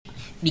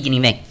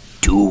Beginning make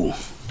 2.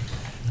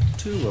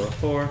 2 or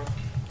 4.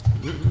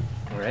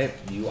 Alright,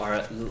 you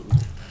are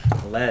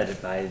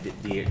led by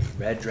the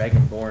red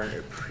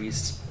dragonborn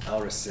priest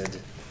Alricid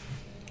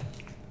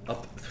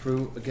up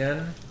through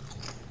again.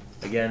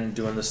 Again,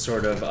 doing the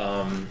sort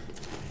of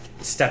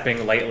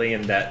stepping lightly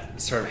in that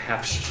sort of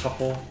half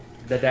shuffle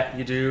that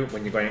you do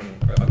when you're going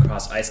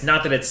across ice.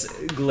 Not that it's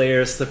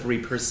glare slippery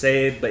per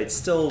se, but it's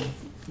still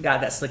got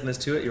that slickness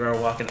to it. You are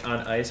walking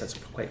on ice that's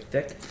quite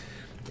thick.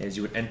 As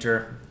you would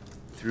enter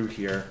through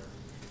here,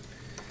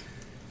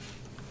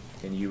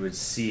 and you would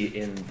see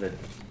in the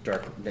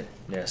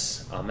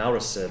darkness,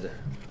 Alricid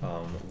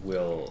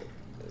will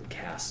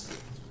cast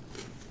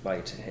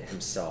Bite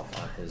himself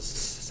on his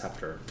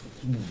scepter.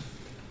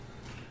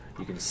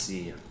 You can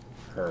see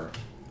her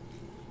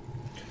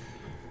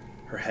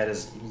head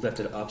is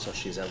lifted up, so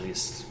she's at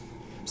least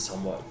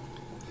somewhat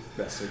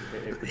rested.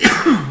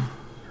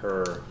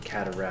 Her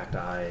cataract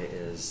eye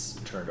is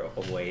turned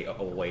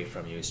away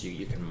from you, so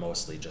you can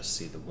mostly just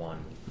see the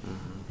one,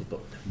 the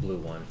blue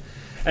one.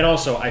 And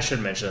also, I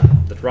should mention,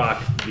 the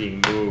rock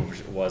being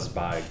moved was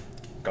by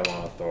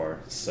Galanathor,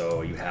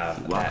 so you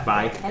have walk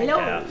by. Hello.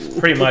 Yeah,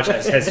 pretty much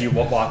as you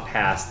walk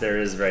past, there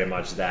is very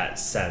much that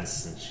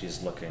sense, and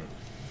she's looking,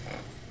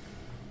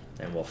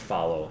 and will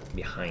follow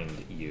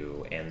behind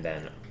you, and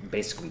then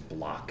basically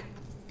block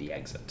the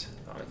exit.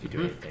 If you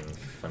do anything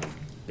funny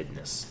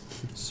business,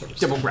 sort of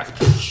Double stuff.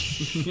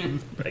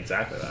 breath.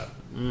 Exactly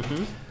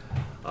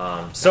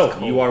that. So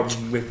you are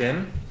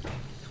within,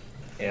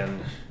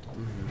 and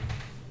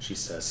she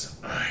says,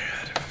 "I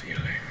had a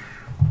feeling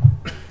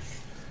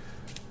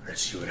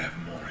that you would have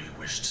more you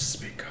wish to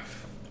speak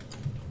of."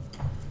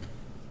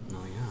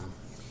 Oh yeah.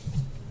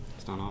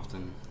 It's not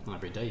often, not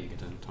every day you get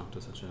to talk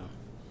to such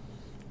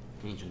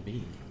a ancient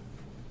being.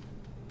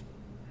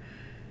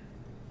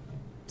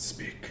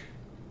 Speak.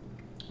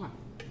 What?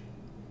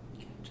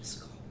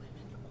 Just call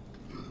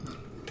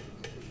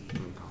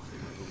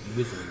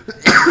Wizard.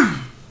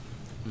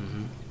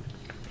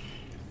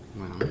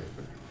 Well,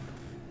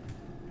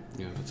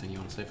 you have anything you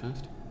want to say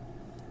first?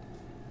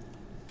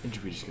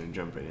 Are we just gonna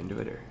jump right into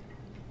it, or?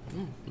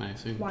 I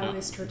assume. Why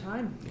waste her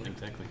time? Yeah,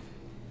 exactly.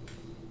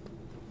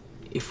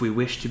 If we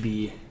wish to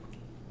be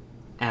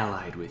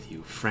allied with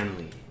you,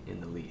 friendly in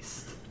the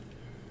least,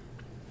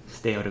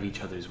 stay out of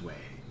each other's way.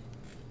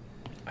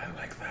 I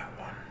like that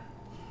one.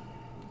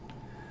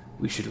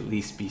 We should at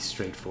least be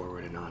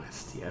straightforward and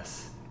honest,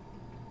 yes?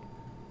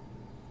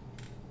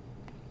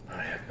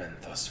 I have been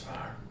thus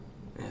far.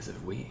 As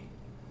have we.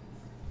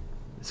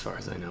 As far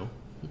as I know.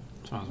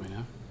 As far as we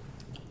know.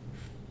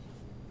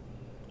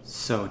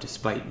 So,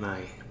 despite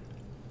my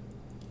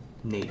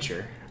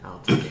nature, I'll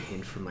take a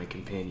hint from my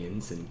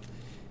companions and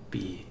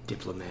be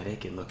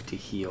diplomatic and look to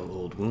heal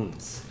old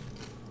wounds.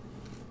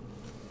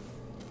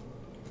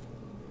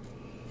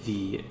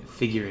 The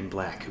figure in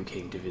black who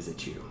came to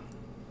visit you,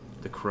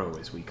 the Crow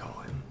as we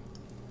call him,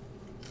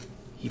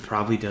 he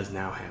probably does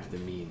now have the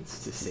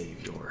means to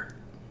save your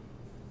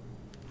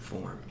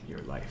form, your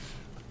life.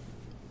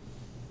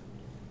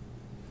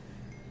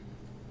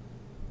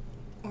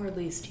 Or at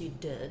least he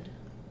did,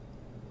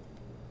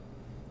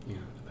 Yeah,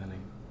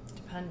 depending.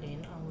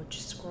 depending on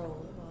which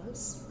scroll it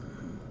was.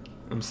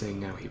 I'm saying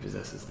now he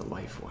possesses the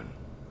life one.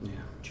 Yeah.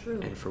 True.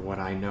 And for what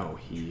I know,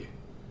 he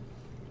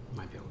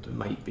Might be able to.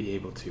 might be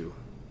able to.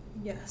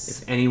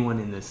 Yes. If anyone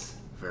in this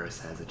verse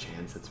has a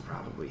chance, it's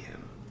probably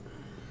him.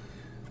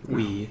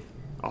 We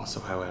also,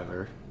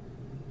 however,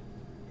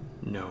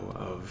 know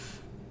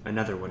of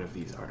another one of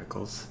these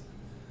articles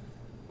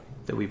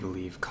that we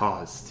believe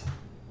caused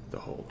the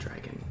whole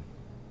dragon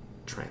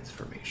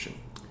transformation.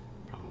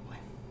 Probably.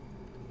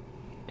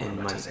 And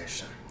might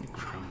Chromatization.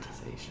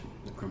 chromatization.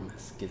 The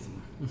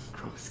schism.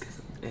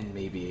 Chromatism. And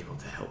may be able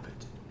to help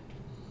it.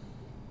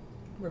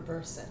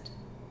 Reverse it.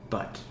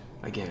 But,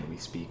 again, we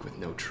speak with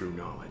no true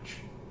knowledge.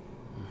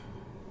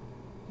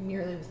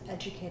 Merely with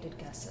educated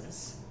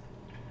guesses.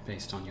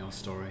 Based on your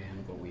story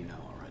and what we know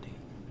already.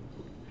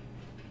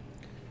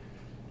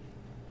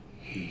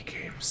 He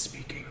came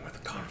speaking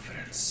with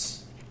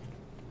confidence.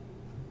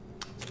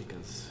 It's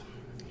because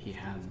he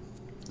had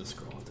the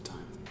scroll at the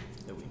time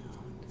that we know.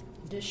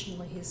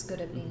 Additionally, he's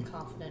good at being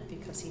confident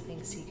because he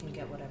thinks he can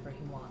get whatever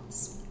he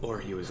wants. Or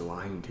he was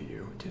lying to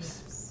you.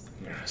 Just Yes.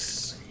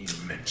 Yes, you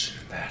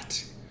mentioned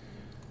that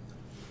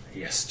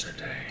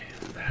yesterday,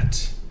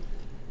 that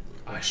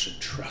I should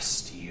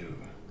trust you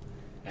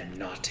and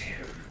not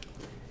him,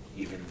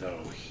 even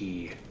though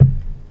he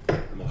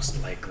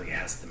most likely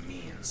has the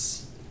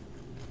means.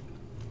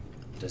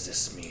 Does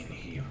this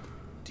mean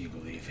do you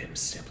believe him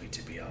simply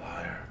to be a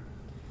liar?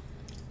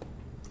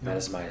 That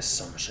is my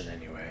assumption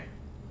anyway.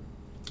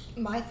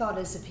 My thought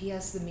is if he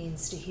has the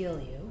means to heal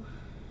you,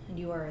 and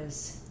you are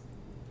as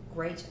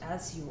great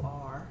as you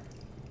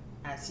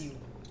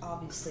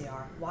obviously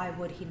are, why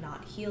would he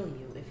not heal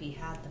you if he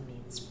had the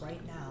means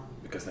right now?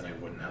 Because then I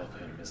wouldn't help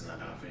him, isn't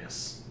that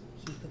obvious?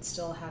 He could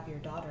still have your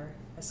daughter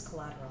as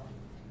collateral.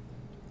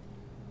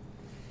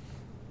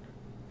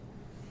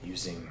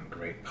 Using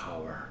great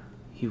power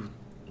he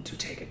to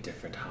take a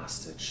different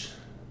hostage.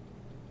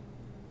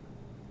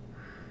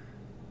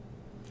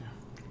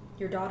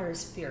 Your daughter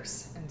is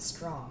fierce and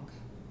strong.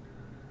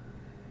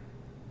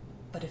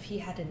 But if he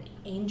had an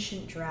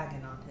ancient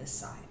dragon on his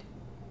side,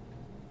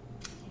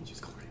 You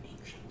just call her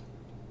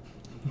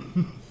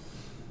ancient.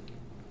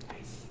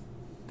 Nice.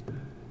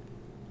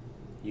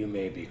 You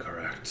may be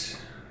correct.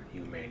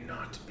 You may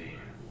not be.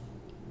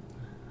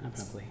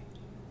 Probably.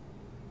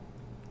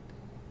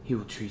 He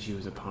will treat you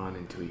as a pawn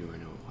until you are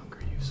no longer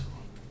useful.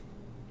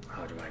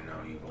 How do I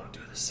know you won't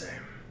do the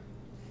same?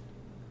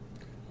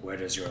 Where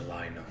does your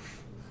line of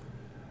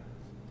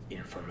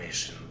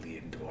information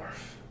lead,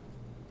 dwarf?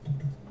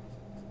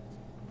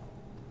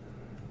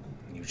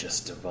 You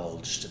just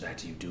divulged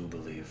that you do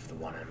believe the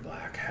one in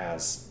black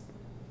has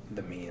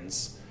the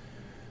means.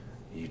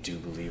 You do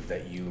believe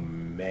that you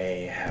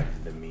may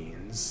have the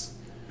means.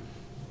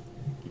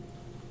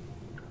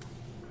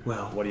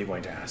 Well, What are you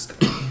going to ask?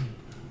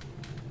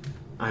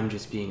 I'm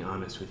just being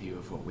honest with you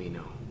of what we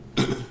know.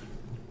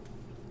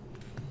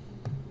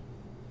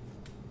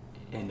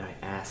 And I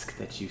ask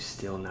that you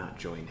still not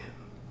join him.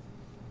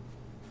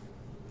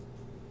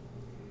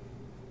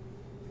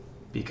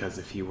 Because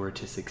if he were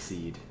to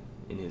succeed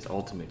in his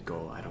ultimate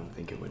goal, I don't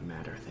think it would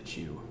matter that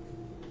you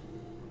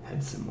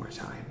had some more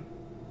time.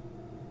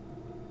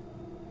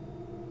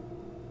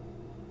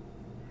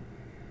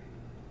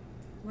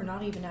 we're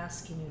not even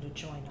asking you to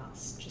join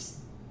us. Just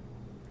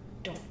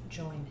don't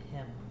join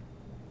him.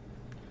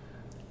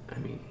 I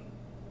mean,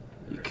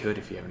 you could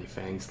if you have any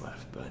fangs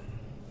left, but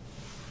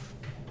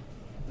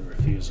The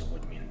refusal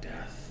would mean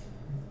death.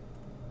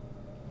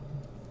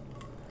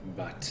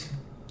 But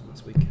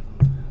Unless we kill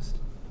him first.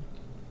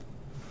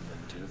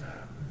 then do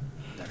that.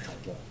 Then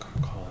he'll won't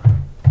come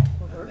calling.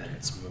 We're And then working.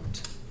 it's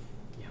moot.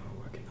 Yeah,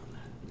 we're working on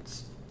that.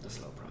 It's a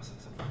slow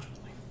process,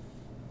 unfortunately.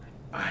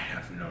 I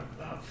have no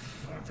love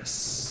for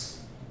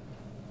this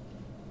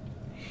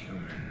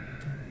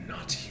human,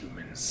 not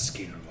human,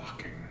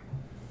 skin-walking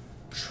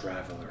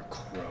traveler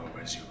crow,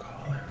 as you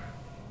call him.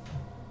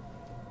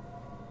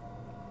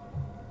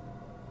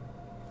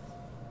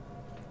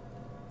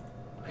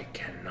 I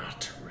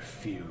cannot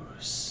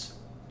refuse.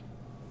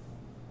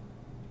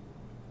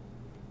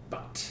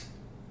 But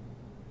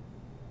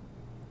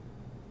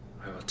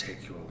I will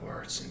take your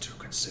words into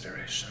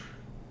consideration.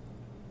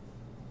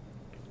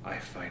 I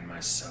find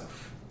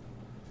myself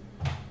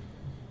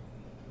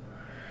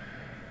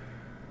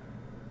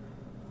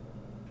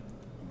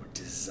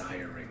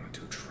desiring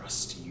to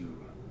trust you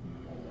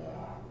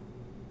more.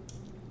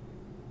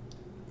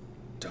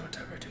 Don't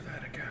ever do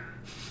that again.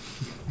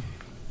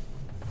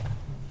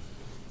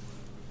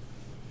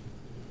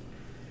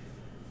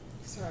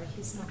 Sorry,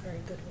 he's not very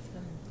good with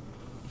women.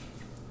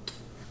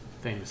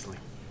 Famously.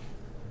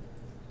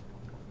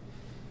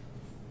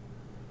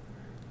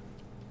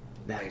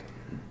 that.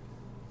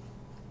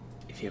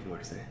 If you have more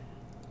to say.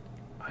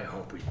 I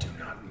hope we do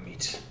not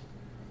meet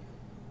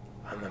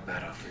on the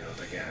battlefield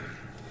again,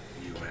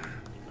 you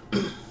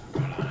and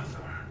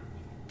Rolanathor.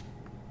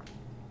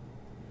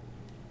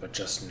 But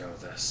just know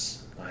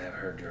this, I have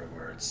heard your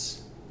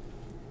words,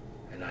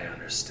 and I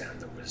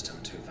understand the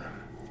wisdom to them.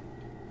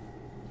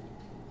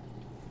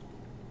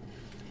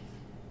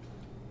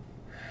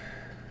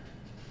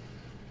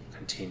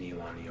 Continue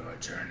on your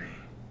journey.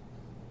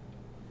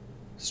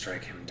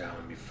 Strike him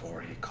down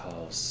before he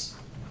calls,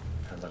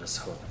 and let us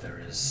hope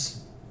there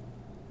is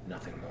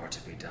nothing more to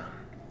be done.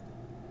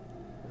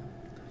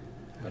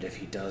 But if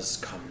he does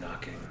come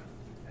knocking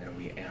and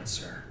we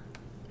answer,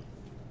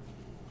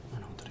 I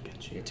don't want to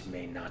get you. it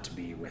may not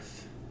be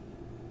with...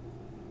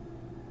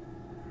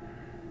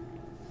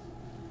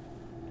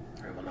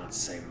 I will not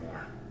say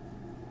more.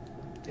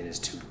 It is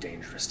too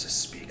dangerous to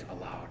speak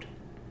aloud.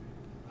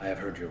 I have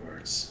heard your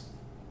words.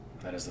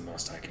 That is the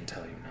most I can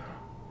tell you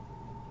now.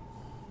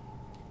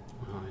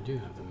 Well, I do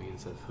have the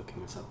means of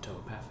hooking us up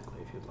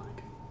telepathically if you'd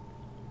like.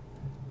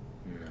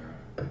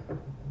 No.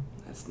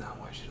 That's not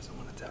why she doesn't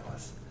want to tell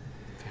us.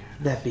 Fair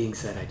enough. That being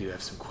said, I do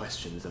have some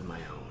questions of my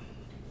own.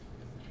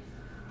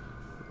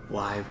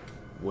 Why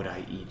would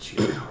I eat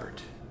your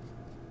heart?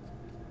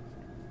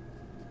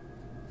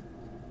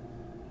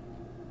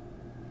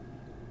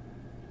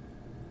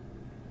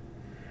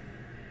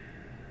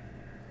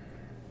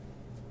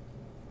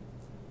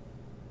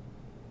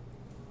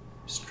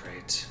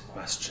 Straight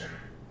question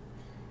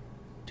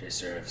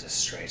deserves a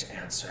straight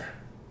answer.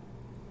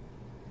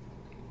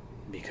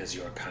 Because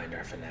your kind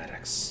are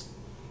fanatics.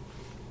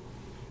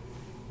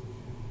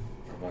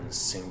 For one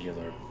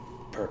singular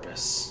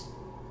purpose.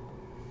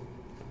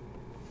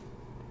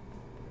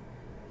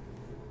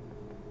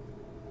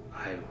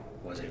 I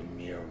was a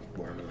mere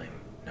wormling.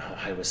 No,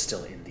 I was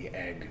still in the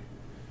egg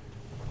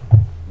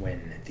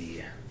when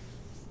the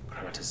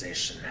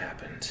chromatization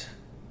happened.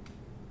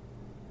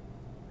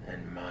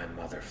 And my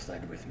mother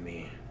fled with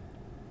me.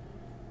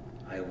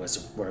 I was a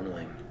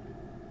wormling,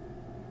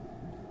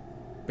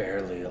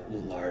 barely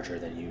larger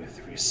than you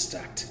three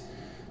stacked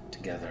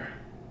together,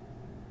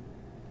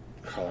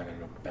 crawling on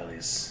your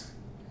bellies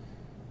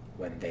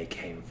when they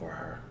came for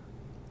her.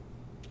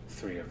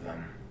 3 of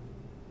them,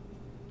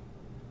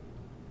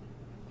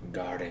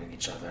 guarding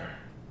each other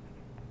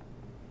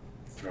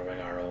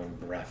throwing our own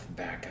breath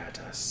back at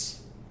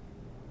us.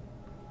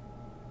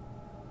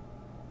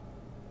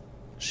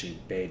 She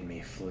bade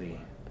me flee.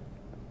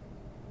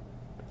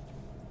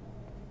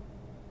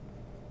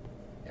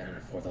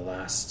 And for the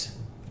last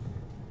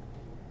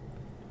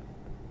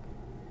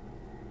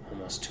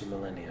almost 2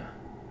 millennia,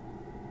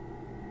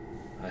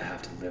 I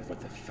have to live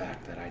with the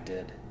fact that I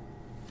did.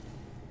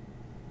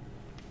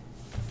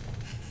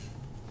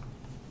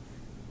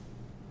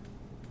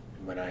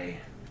 When I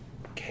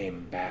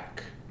came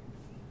back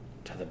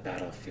to the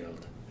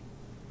battlefield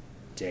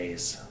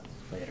days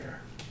later,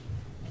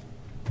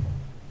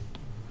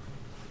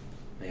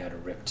 they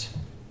had ripped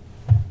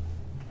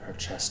her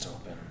chest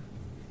open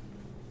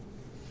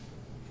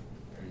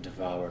and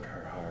devoured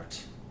her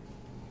heart,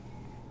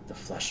 the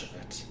flesh of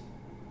it,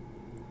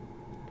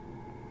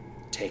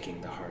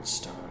 taking the heart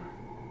stone,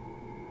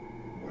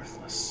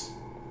 worthless.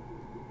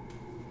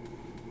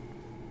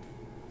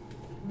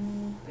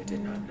 They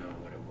did not know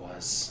what it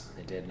was.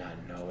 They did not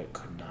know it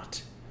could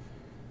not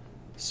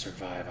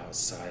survive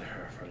outside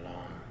her for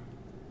long.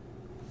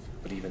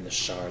 But even the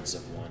shards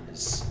of one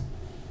is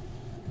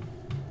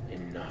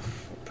enough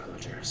for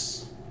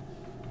pillagers.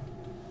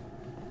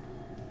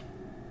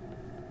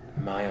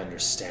 My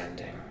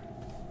understanding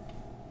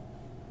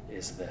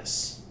is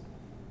this: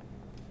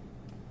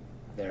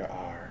 there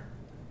are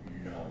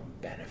no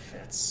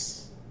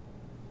benefits.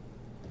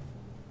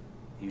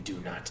 You do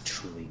not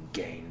truly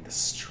gain the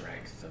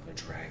strength of a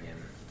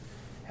dragon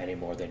any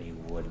more than you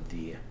would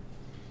the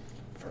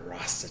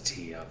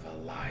ferocity of a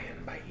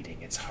lion by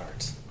eating its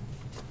heart.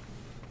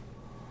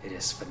 It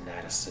is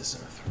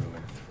fanaticism through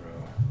and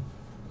through.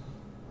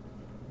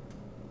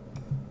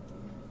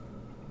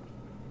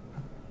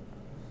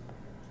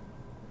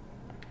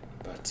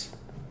 But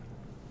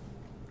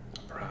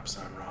perhaps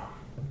I'm wrong.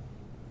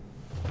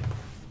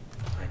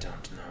 I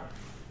don't know.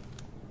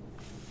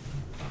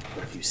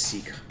 But if you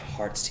seek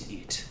hearts to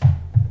eat,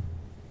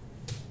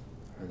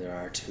 there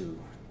are 2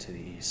 to the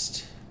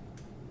east.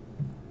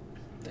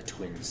 The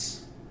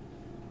twins.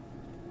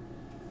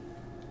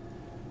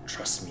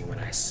 Trust me when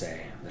I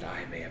say that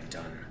I may have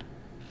done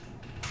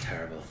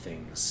terrible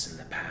things in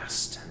the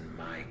past, and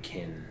my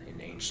kin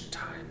in ancient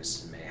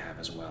times may have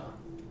as well.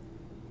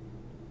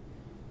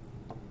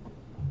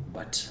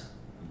 But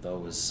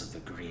those of the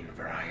green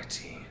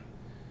variety,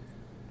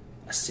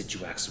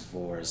 Assiduax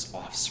Vor's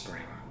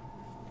offspring,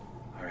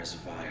 are as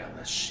vile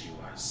as she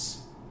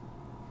was.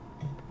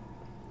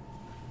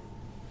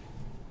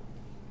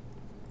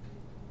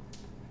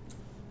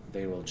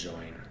 They will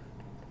join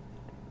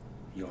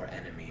your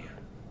enemy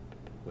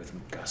with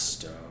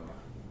gusto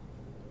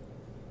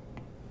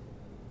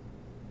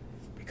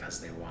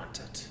because they want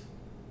it.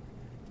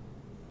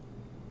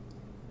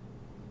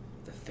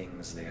 The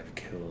things they have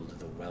killed,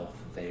 the wealth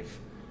they've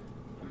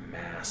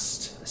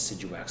amassed,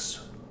 Assiduax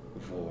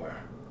Vor,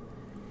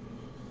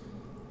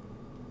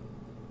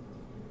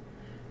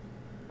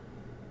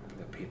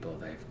 the people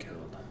they've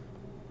killed.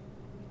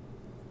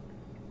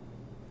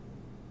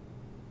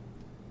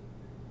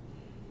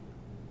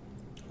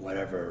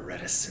 Whatever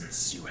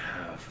reticence you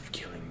have of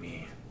killing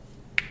me,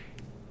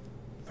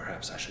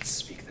 perhaps I should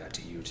speak that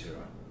to you too.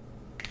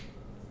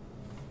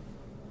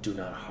 Do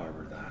not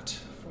harbor that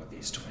for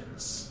these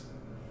twins.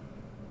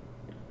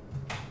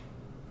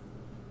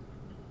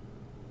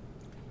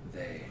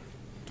 They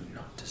do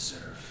not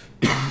deserve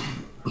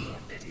your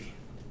pity.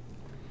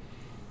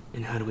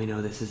 And how do we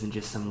know this isn't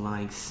just some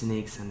lying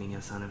snake sending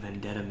us on a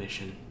vendetta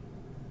mission?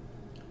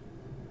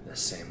 The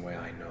same way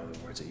I know the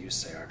words that you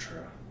say are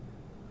true.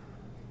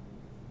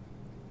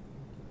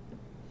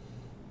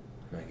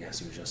 I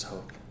guess you just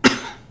hope.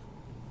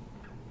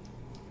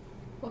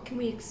 What can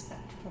we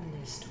expect from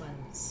these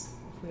twins?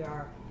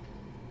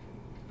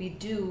 If we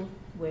do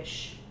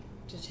wish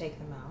to take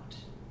them out,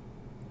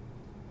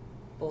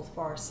 both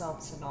for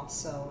ourselves and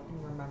also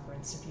in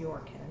remembrance of your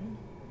kin.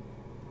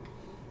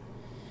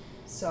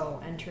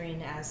 So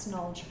entering as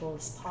knowledgeable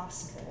as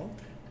possible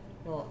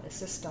will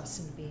assist us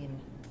in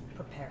being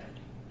prepared.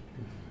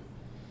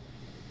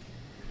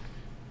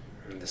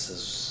 And this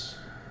is...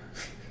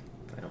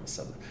 I almost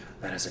said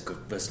that is a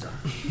good wisdom.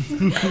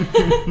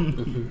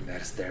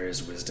 There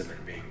is wisdom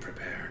in being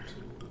prepared.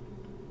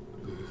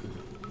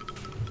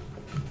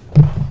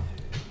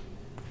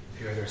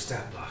 Here are their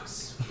stat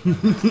blocks.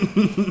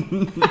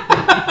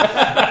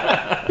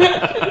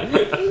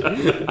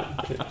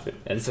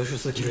 And social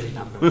security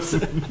numbers.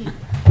 And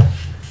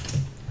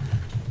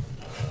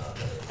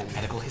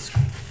medical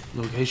history.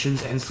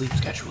 Locations and sleep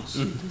schedules.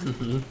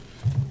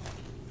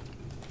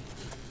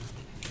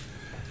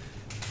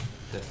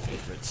 Their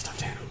favorite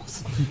stuffed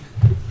animals.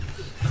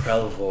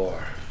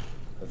 Krelvor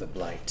of the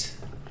Blight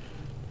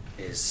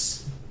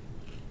is...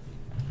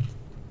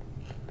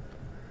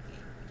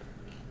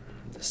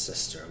 the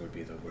sister would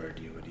be the word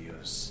you would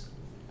use.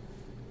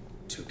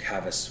 To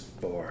Cavis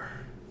Vor,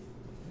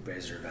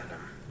 Razor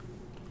Venom,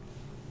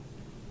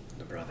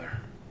 the brother.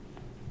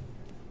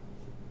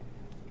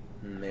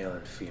 Male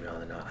and female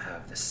do not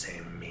have the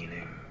same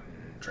meaning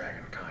in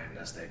dragonkind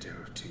as they do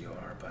to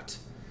your, but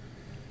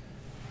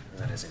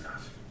that is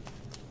enough.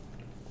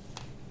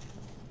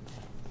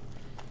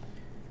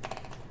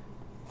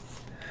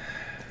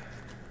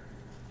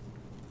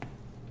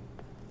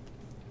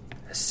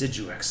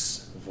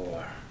 Assiduous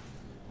Vor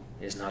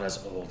is not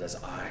as old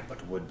as I,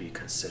 but would be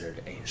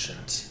considered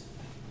ancient.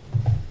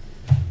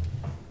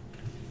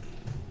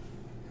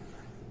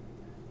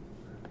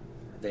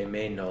 They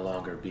may no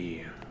longer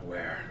be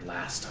where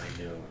last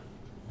I knew,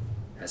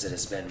 as it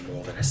has been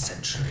more than a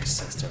century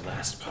since their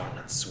last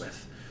parlance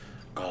with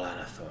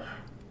Galanathor.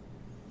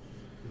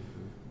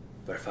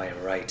 But if I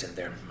am right and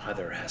their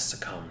mother has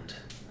succumbed,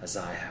 as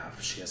I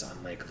have, she is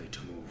unlikely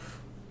to move.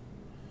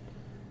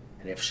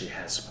 And if she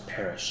has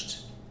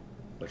perished,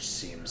 which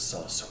seems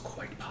also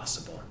quite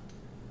possible,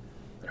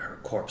 then her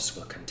corpse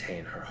will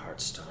contain her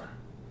heartstone,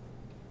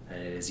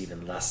 and it is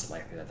even less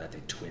likely that the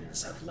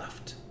twins have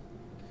left,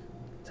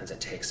 since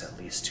it takes at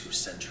least 2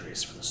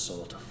 centuries for the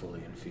soul to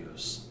fully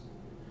infuse.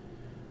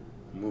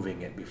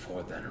 Moving it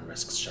before then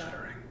risks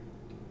shattering.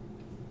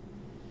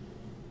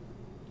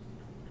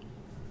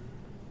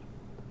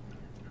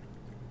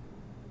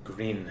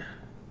 Green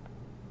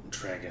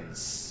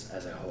dragons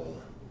as a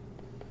whole,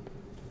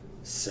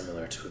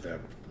 similar to their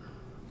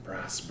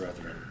brass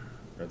brethren,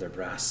 or their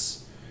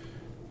brass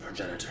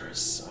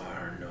progenitors,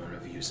 are known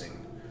of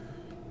using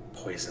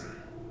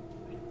poison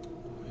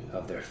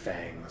of their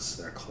fangs,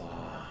 their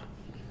claw,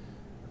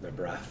 their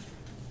breath.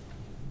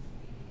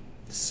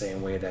 The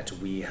same way that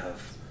we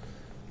have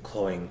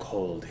cloying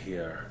cold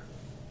here,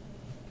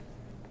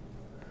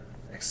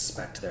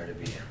 expect there to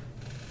be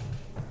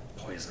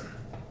poison.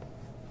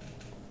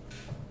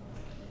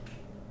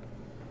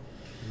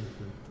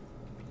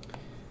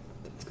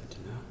 That's good to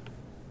know.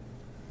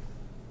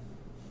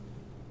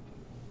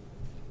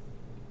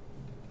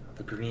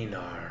 The green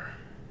are...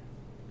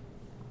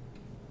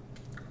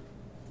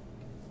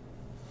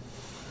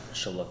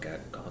 She'll look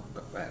at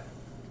Galanathor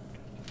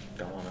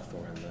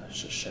in the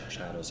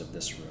shadows of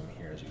this room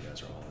here as you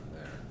guys are all in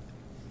there.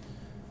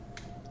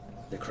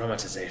 The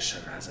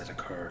chromatization as it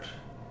occurred,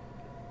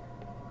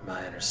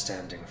 my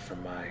understanding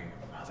from my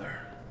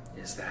mother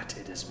is that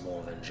it is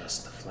more than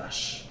just the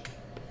flesh.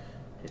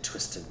 It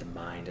twisted the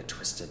mind, it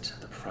twisted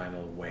the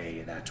primal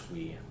way that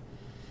we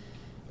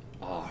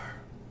are,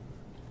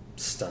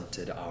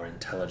 stunted our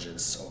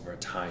intelligence over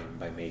time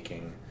by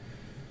making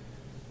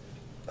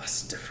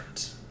us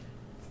different.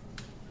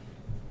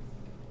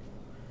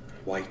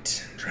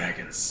 White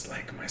dragons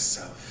like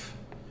myself,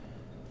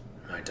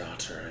 my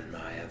daughter and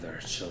my other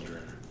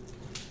children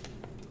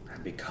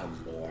have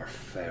become more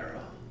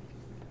feral.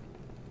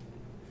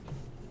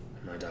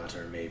 My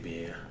daughter may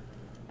be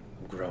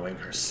growing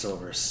her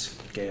silver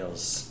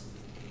scales.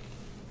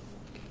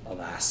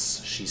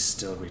 Alas, she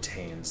still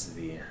retains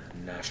the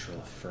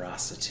natural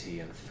ferocity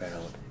and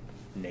feral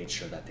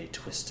nature that they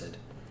twisted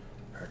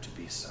her to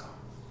be so.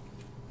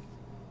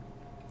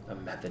 A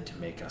method to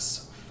make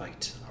us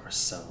fight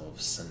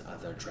ourselves and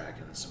other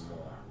dragons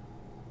more.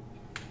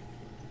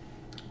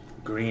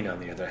 Green, on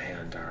the other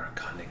hand, are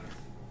cunning,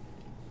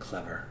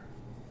 clever,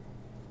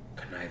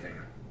 conniving.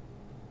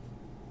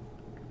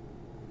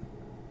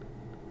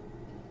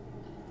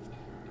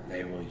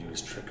 They will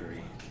use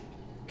trickery,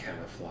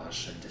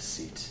 camouflage, and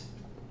deceit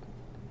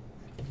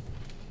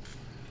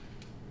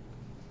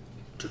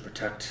to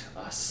protect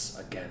us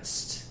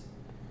against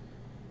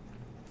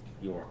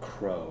your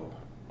crow.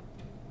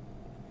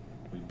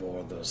 We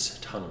bore those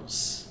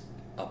tunnels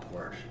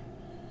upward.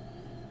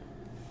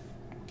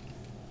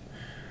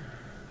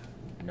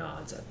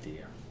 Nods at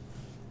the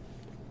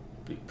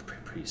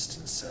priest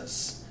and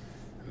says,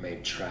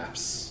 made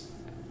traps,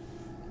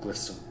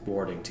 glyphs of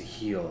boarding to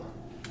heal,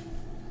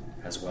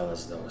 as well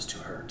as those to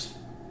hurt.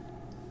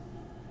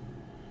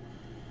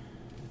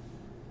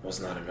 Was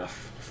not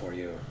enough for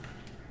you.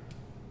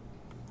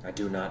 I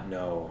do not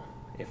know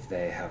if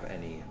they have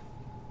any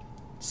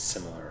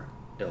similar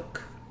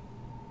ilk,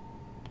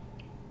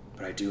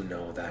 but I do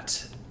know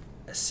that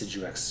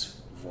Assiduous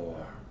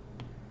Vor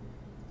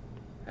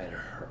and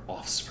her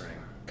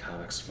offspring,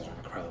 Calix Vor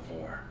and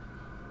Krelvor,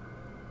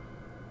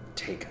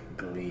 take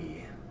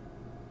glee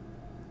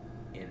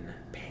in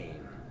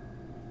pain.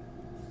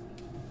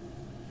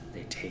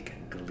 They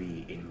take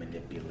glee in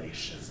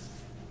manipulation.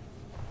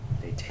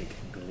 They take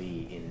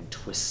glee in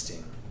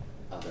twisting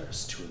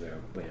others to their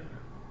whim.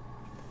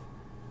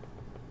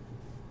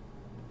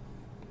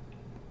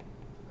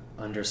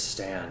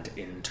 Understand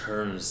in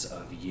terms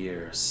of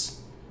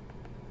years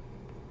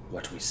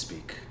what we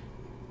speak.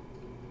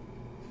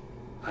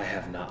 I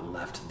have not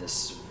left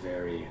this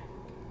very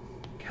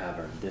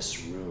cavern,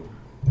 this room.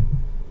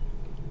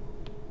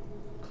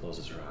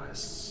 Closes her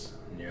eyes.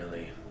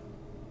 Nearly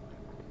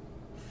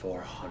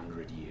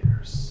 400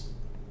 years.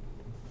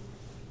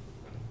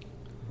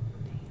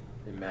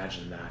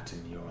 Imagine that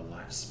in your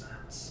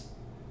lifespans.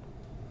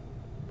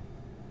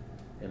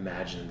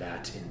 Imagine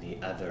that in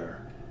the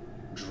other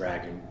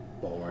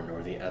dragonborn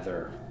or the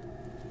other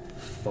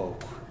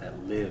folk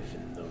that live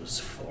in those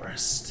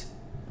forests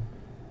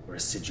where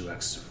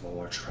Assiduous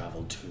Vor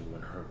traveled to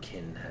and her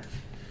kin have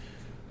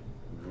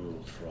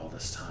ruled for all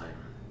this time.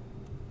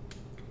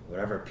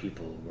 Whatever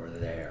people were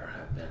there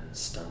have been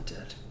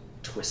stunted,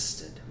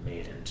 twisted,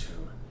 made into,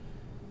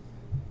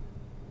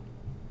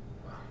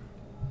 well,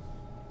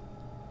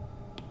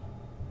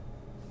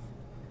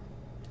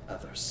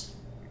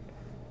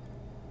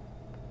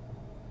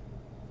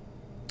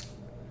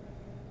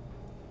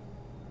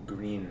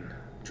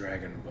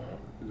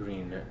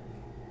 green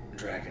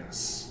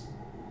dragons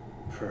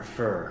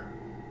prefer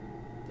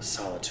the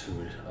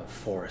solitude of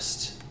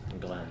forest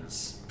and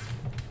glens.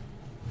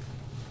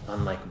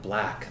 Unlike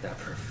black that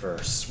prefer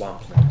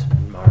swampland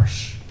and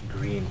marsh,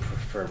 green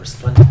prefer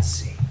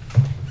resplendency.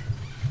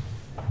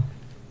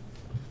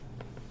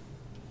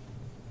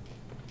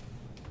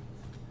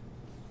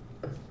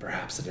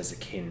 Perhaps it is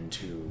akin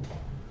to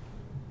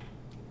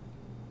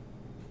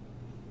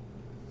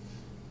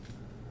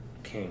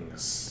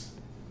kings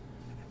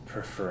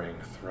preferring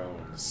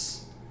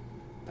thrones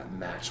that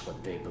match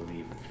what they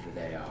believe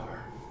they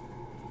are,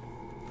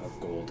 of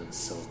gold and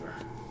silver.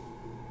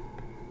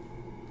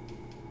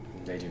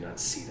 They do not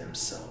see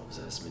themselves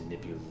as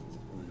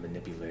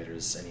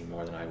manipulators any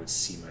more than I would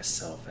see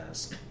myself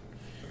as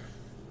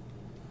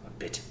a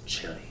bit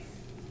chilly.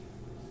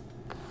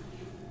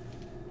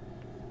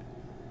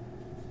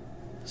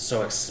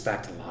 So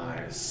expect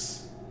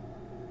lies.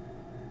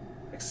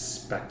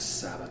 Expect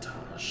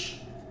sabotage.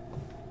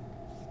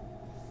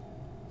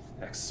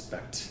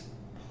 Expect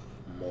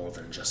more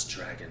than just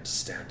dragon to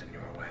stand in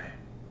your way.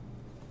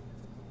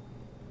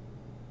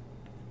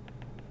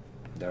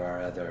 There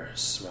are other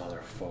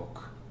smaller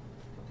folk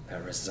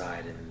that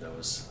reside in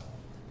those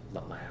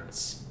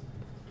lands.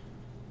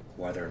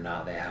 Whether or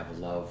not they have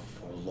love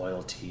or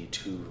loyalty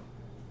to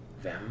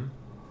them,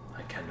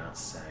 I cannot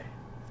say.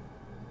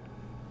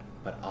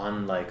 But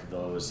unlike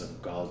those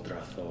of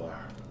Galdrathor,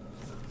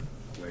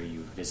 where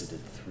you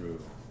visited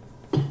through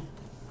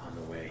on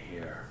the way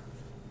here,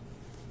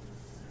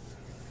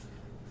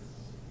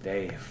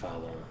 they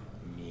follow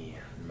me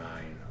and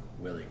mine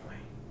willingly.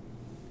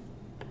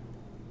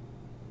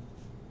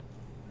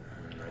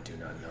 I do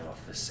not know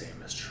if the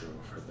same is true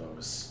for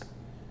those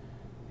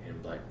in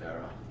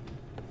Blightbarrow.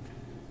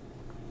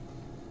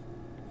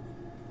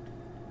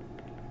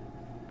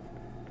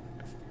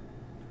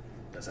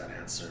 Does that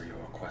answer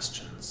your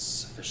questions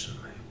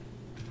sufficiently?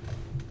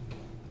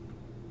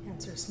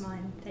 Answers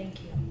mine,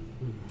 thank you.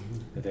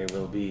 They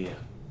will be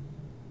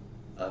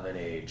of an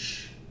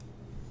age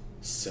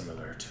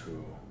similar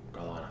to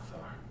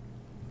Galanathor.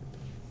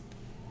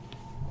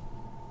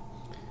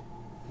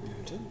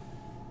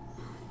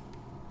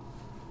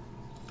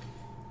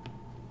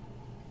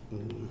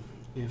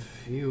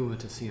 If you were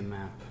to see a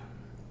map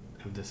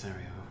of this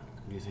area,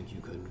 do you think you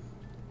could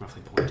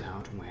roughly point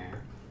out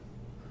where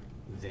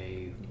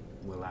they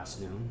were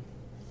last known?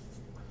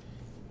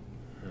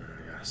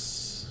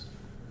 Yes,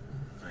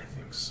 I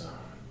think so.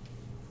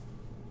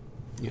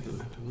 You don't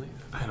have to believe.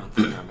 I don't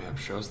think our map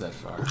shows that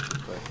far,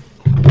 but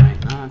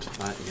Might not,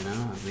 but you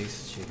know, at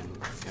least you can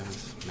give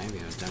us maybe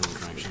a general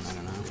direction, I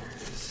don't know.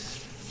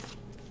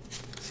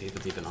 See if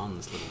it's even on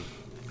this little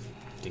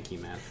dinky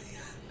map.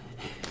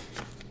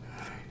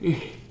 here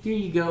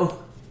you go.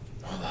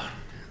 Hold on.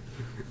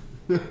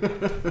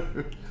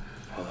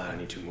 Hold on, I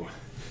need to move.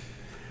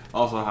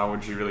 Also, how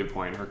would she really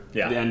point? Her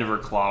Yeah. The end of her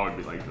claw would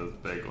be like this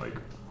big, like.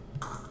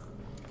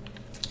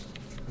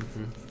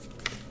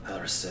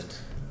 Elricid,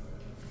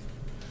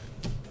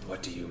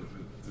 what do you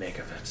make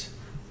of it?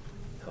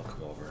 He'll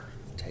come over,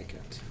 take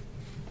it.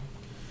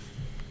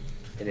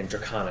 And in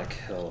Draconic,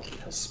 he'll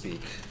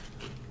speak.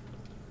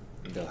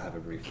 They'll have a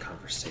brief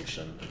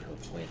conversation.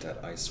 He'll point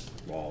at Ice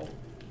Wall.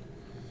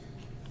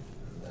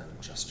 And then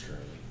gesture.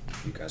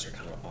 You guys are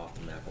kind of off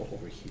the map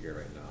over here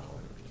right now,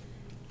 and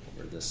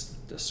over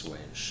this way,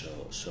 and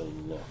she'll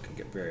look and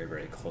get very,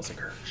 very close. Like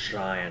her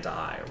giant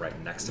eye right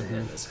next to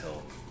him as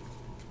he'll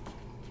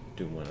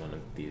do one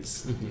of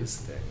these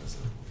things.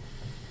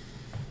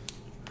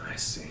 I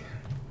see.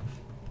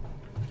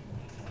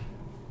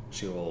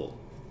 She will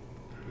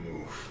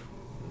move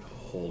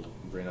and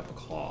bring up a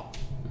claw.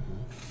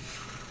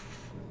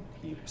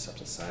 He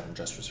steps aside and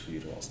gestures for you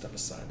to all step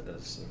aside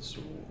as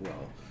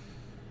well.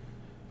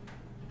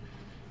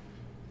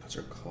 Puts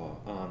her claw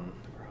on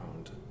the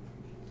ground.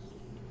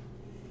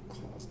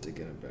 Claws dig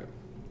in a bit.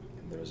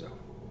 And there's a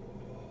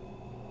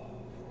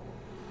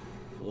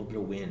little bit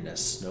of wind as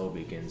snow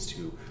begins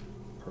to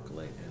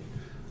percolate and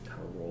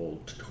kind of roll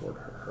toward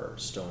her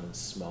stone,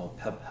 small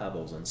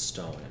pebbles and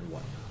stone and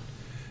whatnot.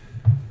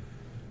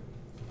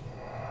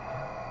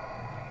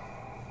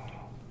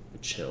 The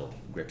chill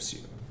grips you.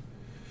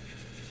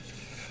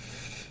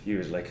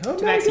 You're like, oh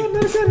my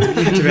goodness,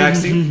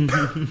 Tabaxi.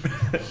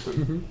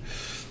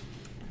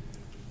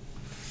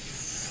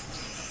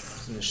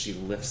 And she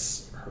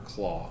lifts her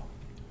claw.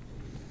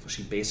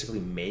 She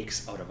basically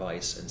makes out of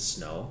ice and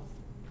snow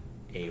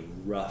a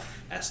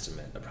rough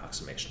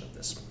approximation of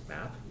this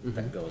map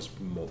that goes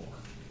more.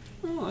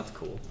 Oh, that's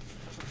cool.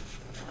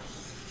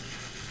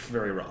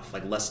 Very rough,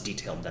 like less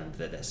detailed than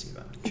this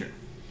even. Sure.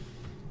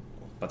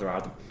 But there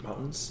are the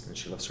mountains, and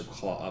she lifts her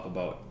claw up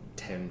about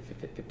 10,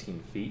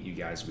 15 feet. You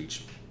guys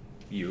reach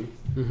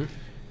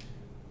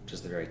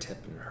just the very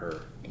tip, and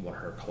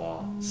her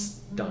claw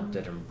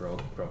stunted and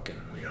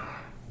broken. We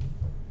are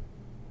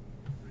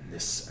in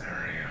this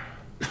area.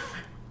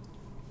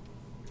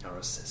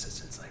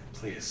 It's like,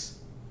 please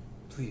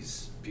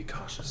be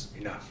cautious.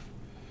 Enough.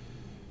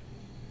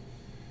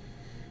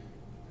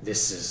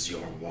 This is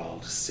your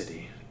walled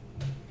city.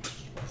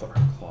 put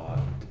her claw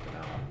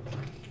down.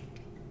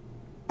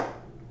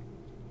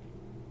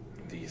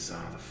 These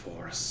are the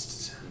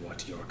forests, and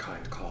what your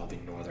kind call the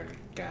Northern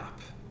Gap.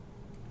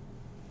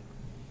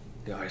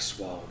 The ice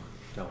wall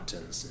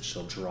mountains, and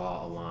she'll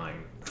draw a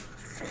line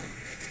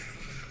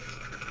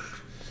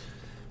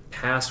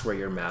past where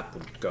your map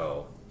would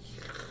go.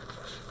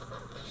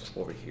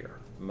 Over here.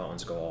 The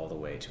mountains go all the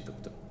way to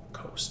the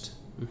coast.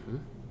 Mm-hmm.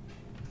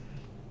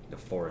 The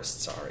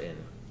forests are in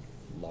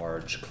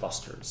large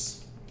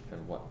clusters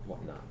and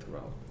whatnot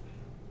throughout.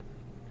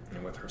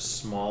 And with her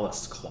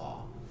smallest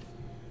claw,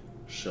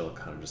 she'll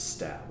kind of just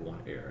stab one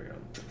area.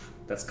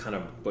 That's kind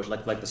of bush,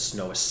 like the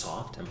snow is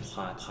soft and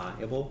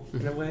pliable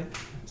in a way.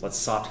 So that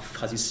soft,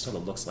 fuzzy snow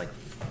that looks like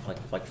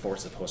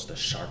forest opposed to the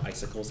sharp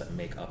icicles that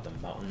make up the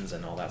mountains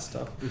and all that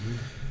stuff. Mm-hmm.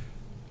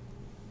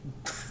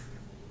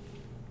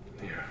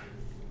 Here.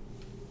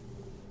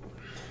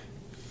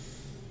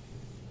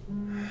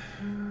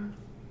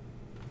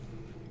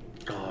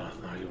 Oh,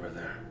 no, you were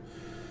there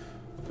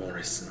more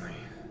recently.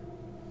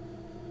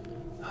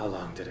 How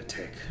long did it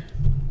take?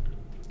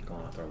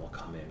 Gonithor will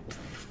come in,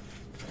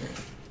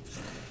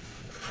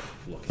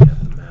 looking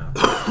at the map.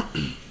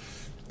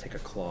 Take a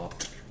claw.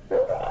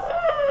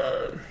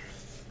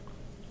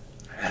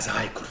 As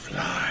I could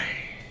fly,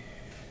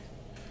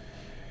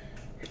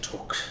 it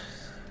took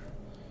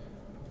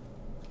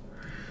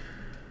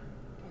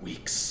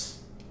weeks.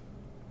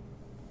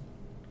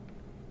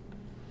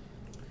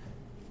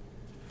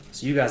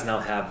 So you guys now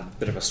have a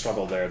bit of a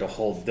struggle there to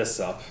hold this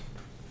up.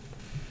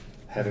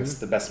 Having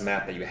the best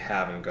map that you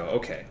have and go,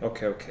 okay.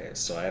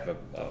 So I have a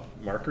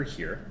marker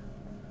here.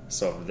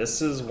 So if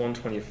this is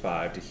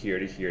 125 to here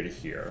to here to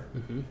here.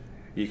 Mm-hmm.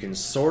 You can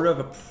sort of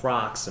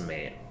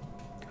approximate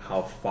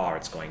how far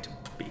it's going to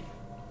be.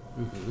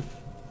 Mm-hmm.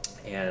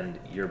 And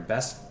your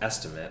best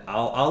estimate,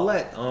 I'll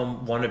let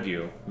one of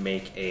you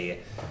make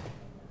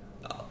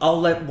I'll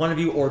let one of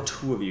you or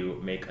two of you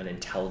make an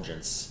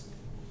intelligence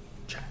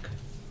check.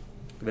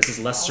 This is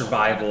less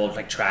survival,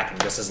 like tracking.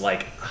 This is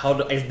like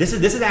this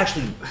is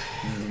actually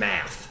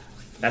math.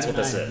 That's what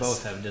this is.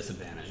 Both have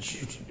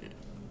disadvantage.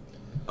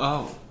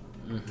 Oh.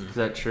 Mm-hmm. Is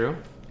that true?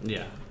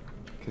 Yeah.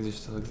 Because you're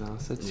still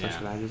exhausted, so Yeah.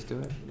 should I just do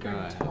it? Go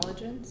ahead.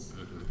 Intelligence.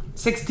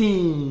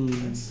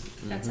 16!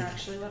 That's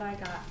actually what I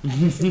got at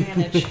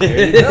disadvantage.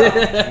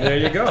 There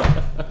you go.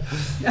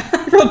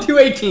 I rolled 2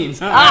 18s.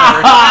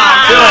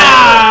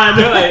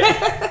 Do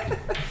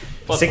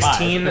it.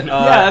 16. Yeah,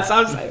 that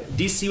sounds.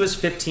 DC was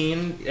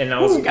 15, and I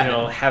was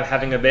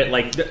having a bit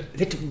like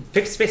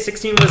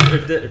 16 was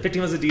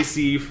 15 was a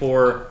DC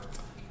for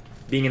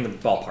being in the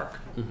ballpark.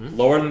 Mm-hmm.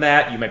 Lower than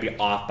that, you might be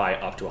off by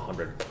up to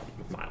 100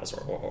 miles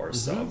or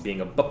so. Mm-hmm.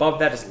 Being above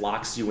that just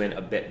locks you in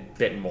a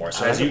bit more.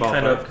 So I as like you the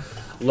kind ballpark.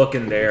 of look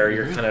in there,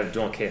 you're kind of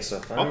doing, okay, so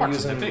if I'm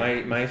Ballpark's using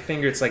big. my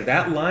finger, it's like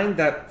that line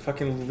that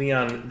fucking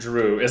Leon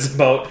drew is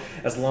about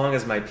as long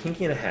as my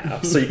pinky and a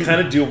half. So you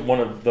kind of do one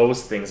of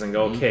those things and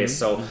go, okay,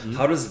 so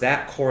how does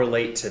that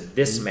correlate to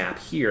this map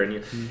here?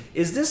 And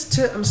is this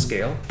to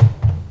scale?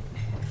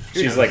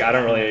 She's like, I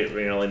don't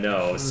really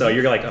know. So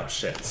you're like, oh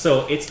shit.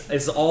 So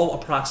it's all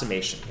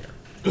approximation here.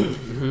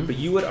 But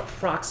you would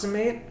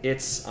approximate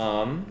it's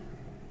I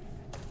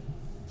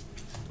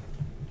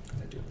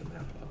do the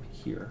map up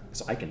here,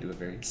 so I can do a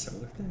very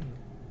similar thing.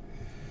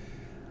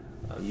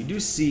 You do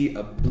see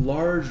a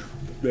large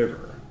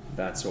river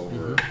that's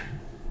over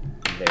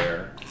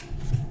there.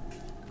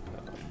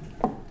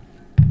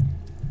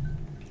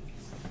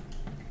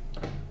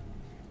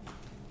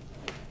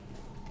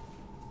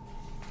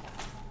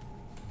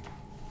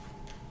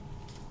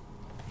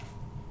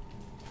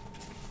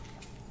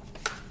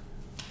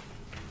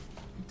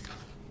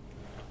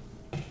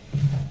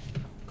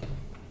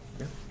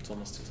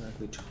 Almost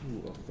exactly 2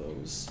 of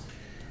those.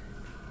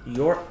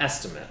 Your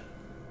estimate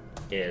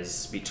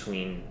is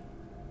between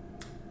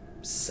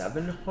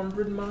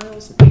 700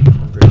 miles and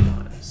 800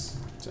 miles.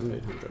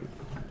 700.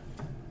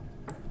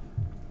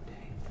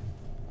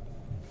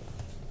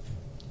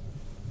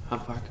 How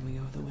far can we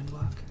go with the wind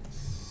block?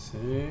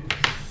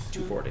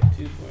 240.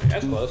 240.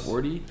 That's close.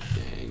 40?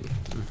 Dang.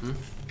 Mm-hmm.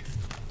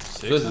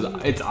 So this is,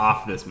 it's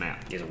off this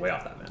map. He's way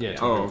off that map. Yeah.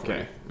 Oh,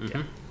 okay.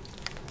 Mm-hmm.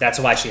 That's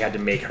why she had to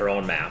make her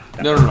own map.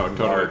 That No, was no,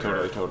 no,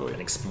 larger totally.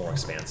 And more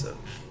expansive.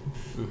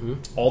 Mm-hmm.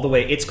 All the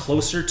way, it's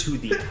closer to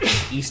the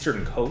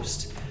eastern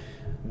coast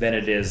than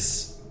it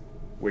is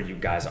where you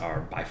guys are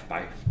by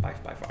far.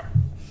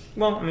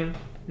 Well, I mean,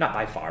 not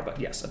by far,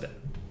 but yes, a bit.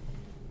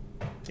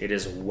 It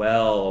is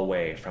well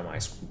away from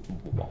ice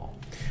wall.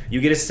 You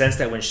get a sense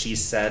that when she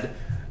said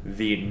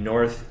the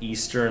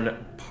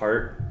northeastern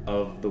part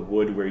of the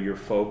wood where your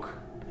folk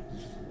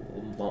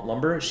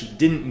lumber, she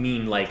didn't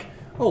mean like,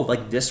 oh,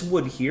 like this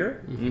wood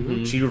here.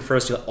 Mm-hmm. She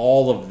refers to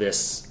all of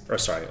this, or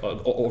sorry,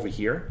 over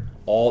here.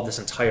 All this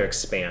entire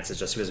expanse is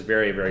just a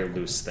very, very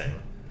loose thing.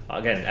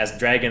 Again, as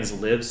dragons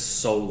live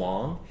so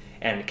long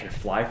and can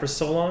fly for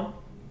so long,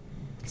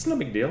 it's no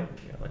big deal.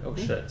 You're like, oh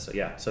shit. So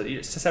yeah, so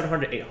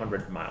 700 to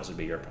 800 miles would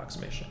be your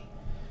approximation.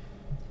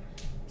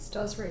 This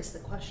does raise the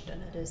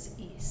question. It is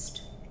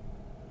east.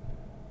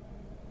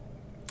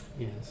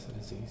 Yes,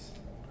 it is east.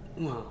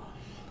 Well,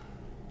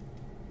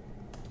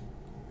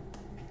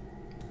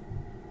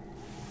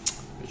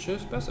 should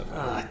specify.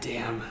 Ah,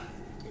 damn.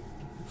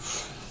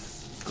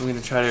 I'm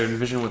gonna try to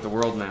envision what the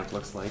world map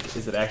looks like.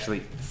 Is it actually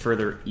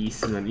further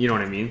east and then, you know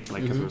what I mean?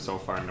 Like, because we're so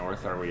far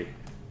north, are we?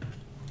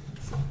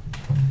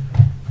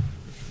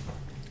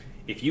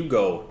 If you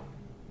go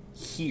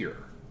here,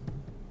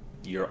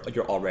 you're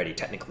already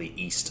technically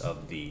east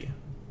of the.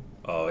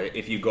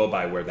 If you go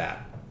by where the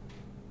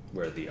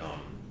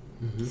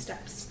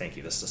Steps. thank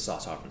you, the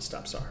Sawtoften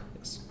steps are.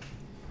 Yes.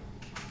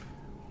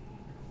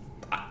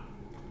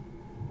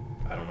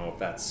 I don't know if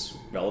that's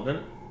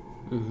relevant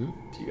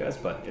to you guys,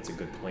 but it's a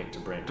good point to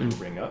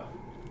bring up.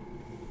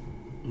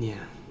 Yeah.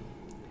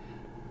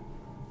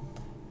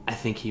 I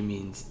think he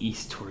means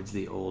east towards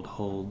the old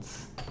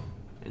holds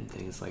and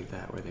things like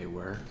that where they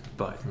were.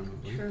 But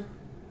True.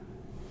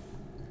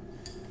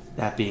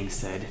 that being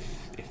said,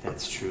 if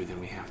that's true, then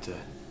we have to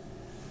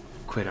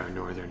quit our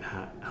northern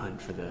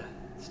hunt for the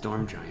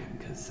storm giant,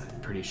 because I'm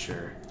pretty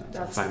sure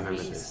That's if I the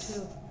remember east this.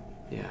 too.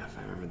 Yeah, if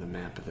I remember the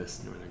map of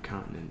this northern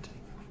continent.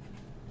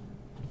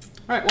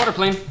 Alright, water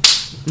plane.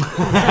 Just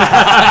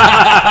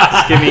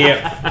give me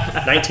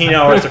 19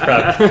 hours to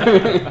prep.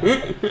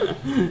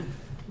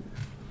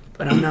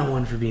 But I'm not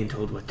one for being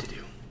told what to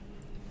do.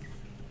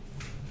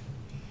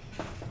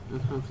 Well,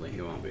 hopefully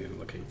he won't be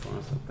looking for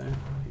us up there.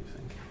 What do you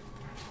think?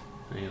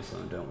 I also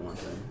don't want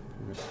to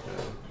risk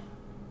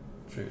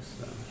truce,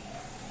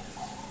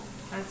 though.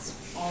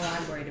 That's all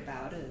I'm worried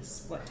about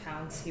is what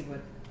towns he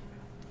would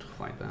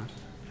Like that.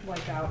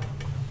 wipe out.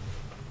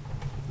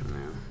 Yeah.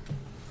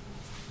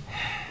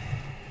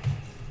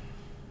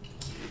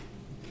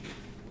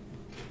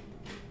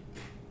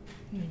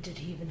 I mean, did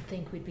he even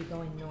think we'd be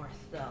going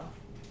north, though?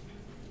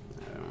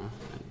 I don't know.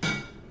 I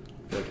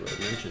feel like you would have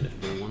mentioned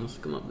if they want us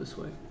to come up this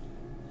way.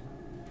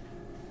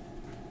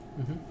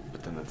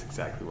 But then that's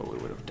exactly what we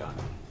would have done.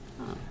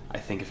 Oh. I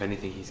think if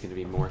anything, he's going to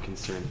be more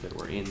concerned that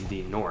we're in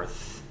the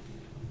north,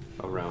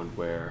 around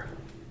where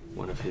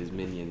one of his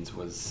minions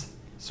was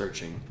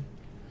searching,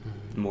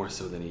 more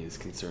so than he is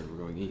concerned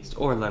we're going east,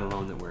 or let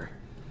alone that we're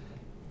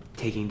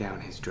taking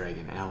down his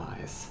dragon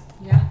allies.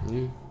 Yeah.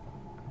 Yeah.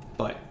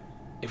 But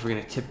if we're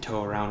going to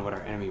tiptoe around what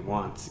our enemy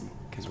wants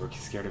because we're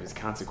scared of his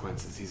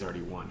consequences, he's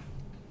already won.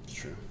 It's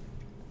true.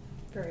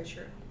 Very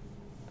true.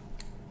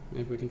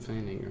 Maybe we can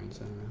feign ignorance,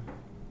 I don't know.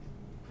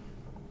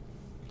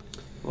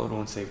 Well, it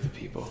won't save the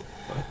people,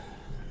 but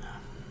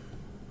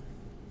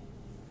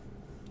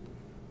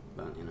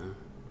But, you know,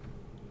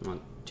 what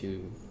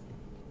two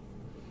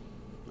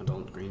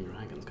adult green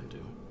dragons can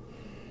do.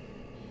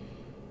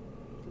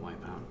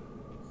 Wipe out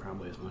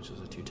probably as much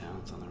as the two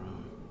talents on their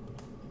own.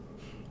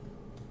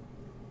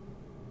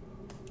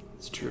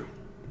 it's true.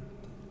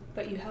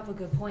 But you have a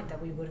good point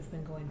that we would have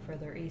been going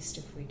further east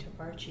if we took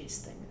Archie's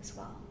thing as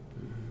well.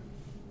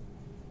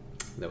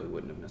 That we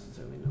wouldn't have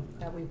necessarily known.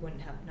 That we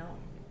wouldn't have known.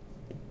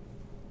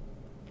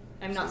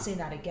 I'm not saying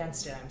that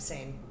against it. I'm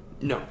saying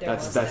No, there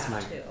was that's that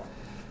my too.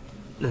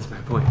 that's my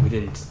point. We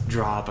didn't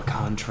draw up a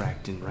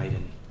contract and write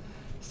and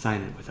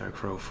sign it with our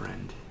crow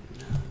friend.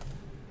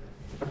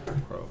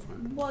 Crow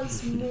friend.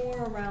 Was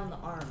more around the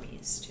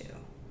armies too.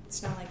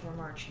 It's not like we're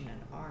marching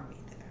an army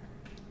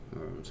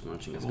there. Or it's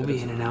marching as We'll good be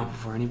as in and an out army.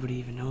 before anybody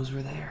even knows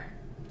we're there.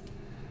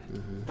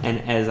 Mm-hmm.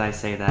 And as I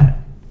say that,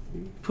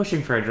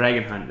 pushing for a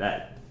dragon hunt,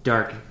 that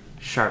dark,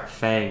 sharp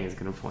fang is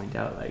going to point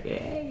out, like,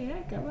 hey,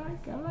 yeah, come on,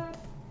 come on.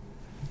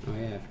 Oh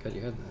yeah, I forgot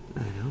you had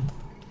that. I know.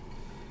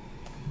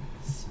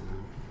 So,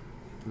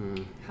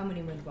 How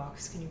many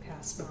windwalks can you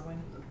cast,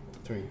 Norwind?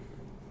 3.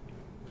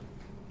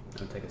 It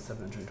would take us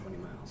 720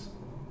 miles.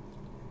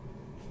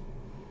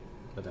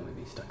 But then we'd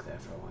be stuck there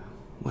for a while.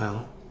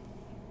 Well,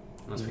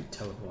 Unless we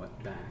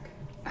teleport back.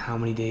 how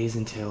many days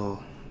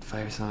until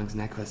Firesong's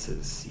necklace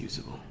is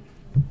usable?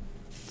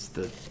 It's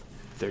the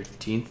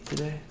 13th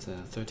today? It's the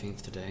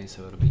 13th today,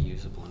 so it'll be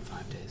usable in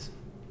 5 days.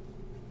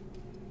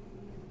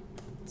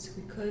 So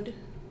we could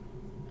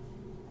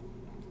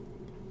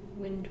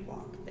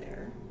windwalk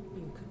there.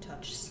 You could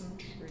touch some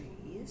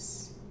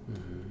trees.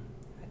 Mm-hmm.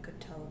 I could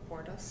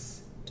teleport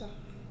us to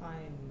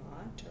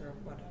Heimat or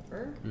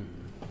whatever.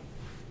 Mm-hmm.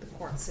 The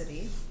port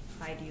city.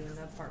 Hide you in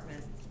the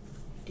apartment.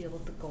 Deal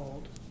with the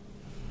gold.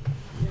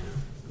 Yeah.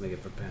 Make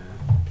it prepare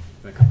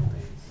for a couple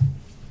days.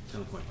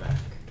 Teleport back.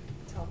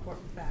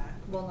 Teleport back.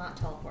 Well, not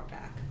teleport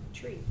back.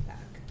 Tree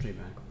back. Tree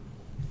back.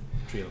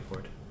 Tree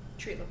teleport.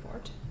 Tree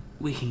laport.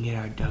 We can get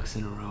our ducks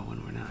in a row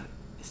when we're not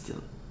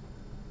still...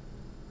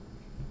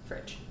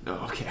 Fridge.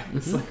 Oh, okay.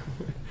 It's like...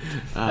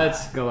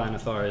 Let's go on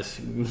as far as...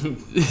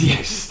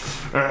 yes.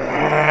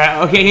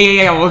 Okay,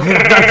 yeah, we'll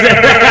get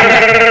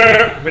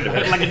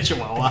like a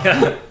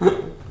chihuahua.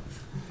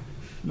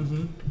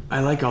 I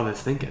like all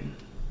this thinking,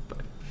 but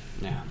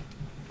Yeah.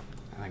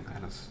 I think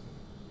that is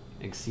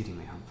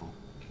exceedingly helpful.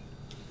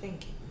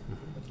 Thank you.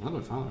 A little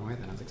bit farther away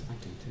than I was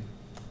expecting, too.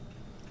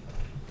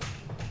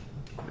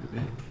 quite a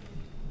bit.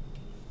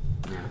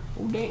 Yeah.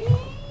 Oh, dang.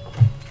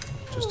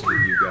 Just to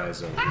give you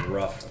guys a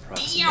rough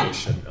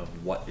approximation of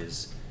what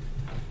is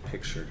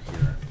pictured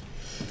here.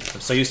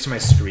 I'm so used to my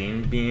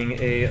screen being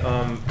a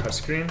touch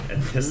screen,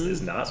 and this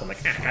is not, so I'm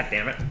like, god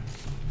damn it.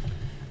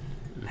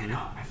 I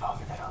know. I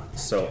followed that on.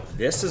 So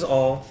this is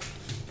all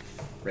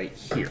right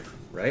here,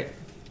 right?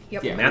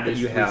 Yep. The map that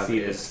you we have see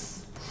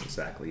is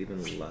exactly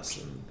even less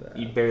than that.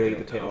 You barely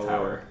get the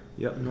tower.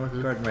 Yep,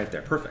 North Garden right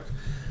there. Perfect.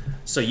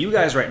 So you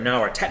guys right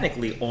now are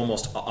technically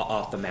almost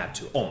off the map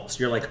too. Almost.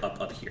 You're like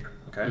up here.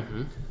 Okay.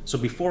 So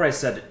before I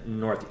said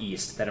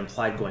northeast, that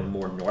implied going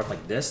more north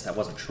like this. That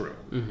wasn't true.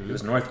 It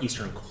was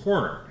northeastern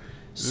corner.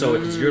 So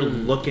if you're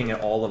looking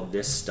at all of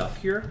this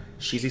stuff here,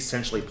 she's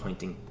essentially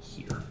pointing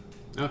here.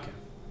 Okay.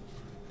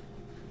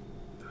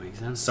 That makes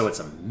sense. So it's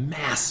a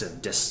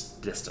massive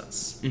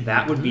distance.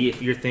 That would be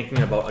if you're thinking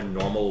about a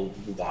normal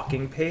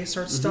walking pace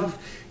or stuff.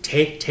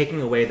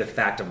 Taking away the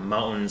fact of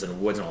mountains and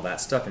woods and all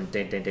that stuff and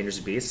dangerous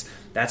beasts,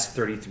 that's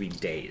 33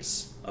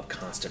 days of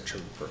constant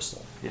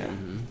traversal. Yeah.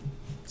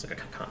 It's like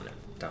a continent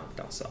down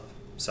south.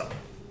 So,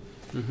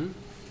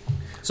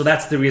 so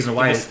that's the reason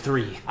why. It's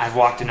 3. I've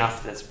walked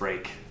enough this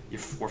break.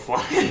 We're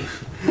flying.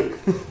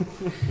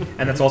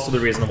 And that's also the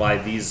reason why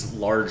these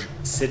large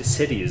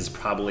cities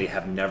probably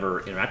have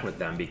never interacted with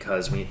them,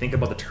 because when you think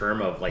about the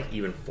term of like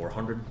even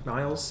 400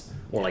 miles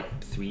or like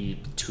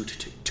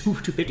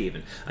 250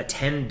 even, a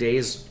 10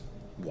 days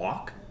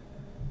walk,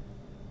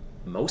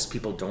 most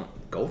people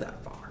don't go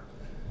that far.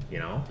 You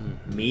know,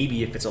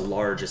 maybe if it's a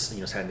large,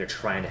 saying they're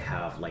trying to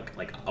have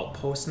like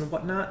outposts and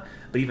whatnot,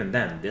 but even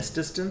then, this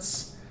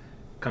distance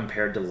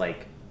compared to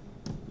like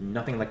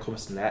nothing like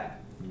close to that.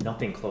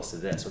 Nothing close to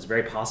this. So it's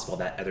very possible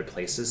that other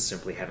places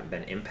simply haven't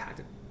been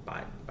impacted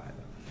by them.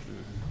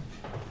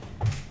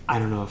 I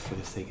don't know if for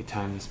the sake of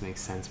time this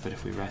makes sense, but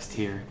if we rest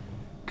here,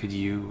 could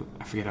you,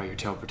 I forget how your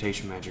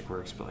teleportation magic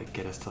works, but like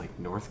get us to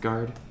like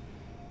Northgard?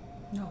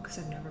 No, because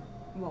I've never.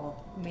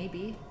 Well,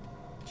 maybe.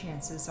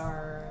 Chances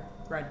are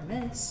red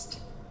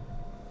mist.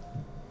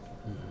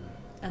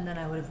 And then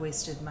I would have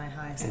wasted my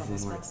highest level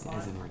spell slot.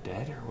 As in we're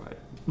dead or what?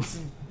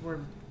 We're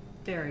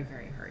very,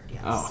 very hurt,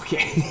 yes. Oh,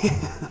 okay.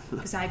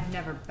 Because I've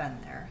never been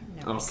there,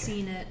 never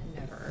seen it,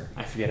 never.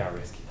 I forget how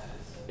risky that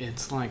is.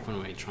 It's like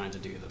when we tried to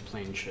do the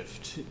plane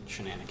shift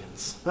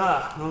shenanigans.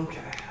 Ah,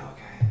 okay.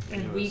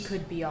 And we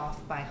could be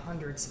off by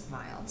hundreds of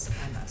miles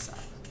if I mess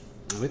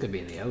up. We could be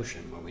in the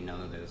ocean where we know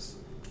that there's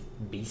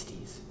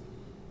beasties.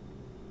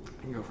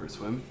 I can go for a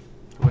swim.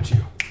 How about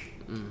you?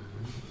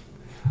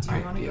 Do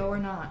you want to go or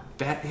not?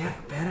 Bad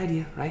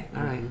idea, right?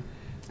 All right.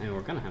 I mean,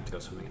 we're gonna have to go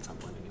swimming at some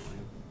point anyway.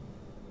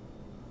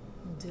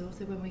 We'll deal with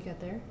it when we get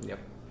there. Yep.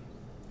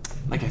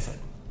 Like I said,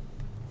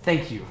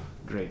 thank you,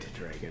 Great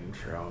Dragon,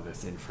 for all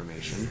this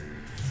information.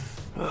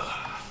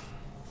 I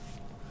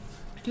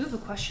do have a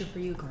question for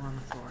you, go on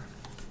the floor.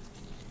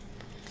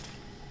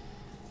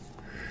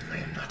 I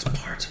am not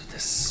part of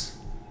this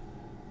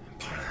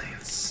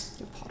alliance.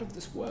 You're part of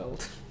this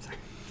world. Sorry.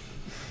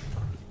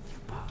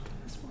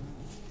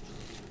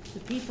 The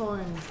people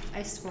in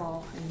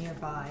Icewall and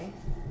nearby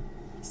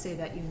say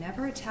that you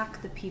never attack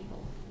the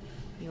people.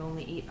 You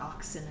only eat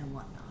oxen and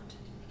whatnot.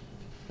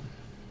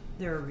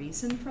 There a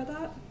reason for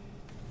that?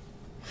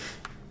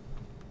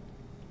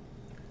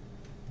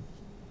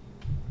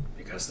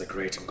 Because the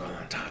great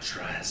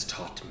Galatatra has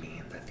taught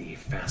me that the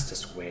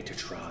fastest way to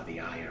draw the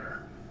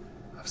ire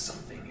of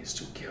something is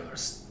to kill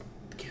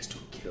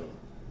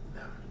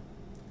them.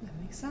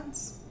 That makes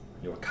sense.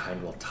 Your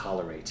kind will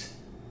tolerate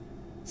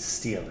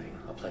stealing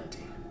aplenty.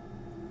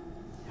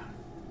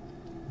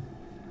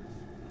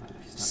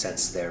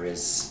 Since there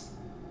is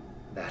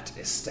that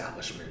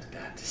establishment,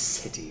 that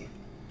city,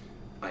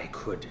 I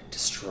could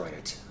destroy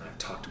it. I've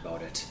talked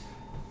about it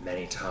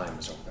many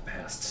times over the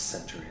past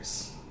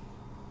centuries.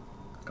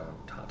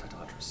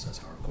 Galatatra says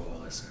our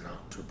goal is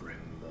not to bring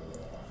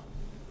more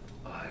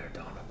ire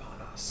down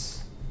upon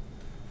us.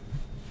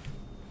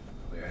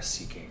 We are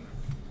seeking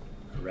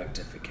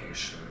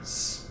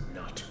rectifications,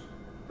 not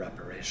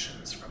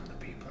reparations from the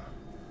people.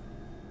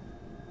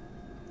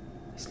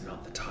 It's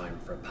not the time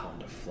for a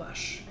pound of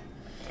flesh.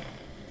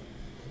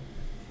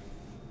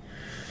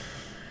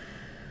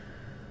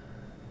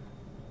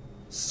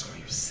 So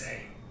you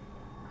say,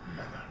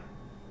 Mother.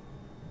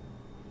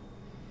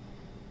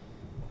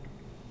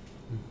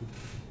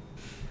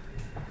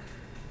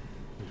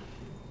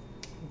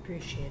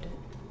 Appreciate it.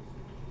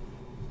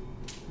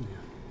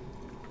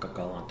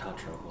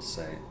 Galatatra will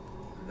say,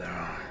 there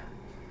are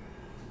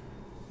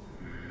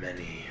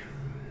many.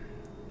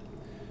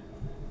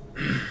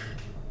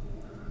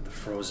 The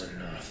frozen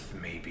north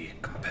may be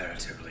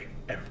comparatively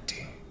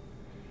empty,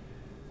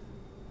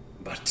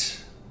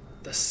 but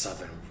the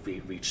southern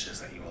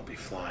reaches that you will be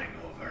flying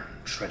over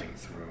and treading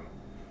through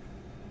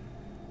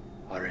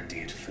are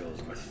indeed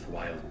filled with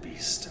wild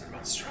beasts and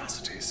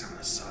monstrosities and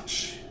the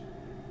such.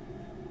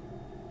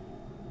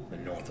 The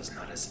north is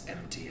not as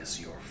empty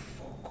as your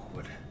folk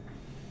would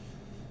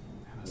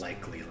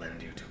likely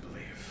lend you to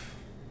believe.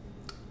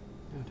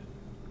 Good.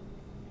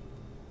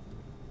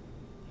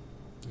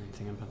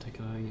 Anything in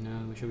particular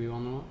we should be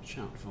on the watch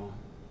out for?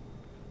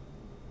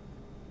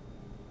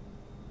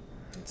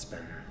 It's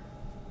been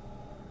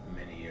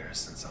many years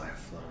since I have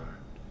flown.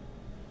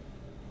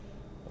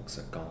 Looks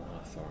at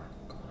Galathor.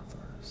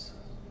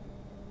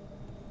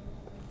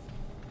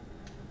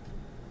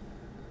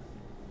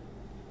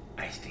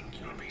 I think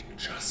you'll be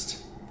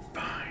just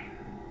fine.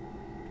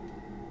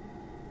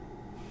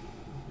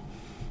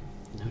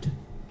 Noted.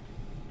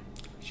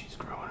 She's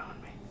growing on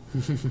me.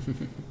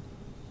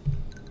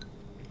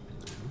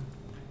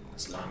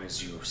 As long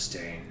as you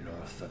stay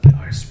north of the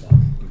Icewall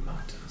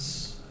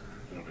Mountains,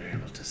 you'll be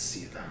able to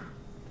see them.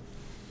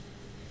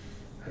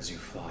 As you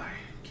fly,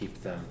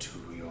 keep them to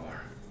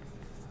your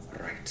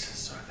right,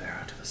 so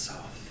they're to the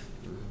south.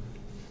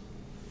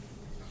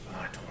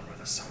 Fly toward where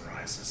the sun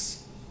rises.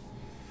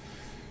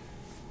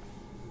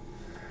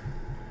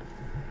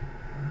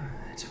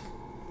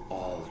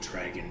 All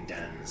dragon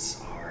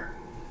dens are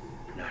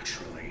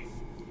naturally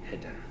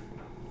hidden.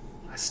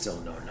 I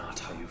still know not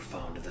how you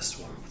found this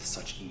one with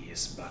such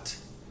ease, but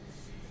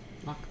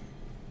Luck.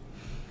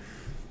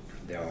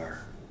 there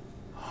are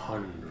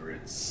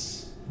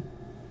hundreds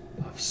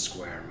of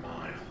square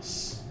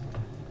miles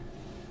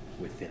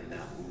within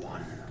that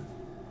one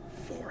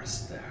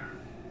forest there.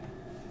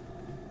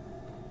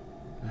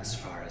 As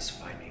far as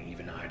finding,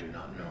 even I do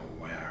not know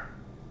where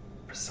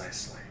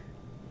precisely.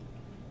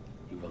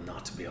 You will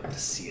not be able to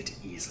see it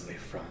easily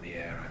from the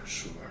air, I'm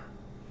sure.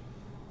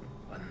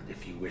 And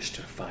if you wish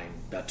to find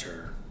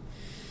better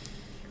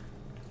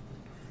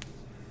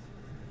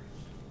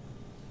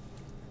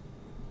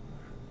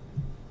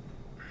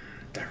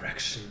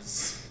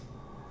directions,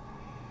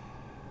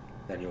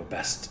 then your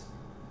best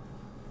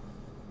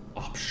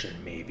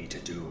option may be to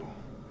do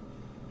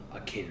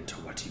akin to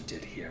what you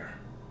did here.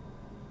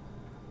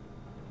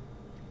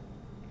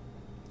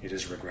 It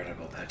is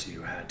regrettable that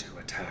you had to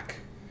attack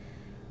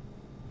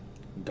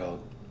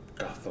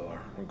Galdathor,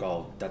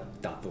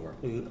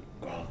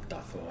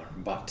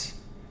 but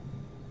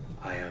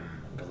I am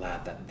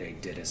glad that they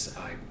did as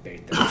I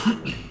bade them to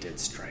and did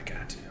strike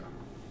at you.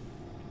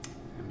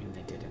 I mean,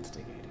 they did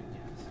instigate it,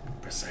 yes.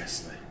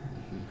 Precisely.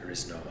 There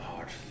is no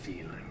hard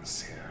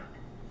feelings here.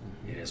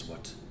 It is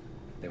what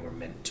they were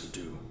meant to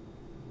do.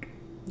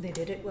 They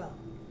did it well.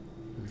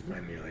 I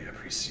merely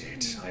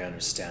appreciate. I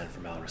understand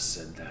from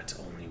Alricid that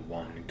only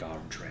one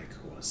guard drake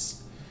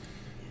was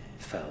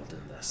felled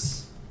in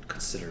this.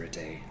 Consider it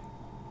a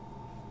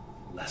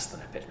less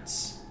than a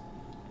pittance.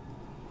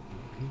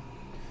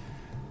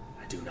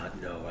 I do not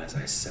know, as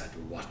I said,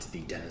 what the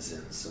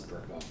denizens of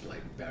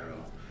Blight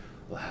Barrow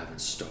will have in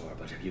store,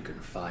 but if you can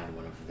find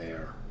one of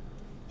their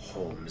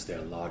homes,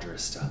 their larger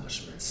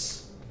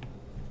establishments,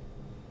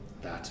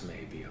 that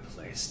may be a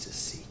place to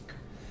seek.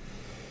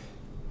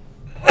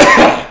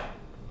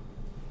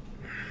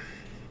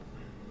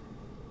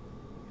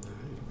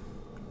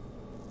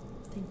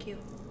 Thank you.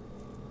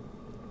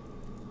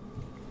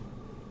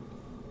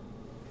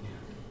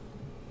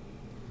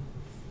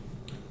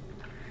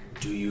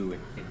 Do you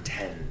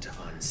intend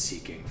on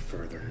seeking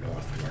further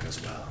northward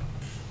as well?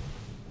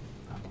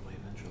 Probably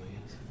eventually,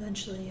 yes.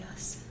 Eventually,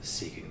 yes.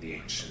 Seeking the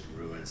ancient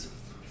ruins of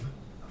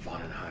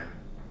Vonenheim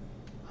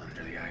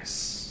under the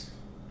ice?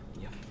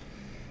 Yep.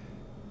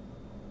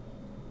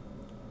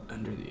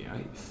 Under the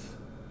ice.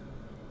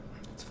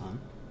 It's fun.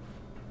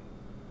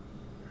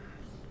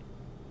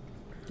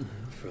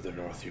 Further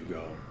north you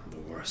go, the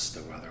worse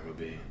the weather will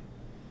be.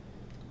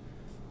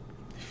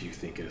 If you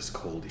think it is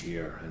cold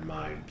here and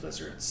mind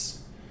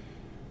blizzards,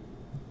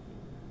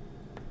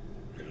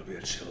 it'll be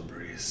a chill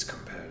breeze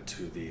compared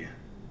to the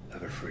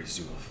everfreeze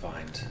you will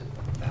find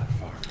that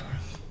far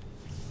north.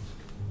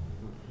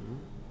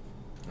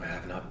 I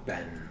have not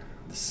been.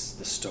 The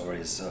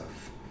stories of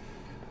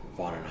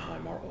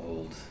Vonenheim are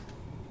old.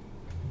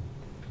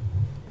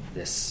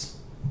 This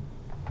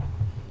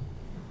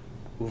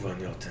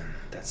Uvanjoten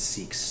that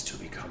seeks to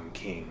become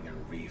king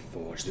and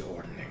reforge the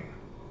ordning.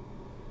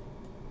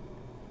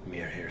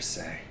 Mere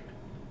hearsay,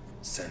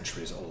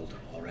 centuries old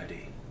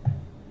already.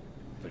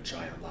 The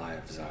giant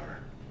lives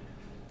are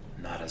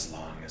not as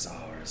long as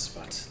ours,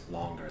 but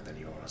longer than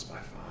yours by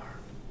far.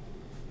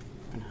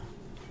 No.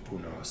 Who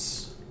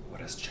knows what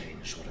has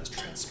changed, what has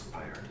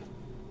transpired?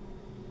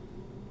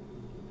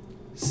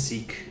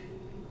 Seek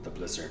the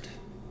blizzard.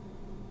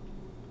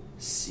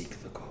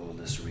 Seek the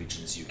coldest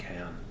regions you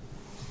can,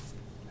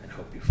 and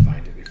hope you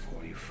find it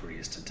before you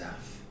freeze to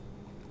death.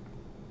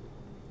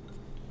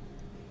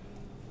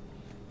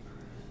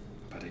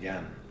 But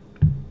again,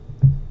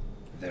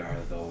 there are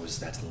those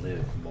that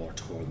live more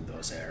toward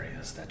those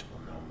areas that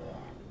will know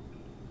more.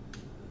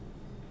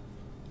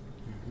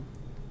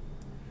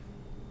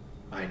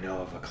 I know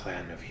of a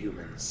clan of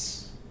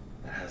humans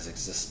that has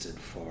existed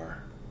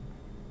for,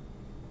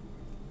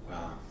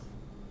 well,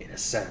 in a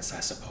sense,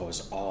 I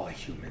suppose all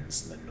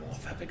humans in the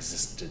north have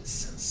existed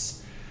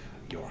since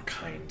your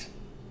kind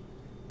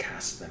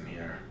cast them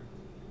here,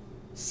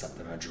 set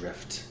them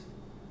adrift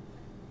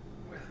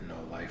with no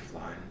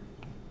lifeline.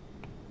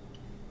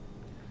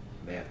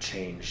 They have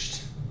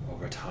changed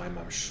over time,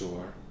 I'm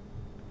sure,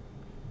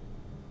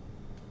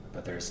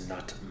 but there's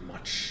not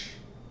much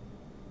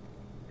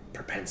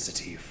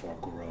propensity for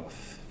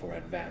growth, for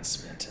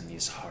advancement in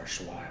these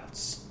harsh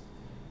wilds,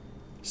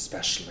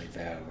 especially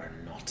there where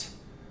naught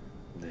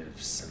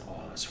lives and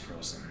all is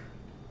frozen.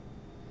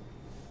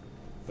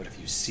 But if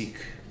you seek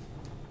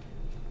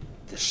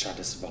the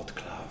Shadis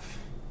Vodklav,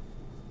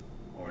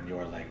 or in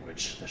your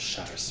language, the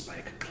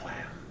Shutterspike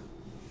clan.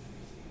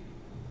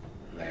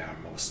 They are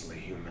mostly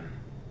human.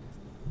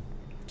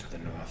 To the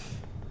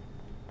north.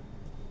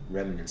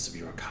 Remnants of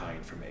your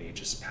kind from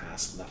ages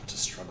past left to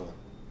struggle.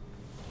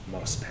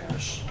 Most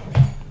perished.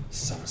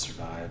 Some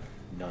survived.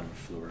 None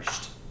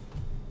flourished.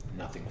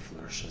 Nothing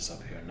flourishes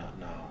up here, not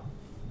now.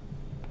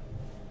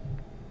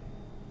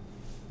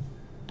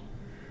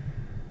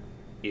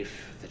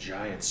 If the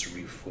giants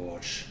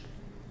reforge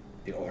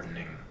the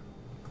ordning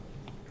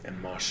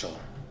and marshal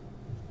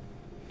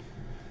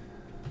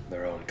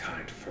their own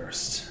kind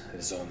first, it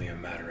is only a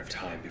matter of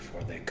time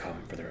before they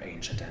come for their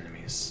ancient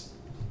enemies.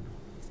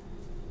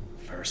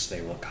 First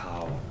they will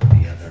cow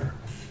the other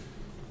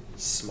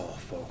small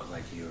folk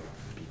like you,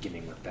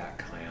 beginning with that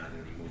clan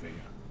and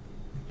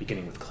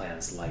beginning with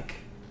clans like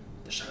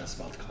the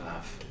Shadowsvald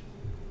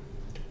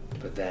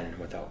but then,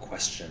 without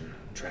question,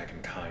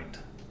 dragonkind,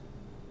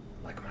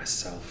 like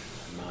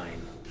myself and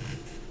mine,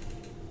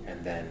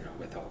 and then,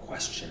 without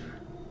question,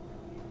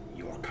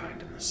 your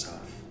kind in the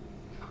south.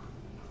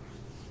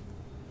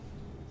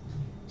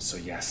 So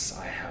yes,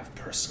 I have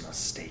personal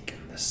stake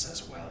in this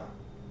as well.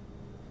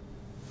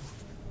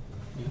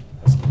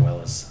 As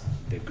well as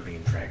the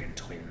Green Dragon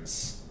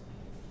twins.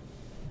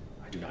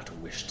 I do not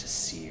wish to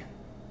see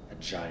the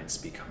giants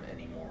become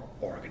any more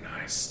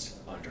organized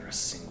under a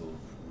single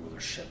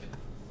rulership,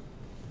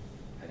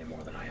 any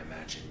more than I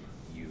imagine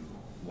you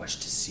wish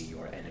to see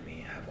your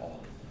enemy have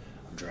all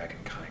of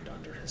dragonkind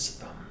under his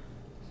thumb.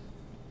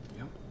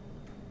 Yep.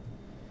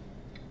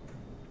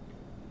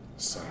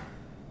 So,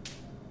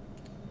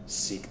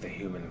 seek the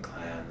human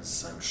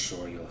clans. I'm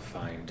sure you'll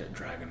find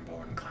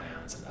dragonborn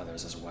clans and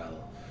others as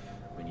well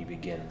when you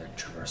begin the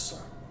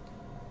traversal.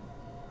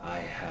 I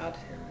had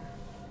him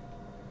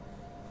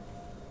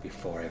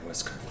before I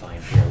was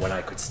confined here, when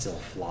I could still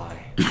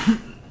fly.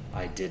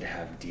 I did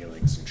have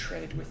dealings and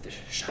trade with the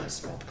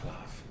Shadowsvald.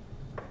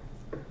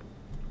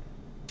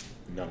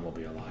 None will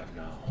be alive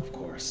now, of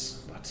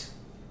course, but...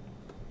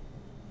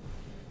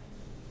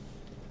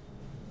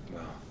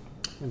 well...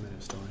 we might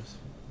have stories.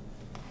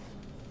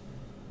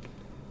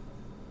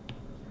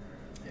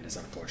 It is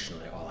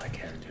unfortunately all I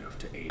can do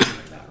to aid you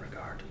in that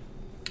regard.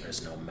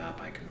 There's no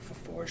map I can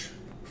forge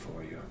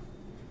for you.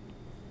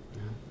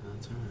 Yeah,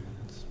 that's alright.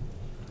 That's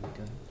pretty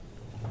good.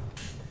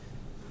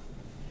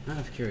 Out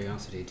of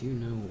curiosity, do you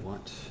know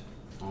what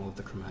all of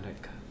the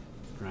chromatic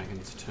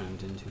dragons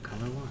turned into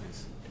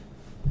color-wise?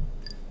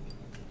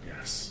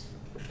 Yes.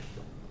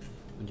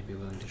 Would you be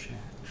willing to share?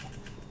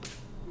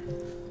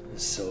 The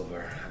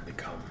silver have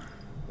become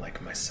like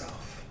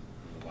myself,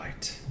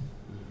 white.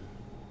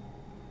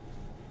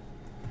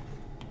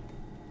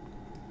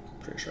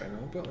 Pretty sure I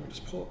know, but let me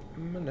just pull up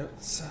my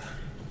notes.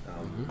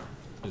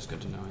 Just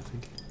good to know, I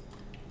think.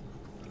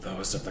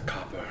 Those of the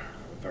copper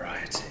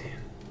variety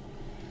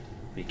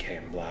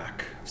became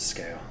black of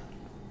scale.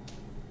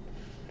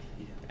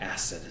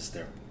 Acid is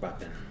their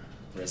weapon,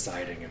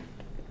 residing in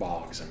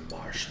bogs and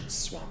marsh and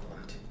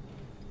swampland.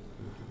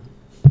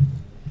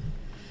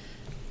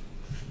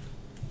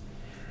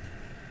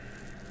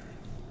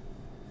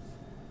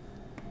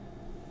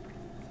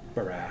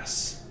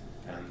 Barass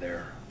and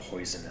their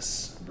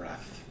poisonous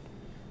breath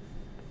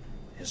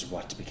is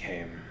what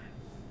became,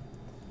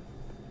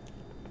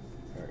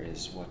 or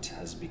is what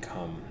has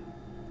become,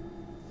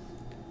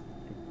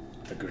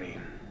 the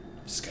green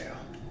scale.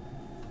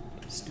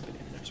 Stupid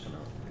image went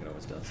out. It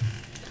always does.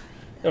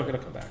 It'll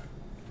come back.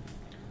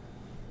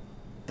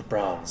 The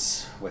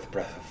bronze with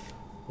breath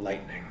of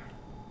lightning.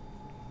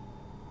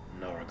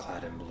 Now are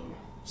clad in blue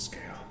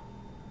scale.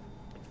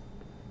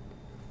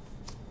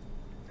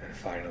 And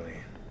finally,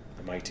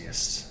 the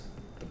mightiest,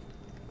 the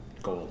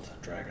gold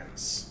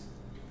dragons.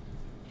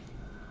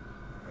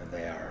 And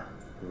they are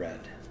red.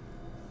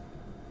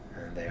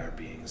 And they are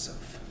beings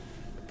of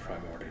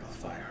primordial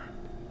fire.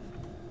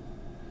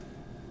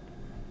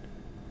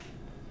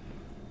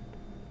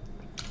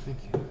 Thank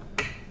you.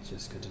 It's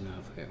just good to know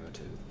if we ever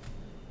to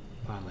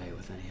parlay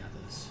with any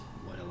others,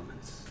 what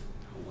elements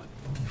or what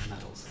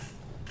metals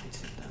they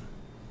suit them.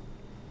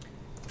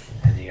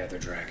 Any other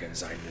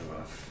dragons I knew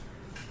of,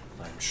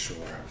 I'm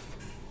sure have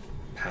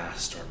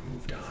passed or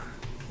moved on.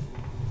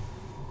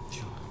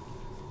 Sure.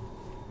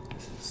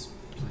 This is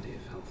plenty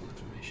of helpful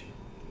information.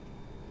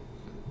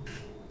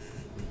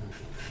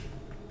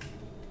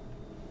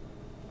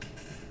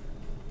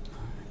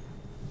 Alright.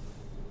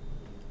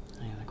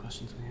 Any other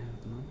questions we have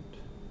at the moment?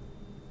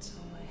 That's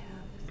all I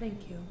have.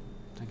 Thank you.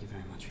 Thank you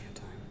very much for your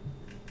time.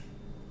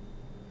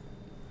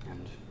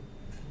 And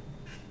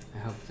I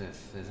hope that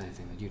if there's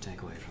anything that you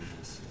take away from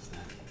this, is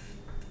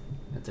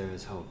that there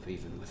is hope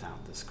even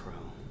without this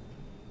crow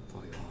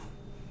for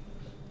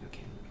your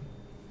king.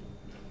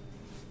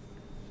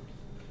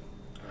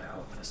 I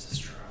hope this is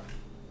true.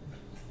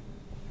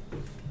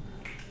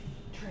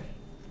 Trey.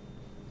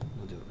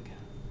 We'll do it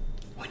again.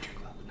 Winter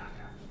Glow, knock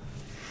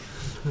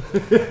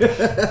it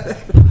out.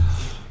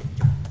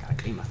 Gotta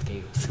clean my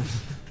scales.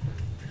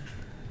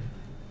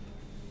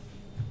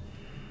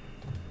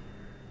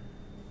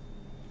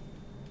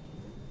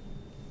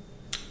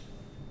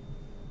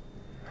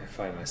 My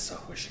find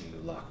myself wishing you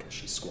luck as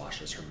she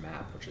squashes her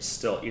map, which is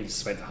still, even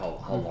despite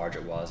how large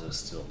it was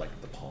still like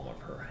the palm of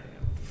her hand.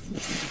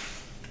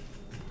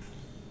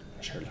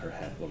 Her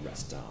head will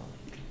rest down.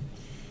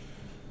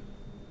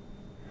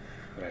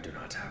 But I do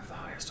not have the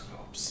highest of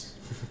hopes.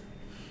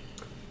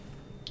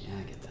 Yeah,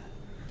 I get that.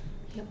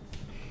 Yep.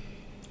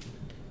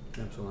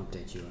 Perhaps we'll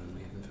update you when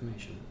we have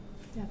information.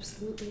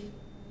 Absolutely.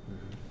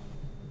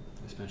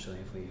 Especially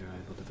if we are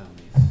able to found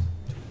these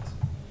twins.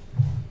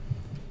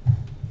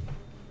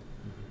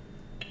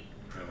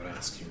 I would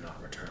ask you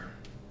not return.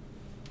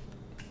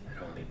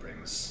 It only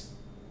brings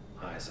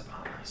eyes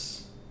upon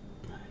us.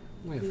 Right.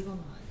 We We have will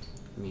not.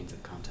 means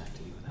of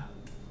contacting you without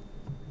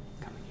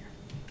coming here.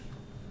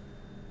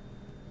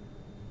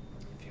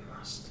 If you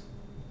must.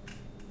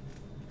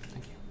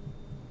 Thank you.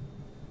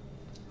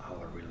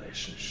 Our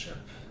relationship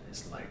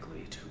is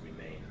likely to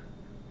remain,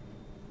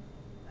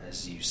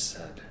 as you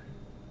said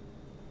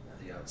at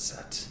the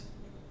outset,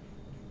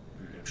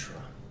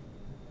 neutral.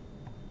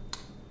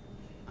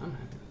 I'm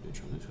happy with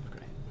neutral. Neutral's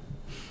great.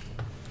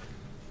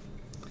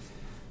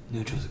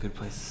 Neutral's a good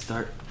place to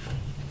start.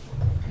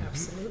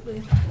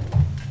 Absolutely.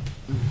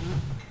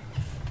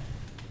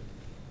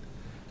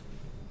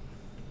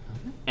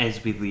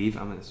 As we leave,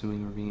 I'm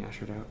assuming we're being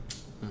ushered out.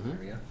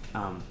 Maria?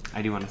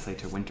 I do want to say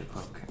to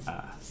Wintercloak,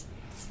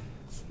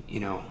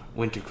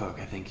 Wintercloak,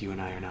 I think you and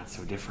I are not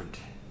so different.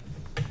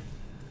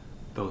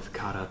 Both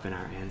caught up in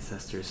our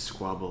ancestors'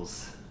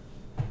 squabbles,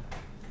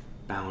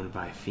 bound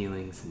by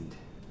feelings and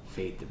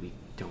fate that we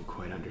don't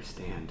quite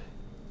understand.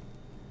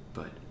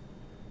 But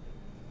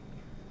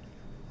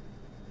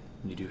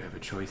you do have a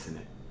choice in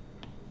it.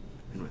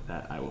 And with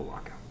that, I will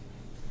walk out.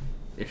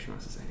 If she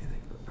wants to say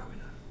anything, but probably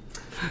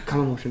not. Come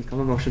emotions.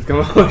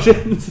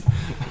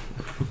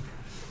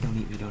 Don't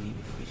eat me.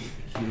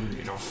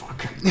 You don't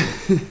fuck.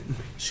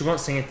 She won't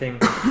say anything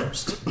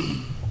first.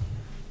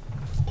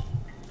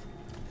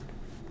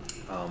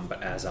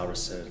 But as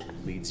Alricid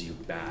leads you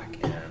back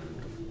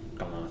and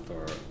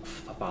Galanathor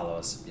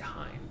follows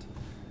behind,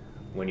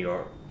 when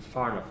you're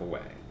far enough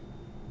away,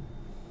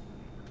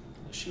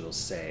 she will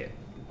say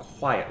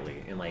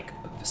quietly, in like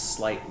a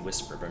slight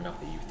whisper, but enough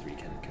that you three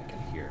can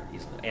hear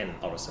easily, and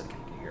Alricid can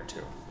hear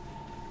too.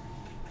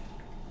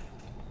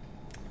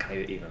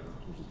 Kind of even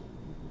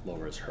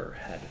lowers her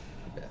head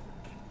a bit.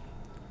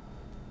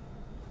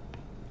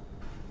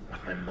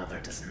 What my mother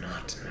does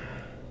not know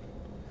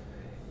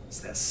is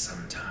that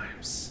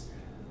sometimes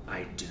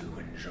I do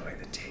enjoy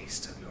the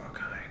taste of your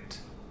kind.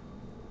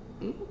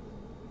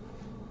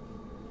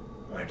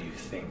 Where do you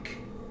think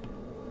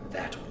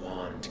that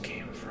wand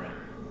came from?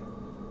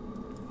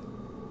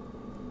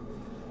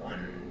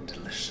 One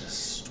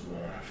delicious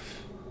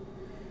dwarf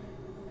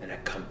in a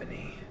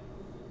company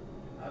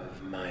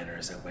of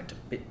miners that went a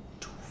bit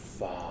too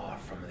far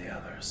from the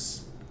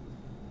others.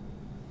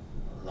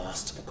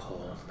 Lost to the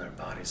cold, their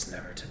bodies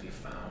never to be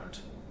found.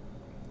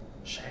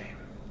 Shame.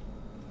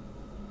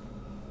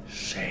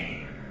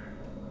 Shame.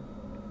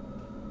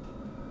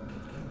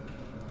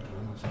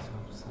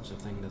 Such a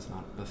thing does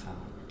not befall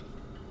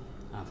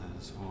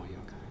others or your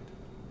kind.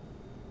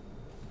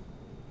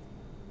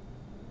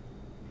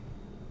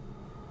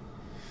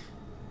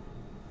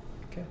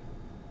 Okay.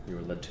 You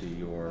were led to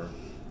your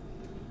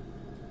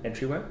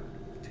entryway,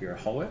 to your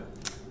hallway.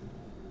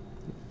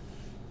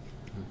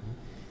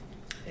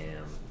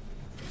 And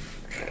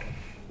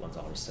once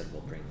all is said,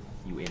 we'll bring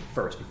you in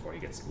first before he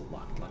gets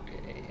locked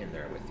in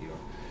there with you.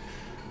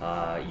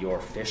 Your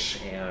fish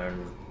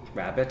and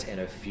rabbit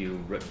and a few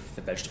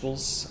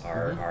vegetables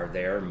are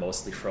there,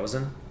 mostly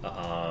frozen.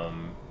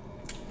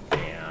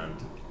 And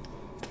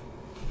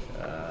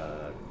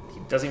he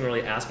doesn't even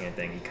really ask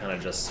anything. He kind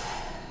of just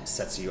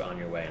sets you on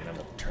your way, and then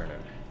we'll turn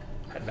and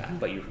head back.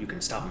 But you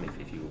can stop him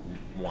if you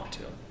want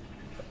to.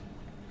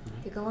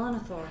 The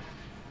Galanathor.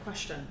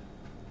 Question.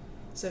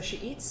 So she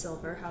eats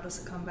silver, how does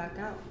it come back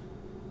out?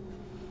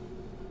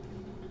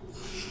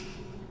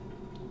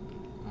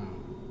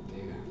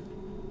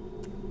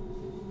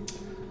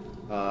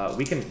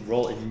 We can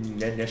roll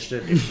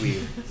initiative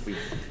if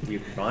we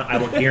want. I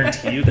will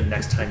guarantee you the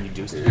next time you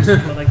do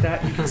something like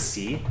that, you can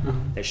see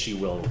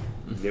that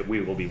that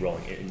we will be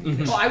rolling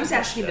in. Oh, I was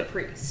asking the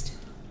priest.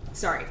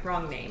 Sorry,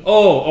 wrong name.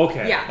 Oh,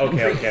 okay. Yeah,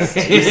 Okay. priest.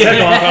 You said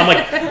Galanathor. I'm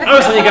like, I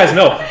was letting you guys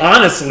know.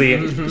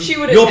 Honestly, She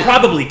would have you'll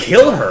probably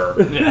kill her.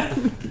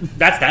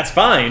 That's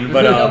fine,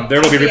 but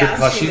there will be Yeah,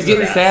 repercussions. she's of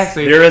getting that.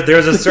 sassy.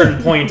 There's a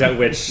certain point at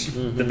which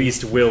the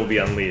beast will be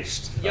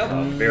unleashed. Yep.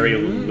 Very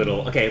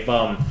little. Okay,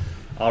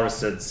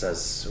 Alricid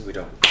says we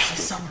don't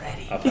So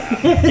ready. of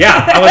that.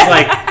 Yeah, I was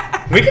like,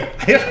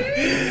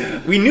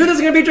 we knew there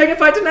was going to be a dragon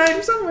fight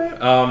tonight somewhere.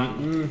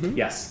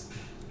 Yes.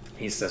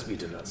 He says we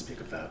do not speak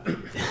of that.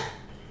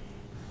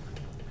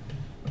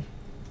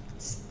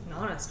 It's an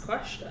honest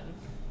question.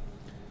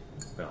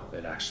 Well,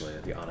 it actually,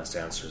 the honest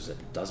answer is it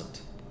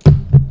doesn't.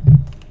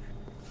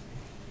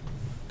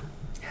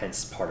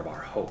 Hence part of our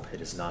hope.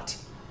 It is not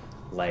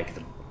like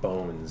the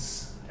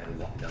bones and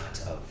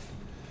whatnot of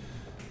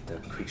the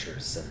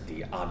creatures and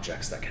the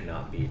objects that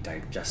cannot be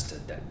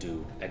digested that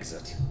do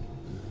exit.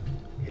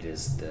 It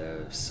is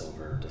the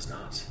silver does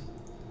not.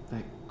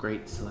 That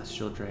great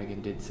celestial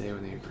dragon did say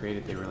when they were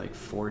created they were like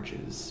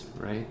forges,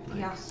 right? Like,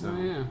 Yeah. So,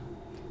 Oh, yeah.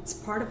 It's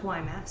part of why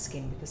I'm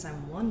asking, because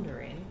I'm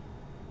wondering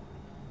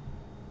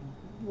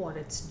what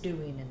it's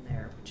doing in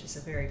there, which is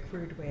a very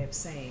crude way of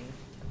saying.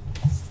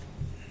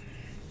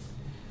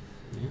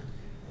 Yeah.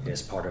 It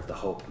is part of the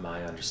hope,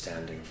 my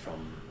understanding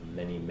from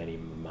many, many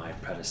of my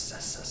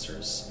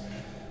predecessors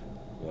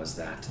was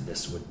that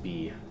this would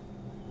be,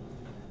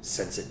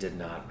 since it did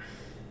not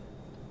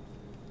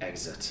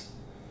exit,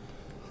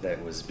 that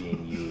it was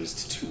being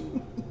used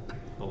to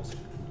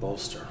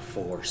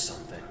forge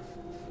something.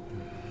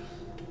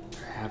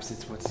 perhaps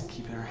it's what's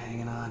keeping her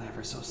hanging on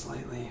ever so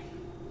slightly.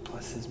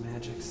 Plus his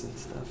magics and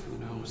stuff, who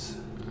knows?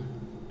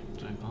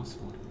 It's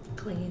impossible.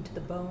 Clinging to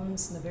the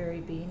bones and the very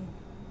being.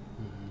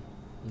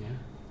 Mm-hmm. Yeah.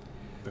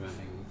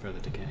 Preventing further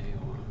decay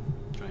or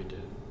trying to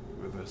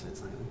reverse it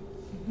slightly.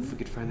 If we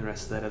could find the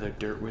rest of that other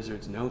dirt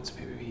wizard's notes,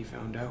 maybe he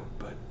found out,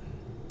 but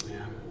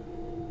Yeah.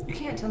 You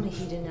can't tell me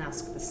he didn't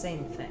ask the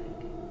same thing.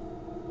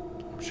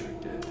 I'm sure he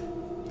did.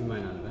 You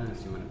might not have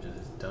asked, you might have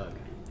just dug.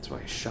 That's why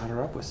he shot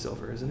her up with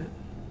silver, isn't it?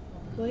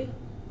 Really?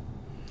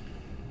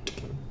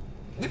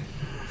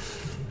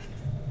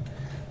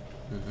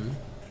 Mm-hmm.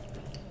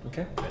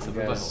 Okay. Rest You of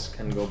the guys bundle.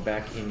 can go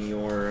back in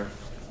your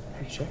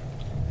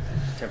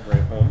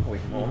temporary home, away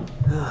from home.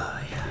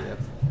 Yep.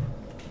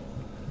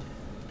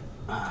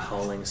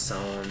 Howling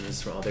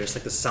sounds. Well, there's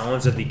like the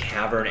sounds of the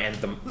cavern and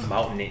the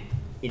mountain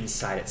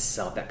inside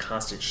itself. That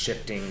constant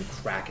shifting,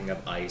 cracking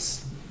of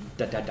ice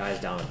that dies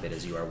down a bit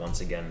as you are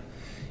once again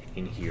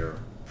in here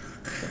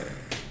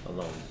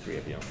alone, the three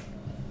of you.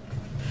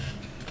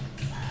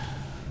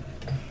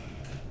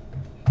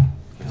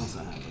 We also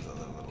have this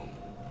other little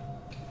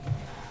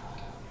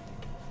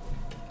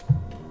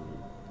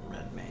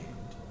red maid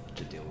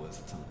to deal with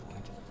at some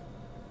point.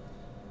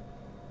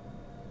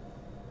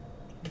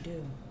 We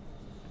do.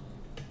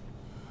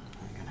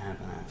 It can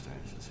happen after,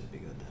 it's just it'd be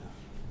good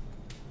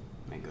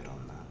to make good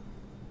on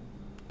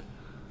that.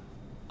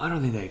 I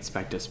don't think they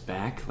expect us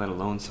back, let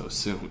alone so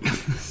soon.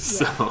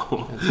 So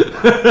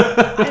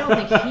I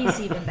don't think he's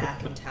even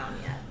back in town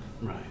yet.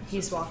 Right.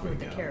 He's so if walking we with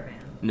the go- caravan.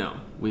 no,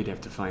 we'd have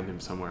to find him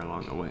somewhere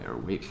along the way or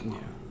wait for Yeah.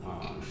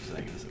 him. So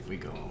I guess if we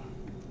go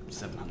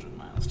 700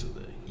 miles to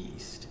the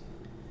east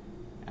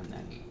and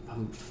then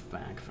poof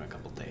back for a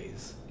couple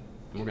days,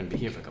 and we're going to be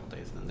here for a couple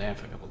days, then there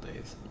for a couple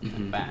days, and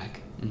then Mhm.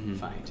 back, Mhm.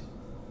 fight.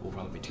 We'll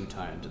probably be too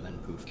tired to then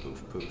poof,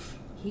 poof, poof.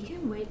 He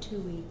can wait 2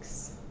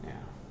 weeks. Yeah.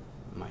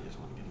 Might just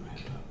want to give him a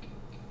heads up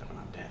that we're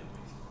not dead at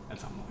least, at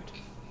some point.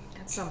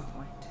 At some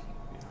point.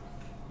 Yeah.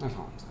 That's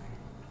all I'm saying.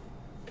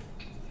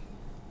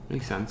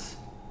 Makes sense.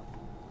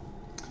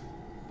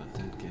 But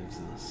that gives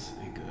us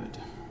a good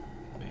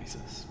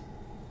basis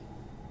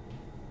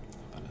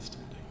of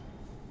understanding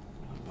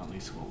of at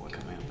least what we're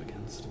coming up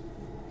against.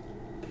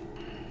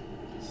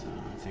 So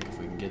I think if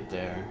we can get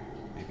there,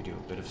 maybe do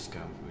a bit of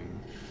scoping,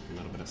 a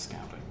little bit of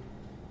scouting.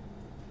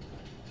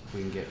 If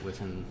we can get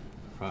within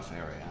a rough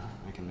area,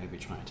 I can maybe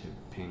try to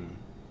ping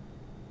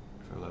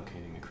for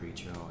locating a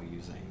creature or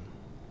using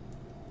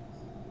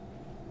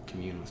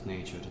commune with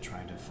nature to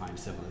try to find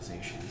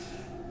civilizations.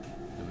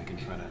 Then we can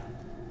try to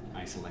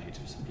isolate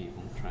some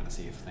people, try to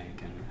see if they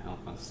can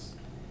help us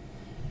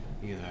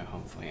either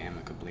hopefully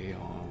amicably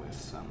or with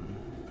some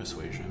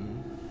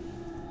persuasion.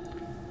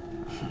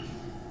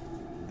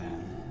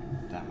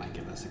 Then that might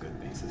give us a good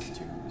basis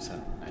to set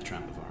a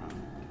trap of our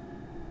own.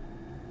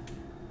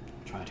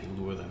 Try to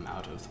lure them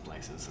out of the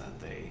places that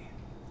they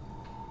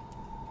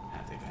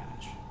have the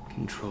advantage.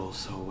 Control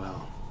so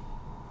well.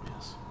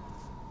 Yes.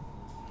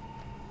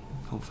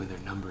 Hopefully their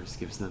numbers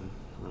gives them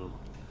a little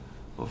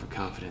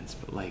overconfidence,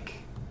 but like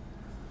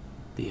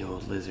the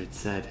old lizard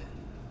said,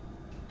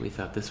 we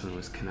thought this one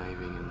was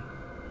conniving and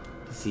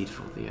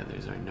deceitful. The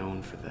others are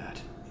known for that.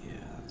 Yeah,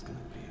 that's gonna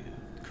be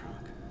a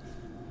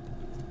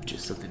crock.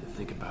 Just something to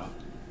think about.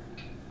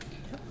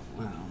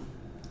 Well,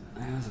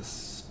 there's a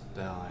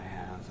spell I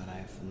have that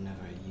I've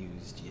never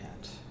used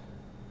yet.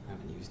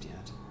 Haven't used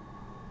yet.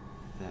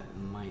 That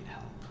might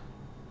help.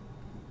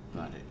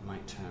 But it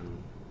might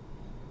turn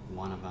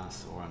one of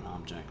us or an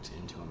object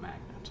into a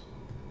magnet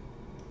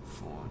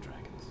for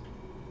dragons.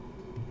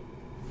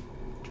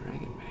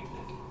 Dragon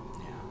magnet.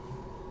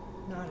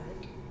 Yeah. Not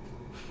it.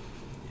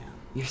 Yeah.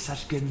 You're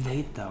such good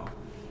bait, though.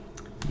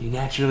 You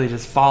naturally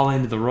just fall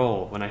into the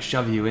role when I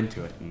shove you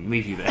into it and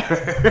leave you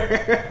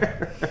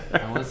there.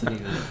 I wasn't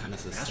even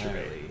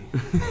necessarily.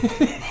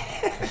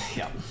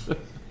 Yeah.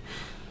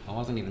 I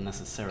wasn't even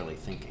necessarily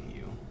thinking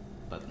you,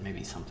 but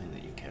maybe something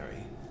that you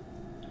carry.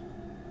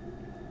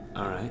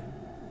 All right.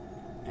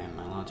 And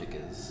my logic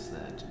is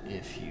that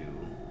if you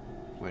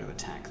were to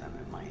attack them,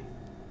 it might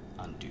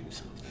undo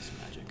some of this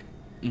magic.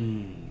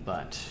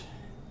 But,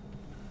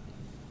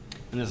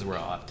 and this is where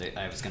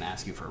I was going to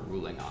ask you for a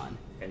ruling on.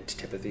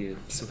 Antipathy,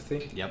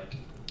 sympathy? Yep.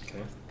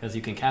 Okay. Because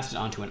you can cast it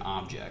onto an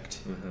object,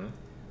 Mm-hmm.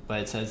 but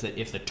it says that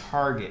if the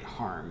target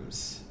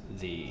harms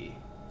the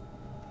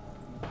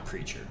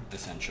creature,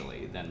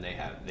 essentially, then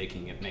they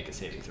can make a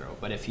saving throw.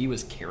 But if he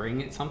was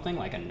carrying it something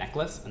like a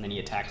necklace and then he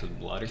attacks with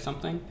blood or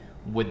something,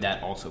 would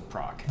that also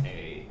proc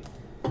a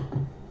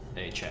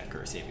check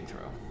or a saving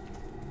throw?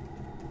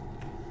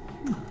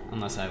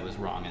 Unless I was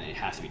wrong and it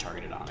has to be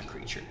targeted on a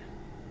creature.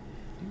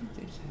 Maybe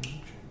they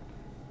said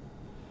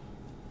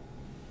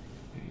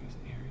maybe it was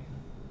area.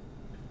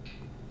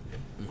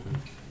 Mm-hmm.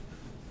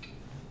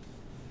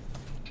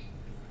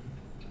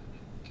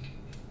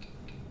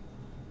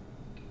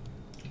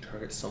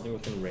 Target something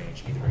within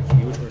range, either a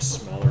huge or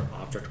smaller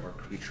object or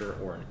creature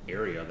or an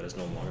area that is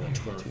no longer than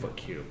 200 foot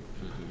cube.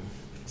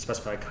 Mm-hmm.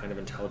 Specify a kind of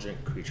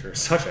intelligent creature,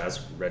 such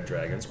as red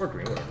dragons or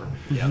green, whatever.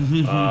 Yeah.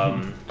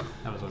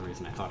 That was one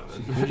reason I thought of So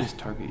it. you could just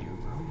target your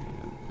grove.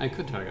 I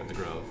could target the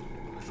grove.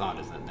 My thought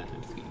is that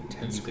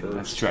if you could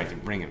That's true. I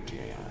could bring him to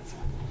you. Yeah, that's the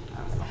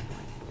thought.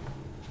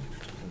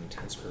 An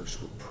intense urge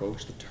to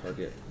approach the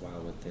target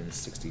while within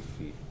 60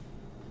 feet.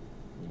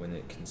 When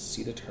it can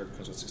see the target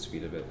comes within 6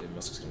 feet of it, it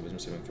must succeed a wisdom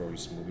saving throw,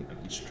 use movement on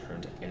each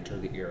turn to enter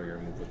the area or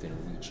move within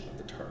reach of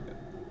the target.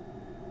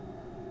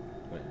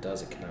 When it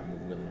does, it cannot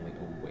move willingly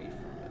away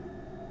from it.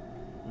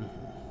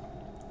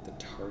 Mm-hmm. The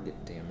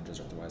target damages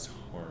or otherwise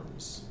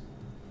harms.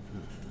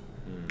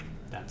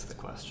 That's the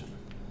question.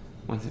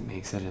 Once it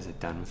makes it, is it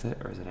done with it,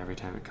 or is it every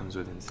time it comes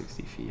within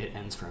 60 feet? It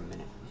ends for a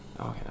minute.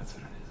 Oh, okay, that's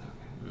what it is.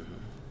 Okay.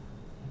 Mm-hmm.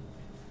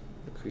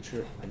 The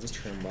creature ends its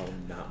turn while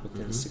not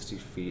within 60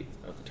 feet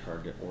of the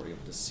target or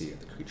able to see it.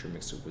 The creature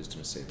makes a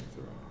wisdom saving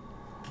throw.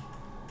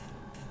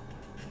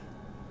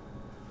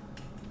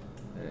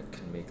 And it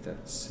can make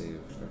that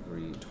save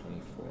every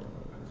 24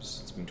 hours.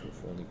 It's been to it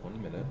for only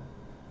 1 minute.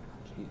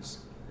 Jeez,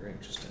 very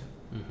interesting.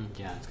 Mm-hmm.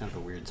 Yeah, it's kind of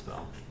a weird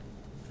spell.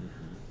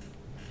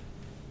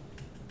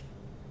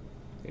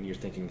 And you're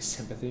thinking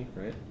sympathy,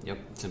 right? Yep,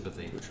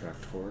 sympathy. To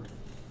attract toward.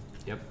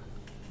 Yep.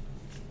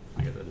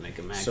 I guess that'd make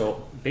a magnet.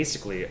 So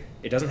basically,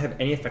 it doesn't have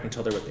any effect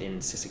until they're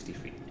within 60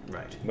 feet.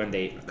 Right. When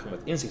they come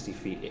within 60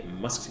 feet, it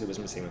must succeed a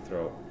wisdom saving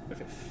throw. If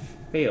it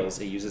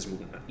fails, it uses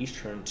movement on each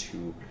turn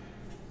to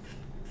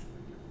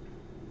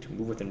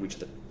move within reach of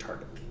the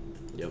target.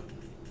 Yep.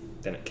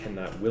 Then it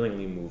cannot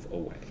willingly move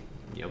away.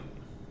 Yep.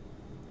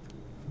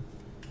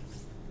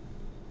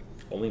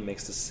 Only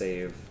makes the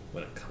save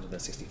when it comes within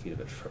 60 feet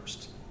of it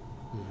first.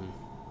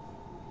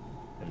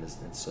 Mm-hmm.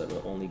 And so it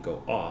will only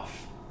go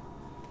off.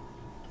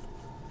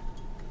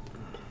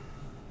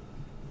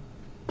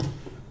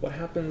 What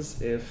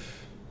happens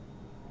if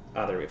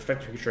either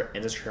affected creature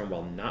ends its turn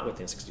while not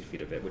within 60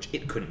 feet of it, which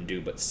it couldn't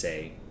do, but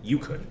say you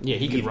could? Yeah,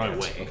 he could leave run it.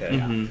 away. Okay.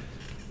 Yeah.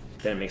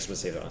 Then it makes him a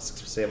save on a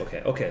 6 save.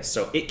 Okay.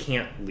 So it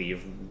can't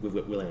leave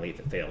willingly if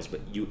it fails,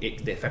 but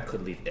the effect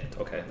could leave it.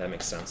 Okay, that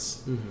makes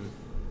sense. Mm-hmm.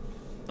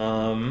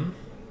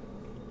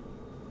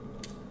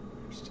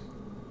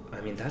 I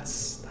mean,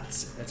 that's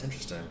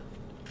interesting.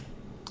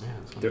 Yeah,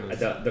 it's one of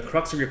those- The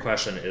crux of your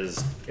question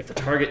is if the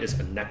target is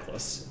a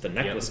necklace, if the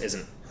necklace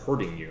isn't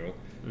hurting you.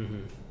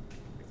 Mm-hmm.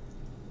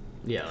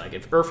 Yeah, like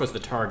if Earth was the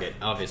target,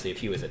 obviously if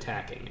he was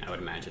attacking, I would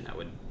imagine that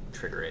would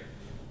trigger it.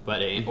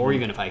 But or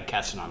even if I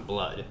cast it on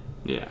blood,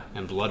 Yeah.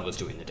 and blood was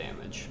doing the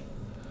damage.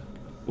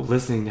 Well,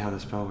 listening to how the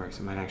spell works,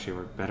 it might actually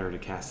work better to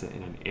cast it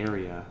in an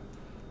area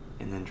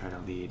and then try to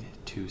lead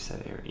to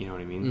said area. You know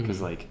what I mean?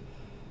 Because, like...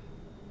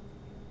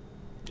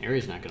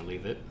 Area's not going to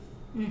leave it.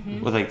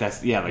 Mm-hmm. Well, like,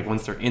 that's... Yeah, like,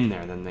 once they're in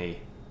there, then they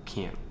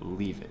can't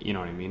leave it. You know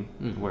what I mean?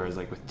 Mm-hmm. Whereas,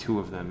 like, with two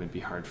of them, it'd be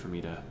hard for me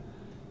to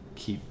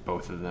keep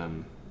both of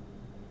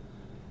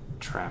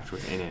trapped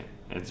within it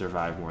and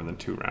survive more than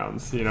 2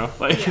 rounds, you know?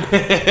 Like,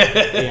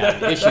 Yeah,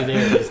 the issue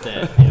there is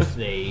that if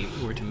they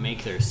were to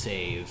make their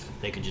save,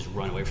 they could just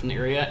run away from the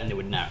area and they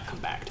would not come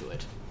back to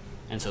it.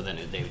 And so then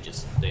they'd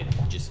just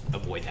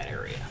avoid that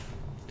area.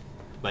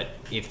 But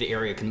if the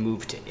area can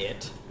move to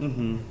it,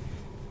 you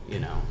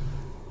know.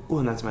 Well,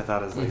 and that's my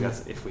thought is, like,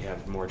 that's if we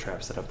have more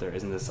traps set up there,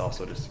 isn't this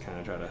also just to kind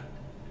of try to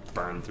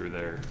burn through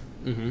their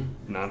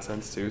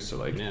nonsense, too? So,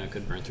 like... Yeah, it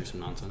could burn through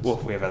some nonsense. Well,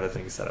 if we have other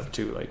things set up,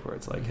 too, like, where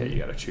it's like, hey, you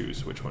gotta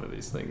choose which one of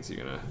these things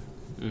you're gonna...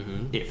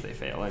 If they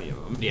fail any of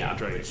them. Yeah.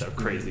 Try to get some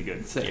crazy good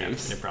Yeah,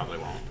 saves. they probably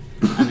won't.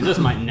 I mean, this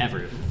might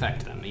never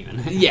affect them,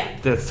 even. Yeah,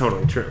 that's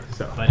totally true.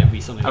 So, But it'd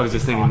be something I was that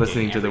just would be thinking, proccing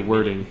listening to the every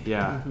wording. minute.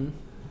 Yeah.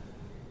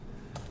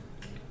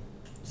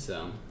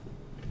 So,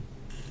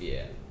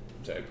 yeah.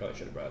 So I probably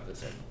should have brought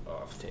this up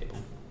off table.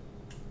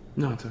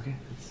 No, it's okay.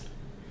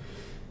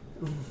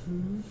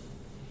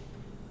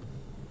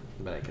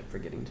 But I kept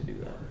forgetting to do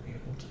that. Are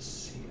able to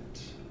see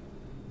it.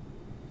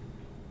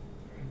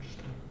 Very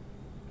interesting.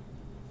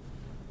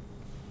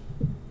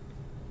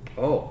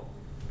 Oh.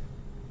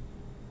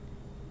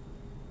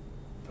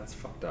 That's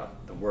fucked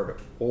up. The word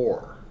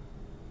or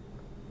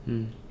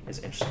is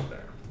interesting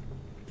there.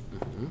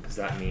 Because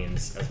that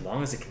means as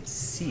long as it can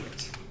see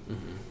it,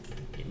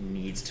 it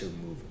needs to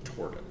move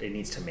toward it. It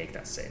needs to make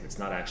that save. It's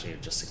not actually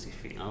just 60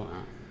 feet. Oh,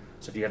 wow.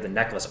 So if you have the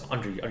necklace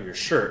under your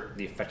shirt,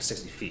 the effect is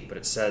 60 feet. But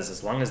it says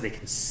as long as they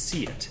can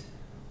see it,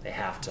 they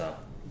have to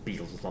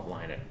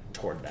line it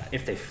toward that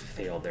if they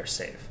failed their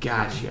save.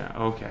 Gotcha.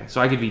 Okay. So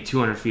I could be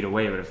 200 feet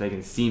away, but if they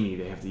can see me,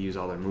 they have to use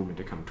all their movement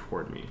to come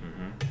toward me.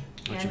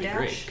 Which And would be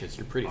great, dash? because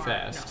you're pretty Or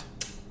fast.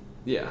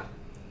 Yeah.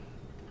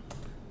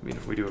 I mean,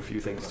 if we do a few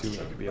things too, it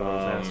could be a little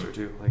faster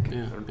too. Like,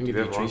 Yeah, I I don't- can do give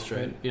we you a have tree long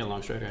stride. Yeah,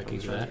 long strider, I can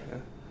give you that.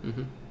 Yeah.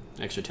 Mm-hmm.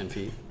 Extra 10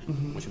 feet,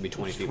 which would be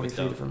 20 feet 20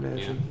 without. feet from yeah.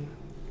 dashing.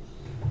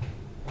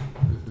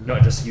 No,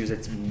 just use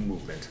its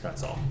movement.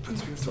 That's all.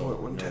 That's what, So,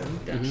 110?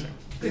 dashing.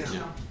 Good Yeah.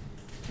 job.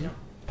 Yeah.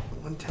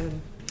 110.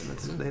 And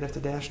that's, they'd have to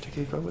dash to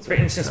keep up with It's a very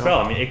interesting so. spell.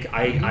 I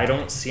mean, I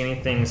don't see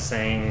anything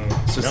saying.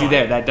 So no, see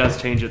there, that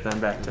does change it then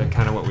back to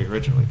kind of what we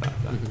originally thought.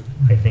 Then.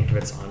 I think if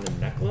it's on the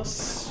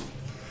necklace.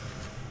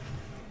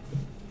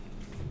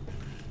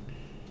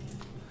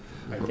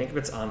 I think if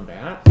it's on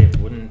that, it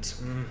wouldn't.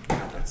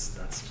 God, that's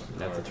fucking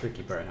That's hard. the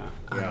tricky part, huh?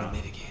 I'm Yeah. a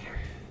mitigator,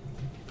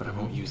 but I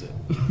won't use it.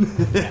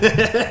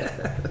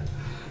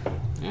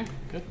 Yeah,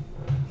 good.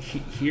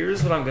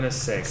 Here's what I'm gonna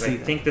say, because I See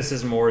that. think this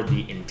is more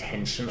the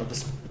intention of the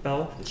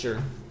spell. Sure.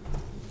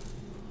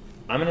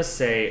 I'm gonna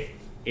say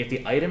if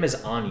the item is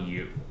on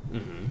you,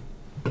 Mm-hmm.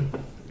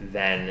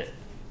 then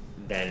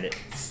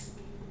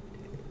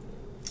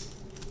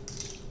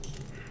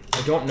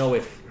I don't know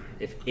if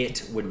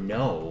it would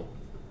know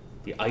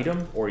the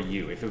item or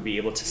you, if it would be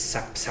able to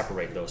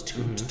separate those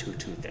two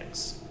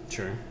things.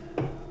 Sure.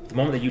 The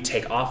moment that you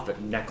take off the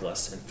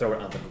necklace and throw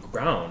it on the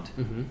ground,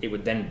 it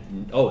would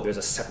then, there's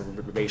a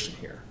separation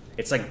here.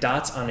 It's like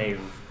dots on a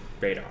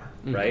radar,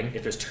 right?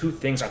 If there's two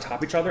things on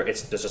top of each other,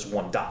 there's just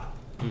one dot.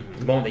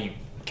 The moment that you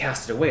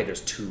cast it away,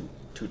 there's two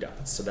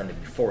dots. So then they'd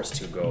be forced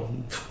to go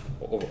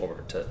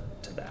over to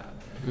that.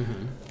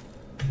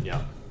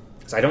 Yeah.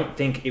 So I don't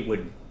think it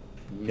would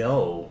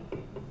know,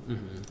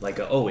 like,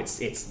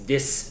 it's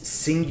this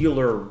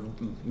singular,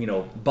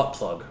 butt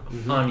plug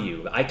on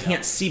you. I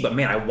can't see, but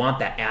man, I want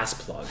that ass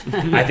plug.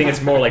 I think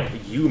it's more like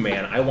you,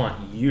 man. I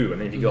want you.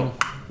 And then if you go,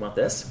 want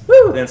this?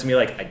 Woo! Then it's gonna be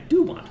like, I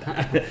do want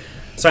that.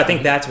 So I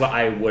think that's what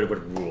I would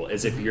rule,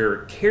 is if you're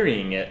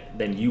carrying it,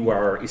 then you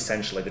are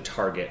essentially the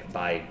target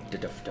by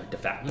de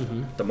facto.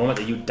 The moment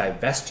that you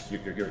divest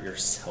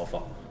yourself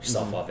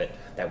of it,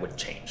 that would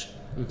change.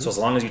 So as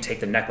long as you take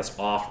the necklace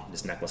off,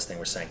 this necklace thing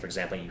we're saying, for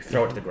example, and you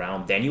throw it to the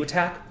ground, then you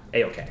attack,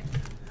 A-okay.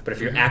 But if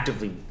you're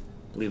actively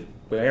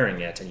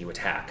wearing it and you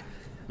attack,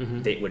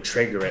 they would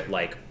trigger it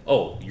like,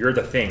 oh, you're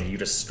the thing, you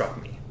just struck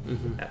me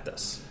at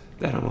this.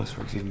 That almost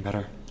works even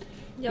better.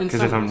 Yep.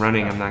 Because if I'm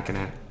running, I'm not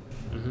gonna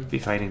be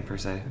fighting per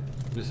se.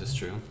 This is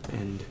true.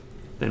 And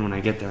then when I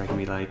get there, I can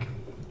be like,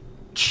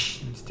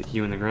 stick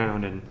you in the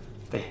ground, and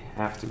they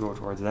have to go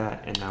towards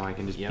that, and now I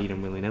can just Yep. beat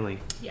them willy-nilly.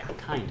 Yeah.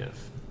 Kind of.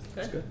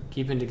 Good.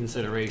 Keep into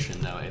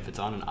consideration, though, if it's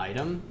on an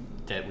item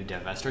that we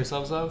divest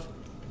ourselves of,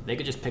 they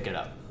could just pick it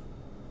up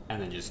and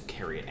then just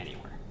carry it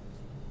anywhere.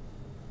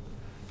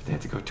 They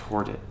have to go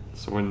toward it.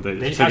 So when they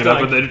just pick have it to,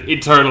 up like- and then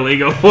eternally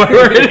go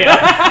forward.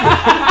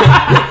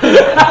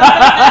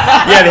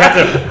 Yeah, they have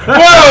to.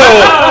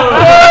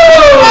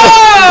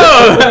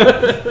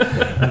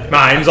 Whoa!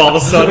 Mimes all of a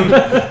sudden.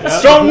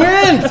 Strong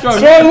wind!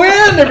 Strong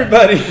wind,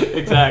 everybody!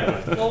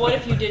 Exactly. Well, what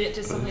if you did it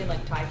to something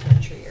like tied to a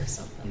tree or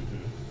something?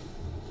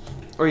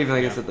 Or even,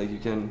 like I said, like you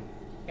can,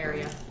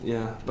 Area.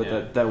 yeah, but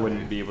Yeah. that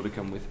wouldn't be able to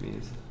come with me.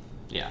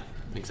 Yeah,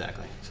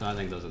 exactly. So I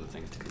think those are the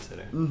things to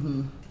consider.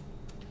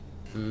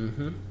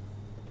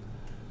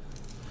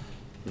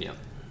 Yep.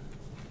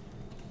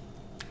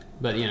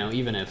 But,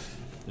 even if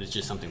it's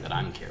just something that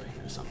I'm carrying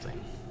or something,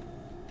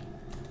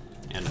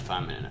 and if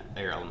I'm in an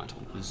air elemental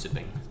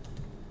zipping,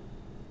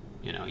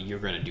 you're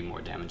going to do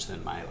more damage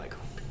than my,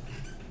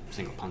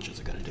 single punches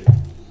are going to do.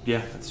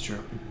 Yeah, that's true.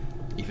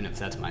 Even if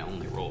that's my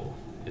only role,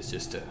 is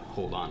just to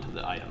hold on to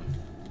the item.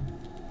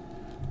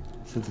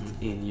 Since it's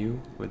in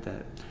you, would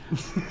that?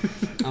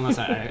 Unless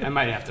I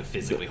might have to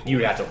physically hold You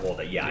would it. have to hold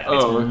it, yeah. If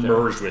Oh, it's okay.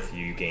 merged with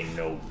you, you gain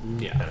no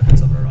Yeah.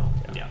 benefits of it at all.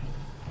 Yeah.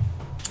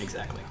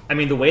 Exactly. I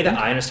mean, the way that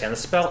I understand the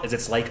spell is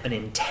it's like an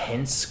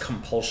intense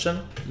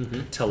compulsion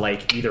to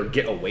either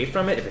get away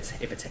from it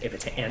if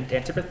it's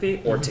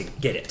antipathy or to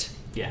get it.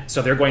 Yeah.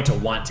 So they're going to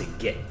want to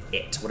get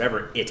it,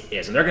 whatever it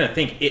is, and they're going to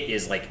think it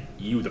is like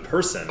you, the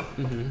person,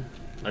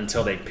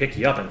 until they pick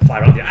you up and fly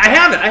around. I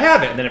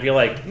have it, and then if you're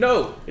like,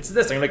 no, it's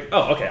this, and you're like,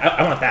 oh, okay,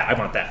 I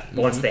want that.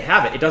 But once they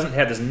have it, it doesn't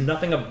have. There's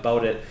nothing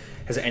about it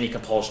has any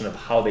compulsion of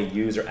how they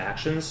use their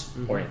actions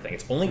or anything.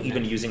 It's only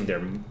even using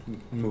their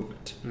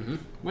movement.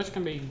 Which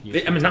can be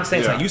I'm not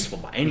saying it's Yeah. not useful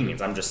by any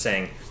means. I'm just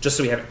saying, just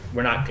so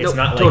we're not. It's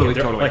No, not totally, like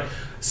they're totally. like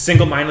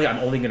single-mindedly. I'm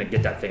only going to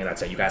get that thing, and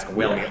that's it. You guys can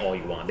wail me Yeah. all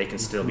you want. They can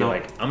still be No.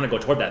 like, I'm going to go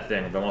toward that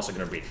thing, but I'm also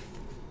going to breathe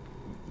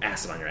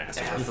acid on your ass.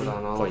 or Acid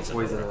on all, poison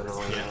poison or on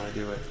whatever. all, Yeah. I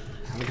do it.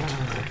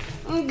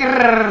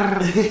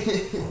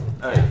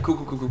 Alright, Cool.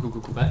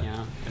 but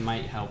it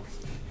might help.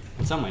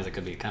 In some ways, it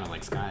could be kind of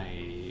like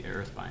Sky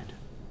Earthbind.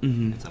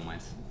 In some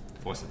ways,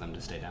 forces them to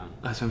stay down.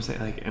 That's what I'm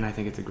saying. And I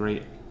think it's a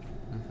great,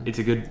 it's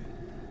a good.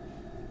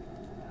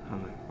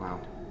 I'm like, wow,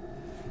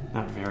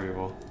 not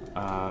variable.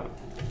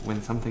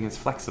 When something is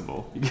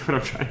flexible, you get what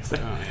I'm trying to say.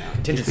 Oh yeah.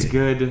 Contingency. It's a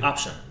good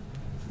Option.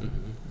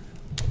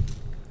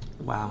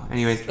 Wow.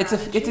 Anyways, it's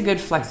a good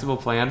flexible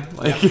plan.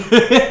 Like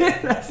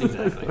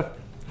Exactly.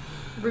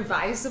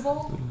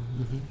 Revisable?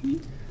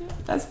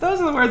 those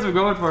are the words I'm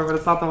going for, but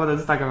it's not the one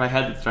that's stuck in my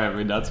head that's driving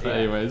me nuts. But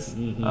anyways,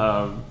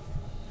 Yeah.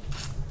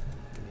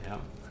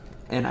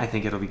 and I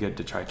think it'll be good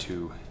to try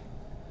to,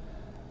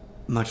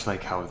 much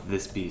like how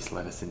this beast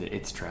led us into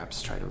its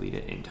traps, try to lead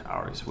it into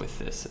ours with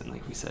this, and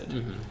like we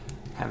said,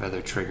 have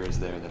other triggers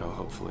there that'll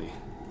hopefully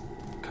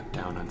cut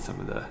down on some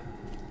of the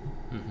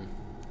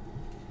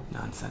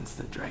nonsense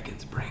that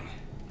dragons bring.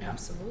 Yeah.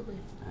 Absolutely.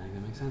 I think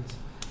that makes sense.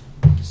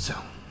 So,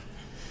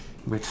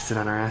 we have to sit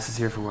on our asses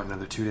here for what,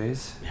 another 2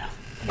 days? Yeah.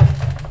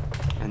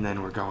 And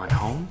then we're going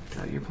home? Is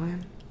that your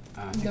plan?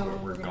 I think No, we're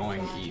we're gonna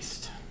going fly.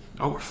 east.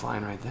 Oh, we're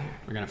flying right there.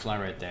 We're gonna fly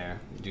right there,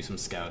 do some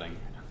scouting,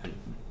 and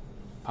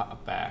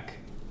pop back,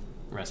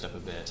 rest up a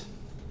bit,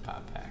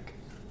 pop back.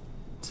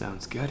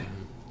 Sounds good.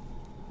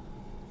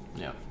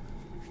 Yep.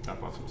 Talk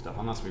about some stuff.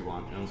 Unless we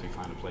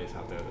find a place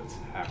out there that's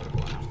habitable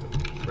enough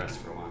to rest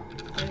for a while.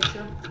 Are you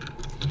sure?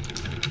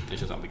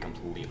 It's just I'll be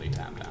completely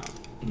tapped out.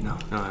 No,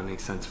 that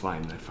makes sense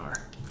flying that far.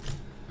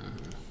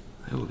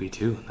 It will be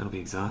too. That'll be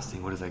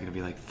exhausting. What is that going to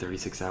be like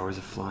 36 hours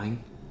of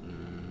flying?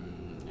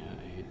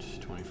 Yeah, age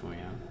 24,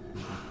 yeah.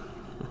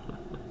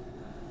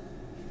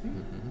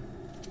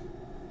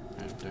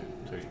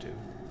 32.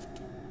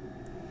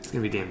 It's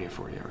going to be damn near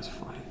 40 hours of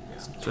flying. Yeah.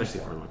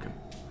 Especially if we're looking.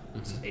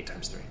 It's 8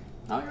 times 3.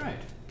 Oh, you're right.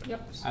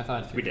 Yep. I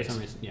thought 3 for days. some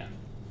reason, yeah.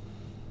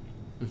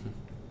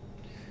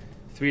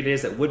 3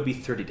 days that would be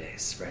 30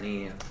 days for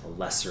any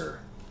lesser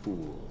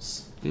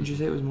fools. Didn't you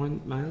say it was more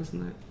miles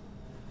than that?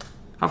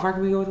 How far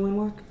can we go with the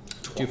windwalk?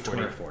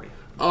 240.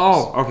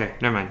 Oh, okay.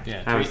 Never mind.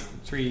 Yeah, I was-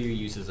 three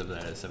uses of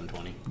that is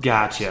 720.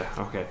 Gotcha.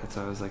 Okay, that's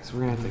what I was like. So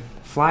we're going to have to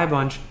fly a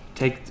bunch,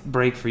 take a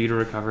break for you to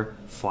recover,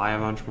 fly a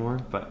bunch more.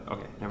 But,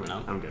 okay, never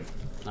mind. No. I'm good.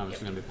 No, it's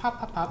gonna be pop,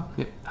 pop, pop.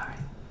 Yep. All right.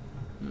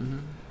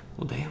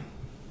 Well, damn.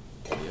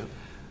 Yep.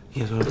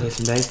 You guys want to play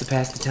some dice to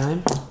pass the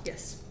time?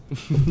 Yes.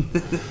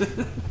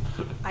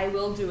 I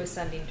will do a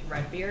sending to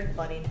Redbeard,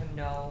 letting him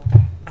know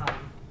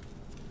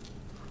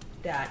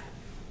that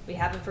we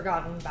haven't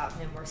forgotten about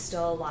him. We're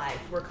still alive.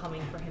 We're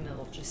coming for him.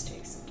 It'll just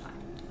take some time.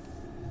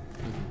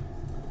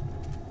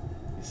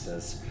 He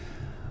says,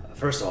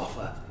 first off,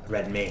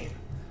 Red Mane.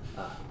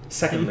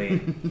 Secondly,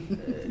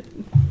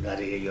 glad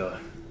to hear you're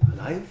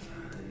alive,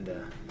 and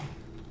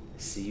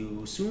see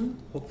you soon,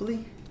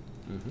 hopefully.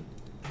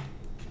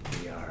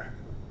 We are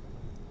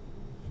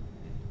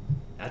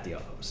at the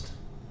outpost.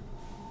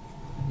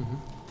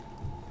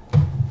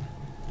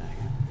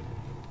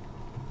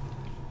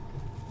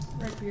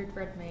 Redbeard,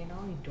 Redmane,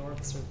 all you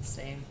dwarves are the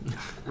same.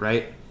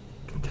 Right?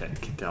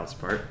 Can tell us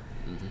apart.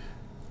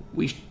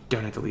 We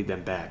don't have to lead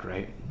them back,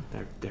 right?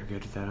 They're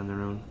good at that on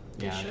their own.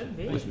 They Yeah, should I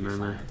be. think With we'd be fine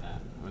Murmur. With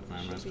that. With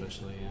Murmur Should be.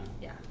 especially,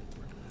 yeah.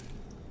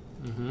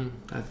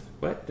 Yeah.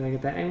 What? Did I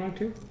get that name wrong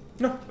too?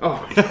 No.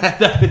 Oh.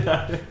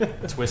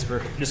 It's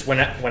Whisper. Just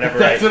whenever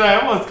That's what I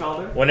almost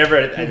called it. whenever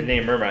I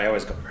name Murmur, I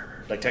always go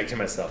Murmur. Like to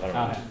myself. I don't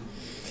know.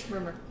 Oh,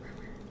 Murmur.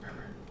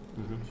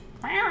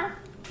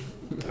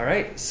 All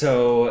right,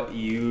 so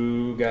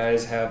you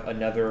guys have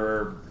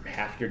another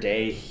half your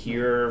day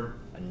here,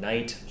 a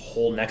night,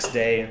 whole next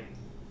day,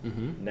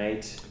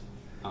 night.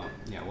 Oh,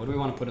 yeah. What do we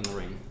want to put in the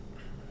ring?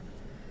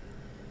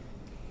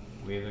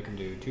 We either can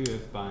do 2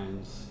 Earth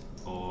Binds,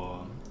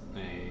 or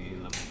a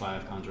level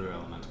 5 Conjurer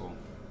Elemental,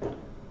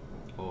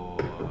 or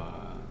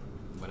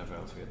whatever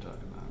else we had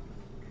talked about.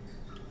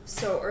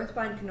 So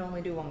Earthbind can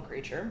only do one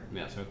creature.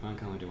 Yeah, so Earthbind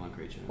can only do 1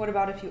 creature. What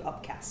about if you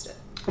upcast it?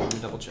 Let me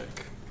double check.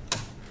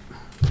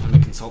 Let me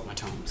consult my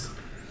tomes.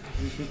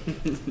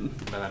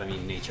 By that I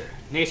mean nature.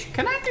 Nature,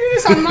 can I do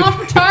this on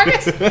multiple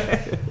targets?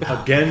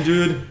 Again,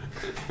 dude.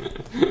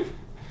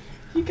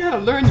 You gotta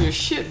learn your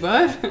shit,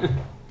 bud.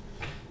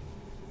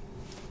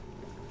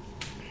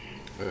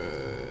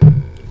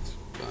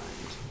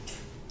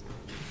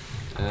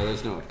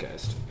 There's no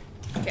upcast.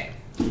 Okay.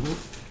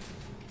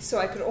 So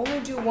I could only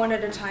do one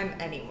at a time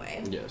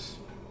anyway. Yes.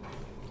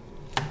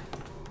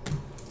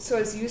 So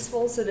as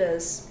useful as it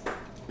is,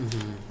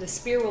 the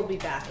spear will be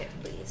back at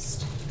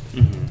least.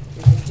 Mm-hmm.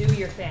 You can do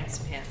your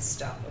fancy pants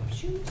stuff.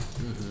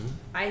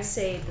 I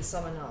say the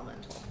summon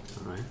elemental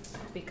Alright.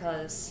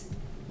 because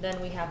then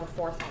we have a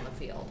 4th on the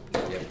field who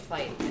Yep. can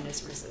fight and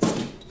is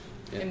resistant,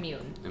 Yep.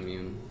 immune.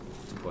 Immune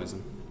to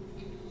poison.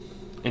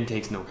 And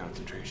takes no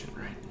concentration,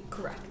 right?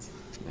 Correct.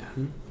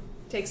 Yeah.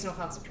 Takes no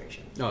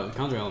concentration. No, the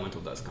Conjure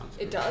Elemental does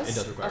concentration. It does? It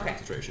does require Okay.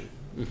 concentration.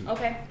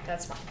 Okay,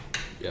 that's fine.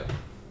 Yep.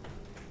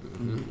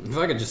 If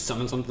I could just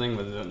summon something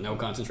with no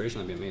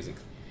concentration, that'd be amazing.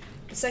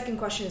 The second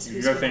question is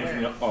who's You're going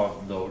thinking where?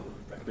 of the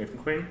Raven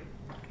Queen?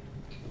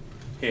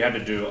 He had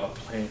to do a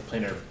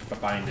planar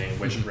binding,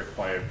 which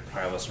required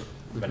Prialus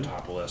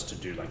Ventopoulos to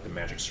do like the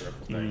magic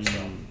circle thing. So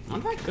I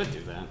wonder if I could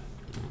do that.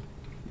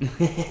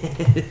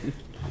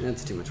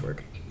 That's too much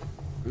work.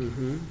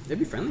 They'd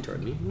be friendly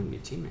toward me. Wouldn't be a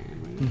team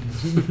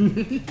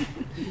man.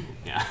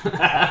 Yeah.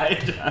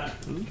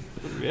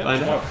 Yeah.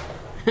 Find out.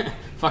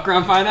 Fuck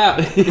around, find out.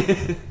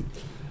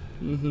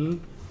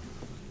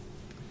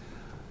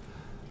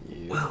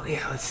 Well,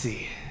 yeah, let's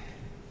see.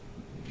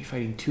 We'll be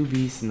fighting 2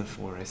 beasts in the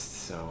forest,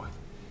 so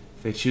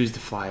if they choose to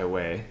fly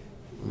away,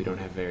 we don't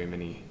have very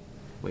many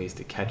ways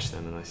to catch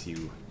them unless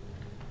you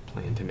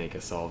plan to make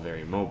us all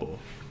very mobile.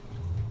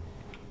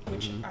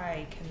 Which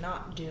I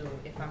cannot do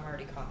if I'm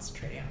already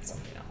concentrating on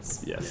something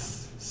else.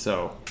 Yes.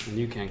 So, And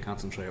you can't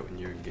concentrate when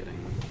you're getting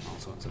all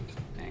sorts of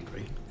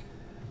angry.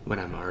 when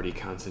I'm already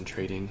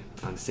concentrating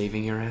on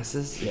saving your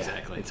asses,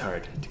 Exactly. it's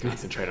hard to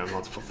concentrate on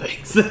multiple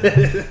things.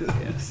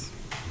 Yes.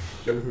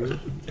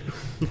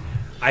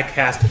 I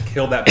cast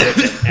kill that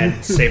bitch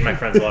and save my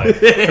friend's life.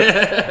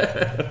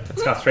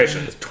 It's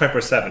concentration. It's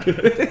 24/7.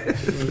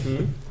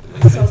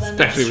 So then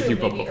that's Especially with true. you, Maybe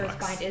Bubble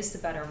Fox. Earthbind is the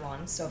better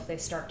one. So if they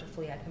start to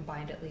flee, I can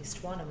bind at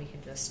least one, and we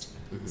can just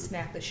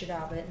smack the shit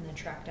out of it, and then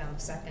track down the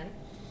second.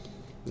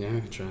 Yeah,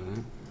 we can try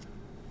that.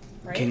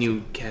 Right? Can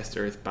you cast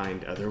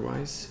Earthbind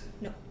otherwise?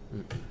 No.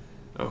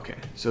 Okay,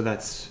 so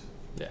that's...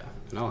 Yeah,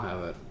 and I'll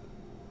have it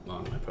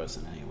on my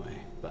person anyway.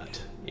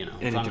 But, you know,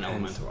 And if it I'm an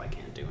depends. elemental, I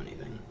can't do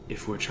anything.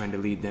 If we're trying to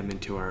lead them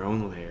into our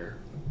own lair,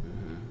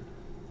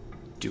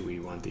 do we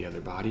want the other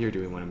body, or do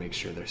we want to make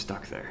sure they're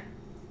stuck there?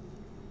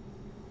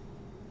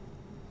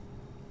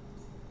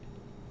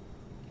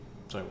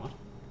 Sorry, what?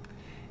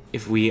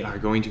 If we are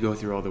going to go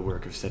through all the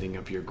work of setting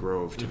up your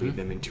grove to lead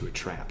them into a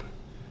trap,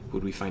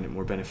 would we find it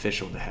more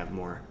beneficial to have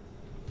more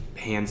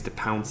hands to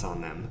pounce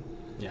on them,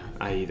 Yeah.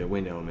 i.e. the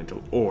wind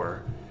elemental,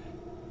 or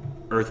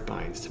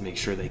Earthbinds to make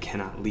sure they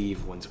cannot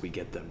leave once we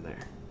get them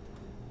there?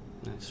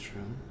 That's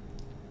true.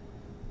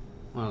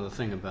 Well, the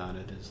thing about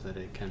it is that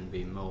it can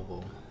be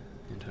mobile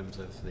in terms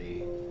of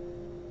the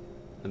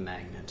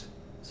magnet,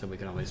 so we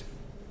can always,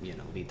 you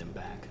know, lead them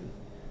back. And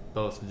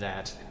both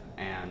that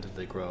and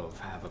the grove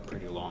have a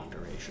pretty long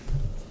duration,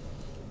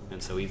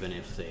 and so even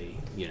if they,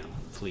 you know,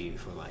 flee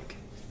for like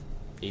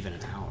even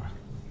an hour,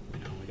 you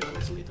know, we can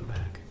always lead them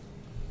back.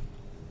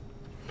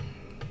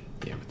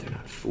 Yeah, but they're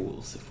not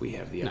fools. If we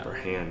have the No. upper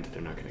hand,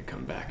 they're not going to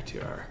come back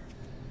to our...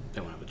 They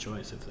won't have a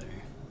choice if they're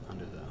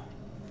under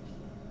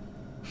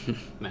the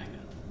magnet.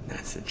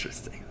 That's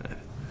interesting.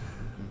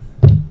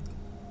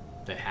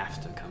 They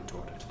have to come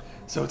toward it.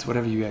 So it's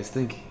whatever you guys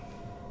think.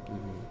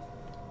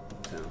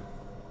 So.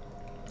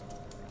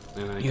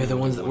 And I You're the can-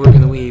 ones that work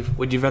in the weave.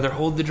 Would you rather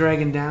hold the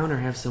dragon down or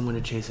have someone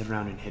to chase it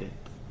around and hit it?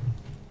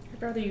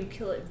 I'd rather you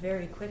kill it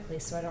very quickly,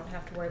 so I don't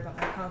have to worry about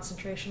my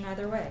concentration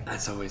either way.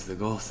 That's always the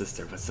goal,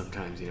 sister, but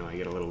sometimes, you know, I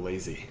get a little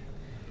lazy.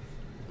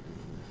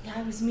 Yeah,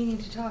 I was meaning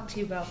to talk to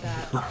you about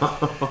that.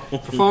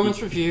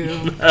 Performance review.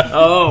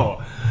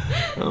 Oh!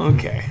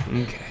 Okay.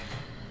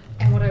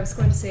 And what I was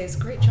going to say is,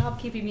 great job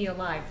keeping me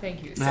alive.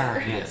 Thank you,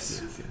 sir.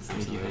 Yes.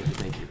 Thank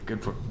you.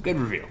 Good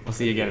review. We'll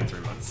see you again in 3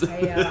 months.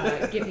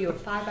 I give you a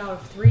 5 out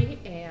of 3,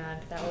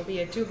 and that will be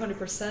a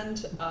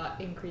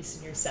 200% increase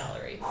in your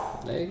salary.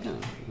 There you go.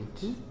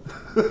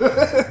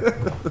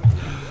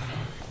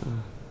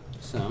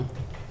 So,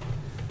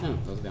 yeah,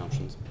 those are the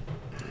options.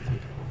 I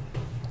think.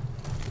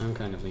 I'm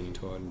kind of leaning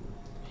toward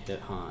hit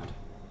hard.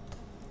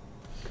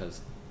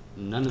 Because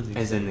none of these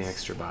As in the things-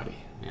 extra body.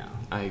 Yeah.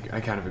 I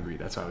kind of agree.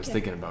 That's why I was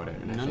thinking about it.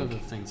 And None I of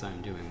think, the things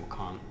I'm doing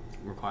will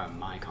require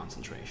my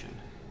concentration.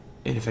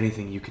 and if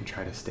anything, you can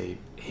try to stay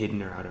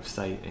hidden or out of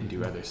sight and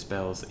do other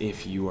spells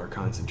if you are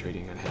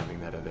concentrating on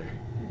having that other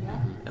Yeah.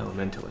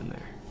 elemental in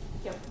there.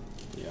 Yep.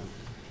 Yeah.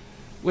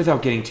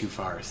 Without getting too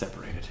far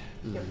separated.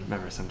 Yep.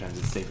 Remember, sometimes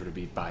it's safer to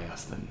be by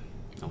us than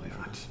Away from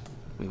not. us.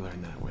 We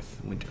learned that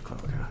with Winter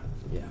Cloak, huh?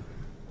 Yeah.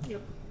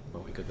 Yep.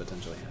 But we could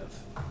potentially have,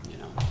 you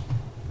know,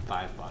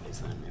 5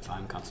 bodies then. If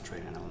I'm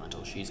concentrating on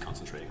elemental, she's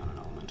concentrating on an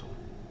elemental.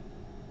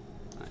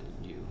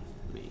 You,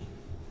 me,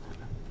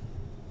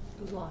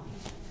 Oolong.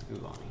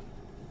 Ulani.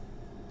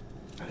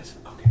 That is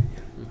okay.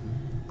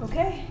 Yeah.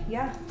 Okay,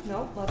 yeah.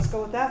 No, let's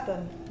go with that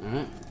then.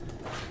 Alright.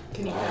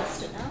 Can you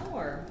cast it now,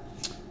 or?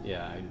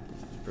 Yeah, I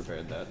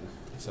prepared that.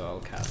 So I'll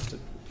cast it.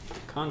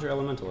 Conjure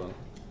elemental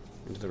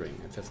into the ring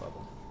at 5th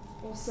level.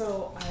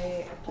 Also,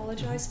 I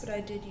apologize, but I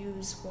did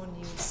use one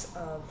use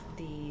of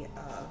the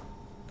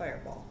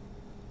fireball.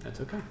 That's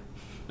okay.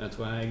 That's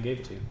why I gave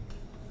it to you.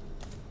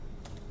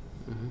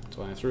 That's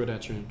why I threw it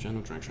at your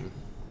general direction.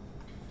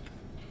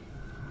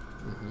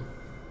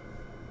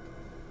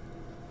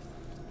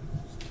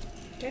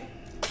 Okay.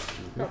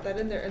 Got that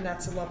in there, and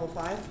that's a level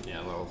 5? Yeah,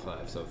 level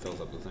 5, so it fills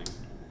up the thing.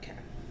 Okay.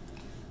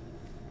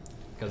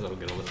 Because it'll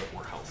get a little bit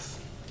more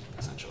health,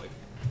 essentially,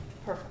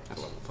 Perfect. at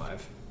level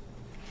 5.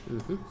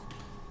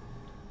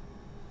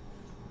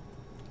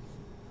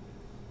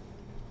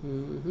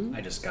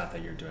 I just got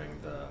that you're doing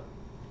the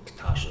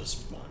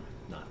Tasha's one,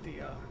 not the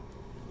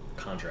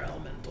Conjure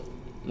Elemental.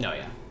 No,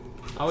 yeah.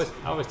 Always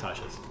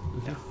Tasha's.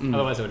 Yeah.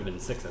 Otherwise it would have been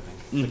 6, I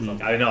think. 6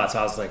 level. I know, so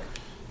I was like,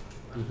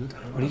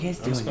 What are you guys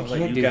I'm just doing? gonna You let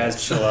can't you do guys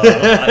this. chill out.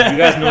 You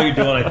guys know what you're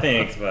doing, I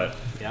think, but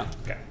Yeah.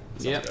 okay.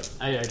 Sounds Yep. good.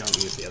 I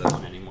don't use the other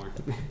one anymore.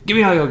 Give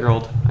me Helio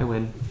Gold. I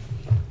win.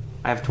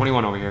 I have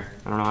 21 over here.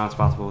 I don't know how it's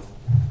possible,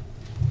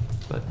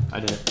 but I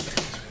did it.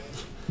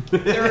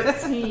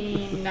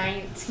 13,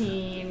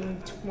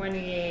 19,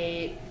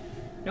 28.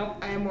 Nope,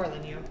 I am more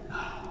than you.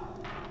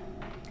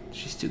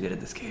 She's too good at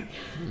this game.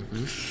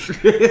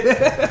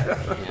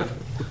 Yeah.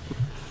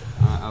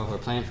 We're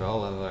playing for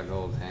all of our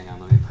gold. Hang on,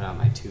 let me put out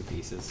my 2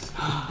 pieces.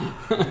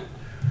 I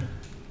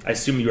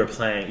assume you were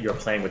playing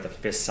with the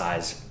fist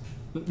size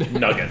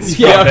nuggets.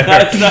 Yeah,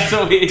 that's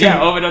what we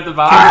open up the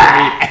box.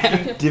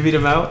 Divvied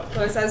them out.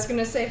 I was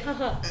gonna say,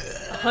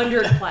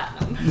 100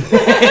 platinum.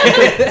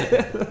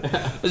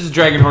 This is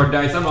Dragon Horde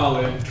dice. I'm all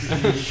in.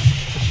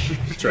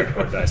 Dragon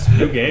Horde dice.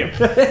 New game.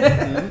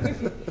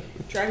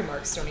 Dragon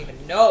marks don't even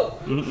know.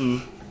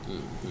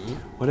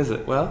 What is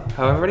it? Well,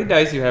 however many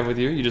dice you have with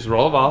you, you just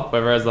roll them all.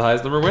 Whoever has the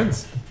highest number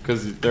wins.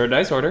 Because they're a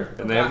dice order,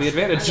 and they have the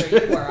advantage.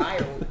 Either you or I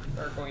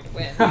are going to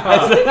win.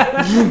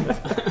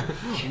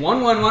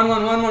 1, 1, 1, 1,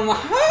 1, 1, 1.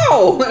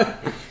 How?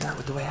 Not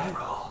with the way I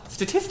roll.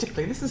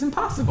 Statistically, this is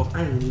impossible.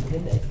 I only need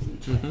 10 dice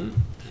each.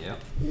 Yep.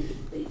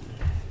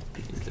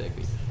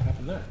 Exactly. What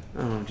happened there?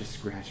 Oh, I'm just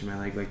scratching my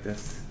leg like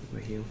this with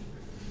my heel.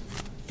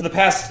 For the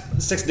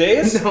past 6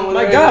 days? No,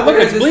 My God, look,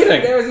 it's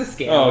bleeding. There was a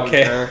scale. Oh,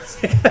 okay.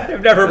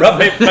 I've never rubbed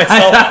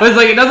myself. I was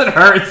like, it doesn't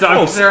hurt, so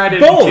I'm sure I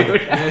didn't bone. do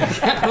it.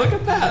 Look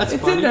at that. That's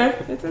funny.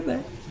 It's in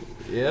there.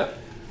 Yep.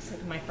 It's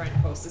like my friend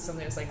posted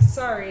something. It's like,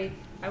 sorry,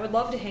 I would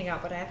love to hang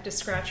out, but I have to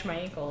scratch my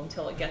ankle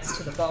until it gets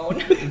to the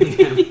bone.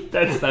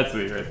 That's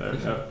me right there.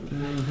 Yep.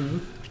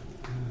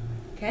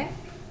 Okay.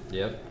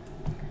 Yep.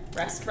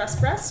 Rest. Rest,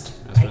 I rest,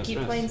 keep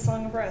rest. playing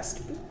Song of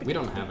Rest. We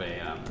don't have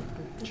a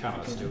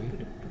chalice, do we,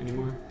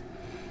 anymore?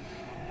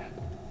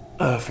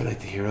 For like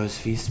the Heroes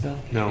Feast spell?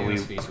 No,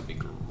 Heroes Feast would be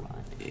great.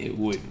 It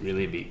would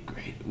really be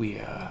great.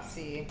 Let's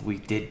see. We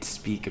did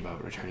speak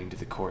about returning to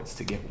the courts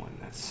to get one.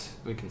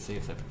 We can see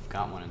if they've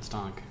got one in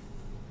stock.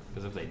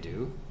 Because if they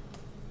do,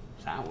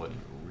 that would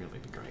really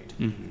be great.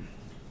 Mm-hmm.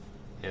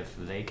 If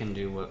they can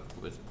do what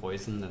with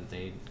poison that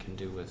they can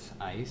do with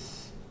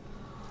ice,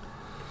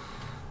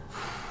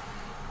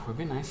 it would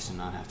be nice to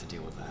not have to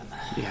deal with that.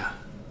 Yeah.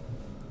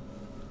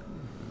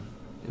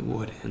 It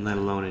would, and let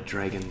alone a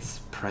dragon's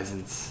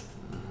presence,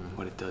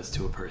 what it does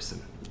to a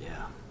person.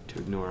 Yeah. To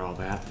ignore all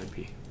that, that'd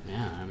be...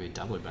 Yeah, that'd be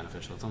doubly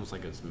beneficial. It's almost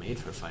like it's made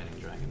for fighting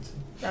dragons.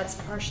 That's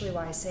partially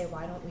why I say,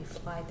 why don't we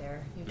fly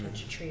there? You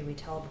touch a tree, we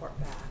teleport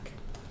back.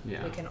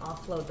 Yeah. We can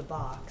offload the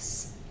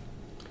box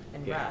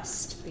and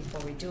rest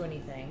before we do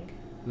anything.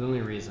 The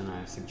only reason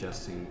I'm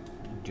suggesting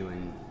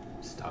doing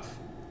stuff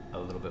a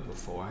little bit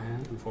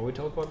beforehand, before we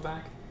teleport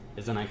back,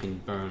 is then I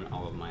can burn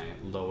all of my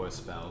lower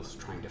spells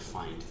trying to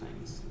find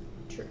things.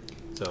 True.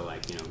 So,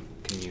 like,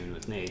 commune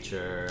with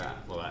nature.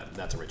 Well,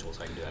 that's a ritual,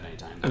 so I can do that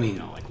anytime. I mean,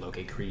 like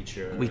locate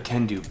creature. We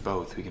can do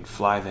both. We can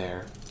fly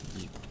there,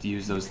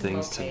 use those can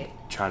things locate.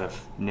 to try to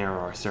narrow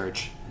our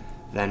search,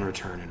 then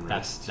return and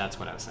That's rest. that's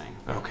what I was saying.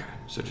 Okay,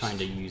 so Trying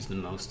to use the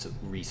most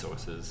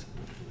resources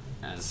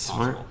as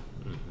Smart.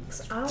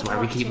 possible. That's why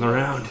we keep them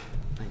around.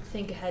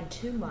 Think ahead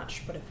too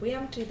much, but if we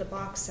empty the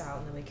box out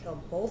and then we kill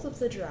both of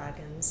the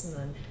dragons and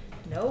then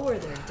know where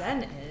their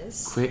den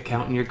is. Quit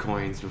counting your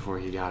coins before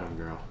you got them,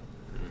 girl.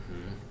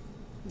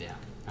 Yeah,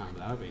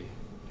 that would be.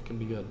 It can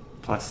be good.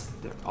 Plus,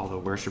 all the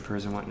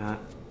worshippers and whatnot.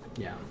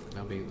 Yeah,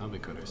 that'll be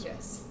critters.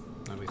 Yes.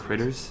 That'll be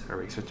Critters? Are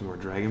we expecting more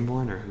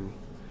Dragonborn or who?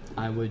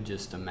 I would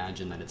just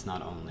imagine that it's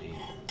not only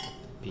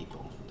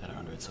people that are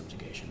under its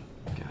subjugation.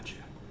 Gotcha.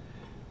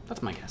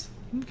 That's my guess.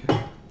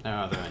 Okay. There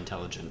are other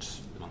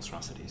intelligent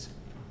monstrosities.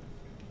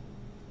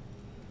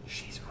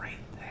 She's right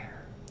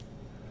there.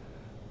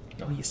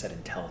 Oh, you said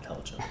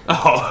intelligent.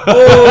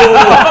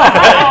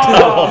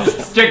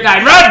 Strict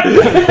 9, run!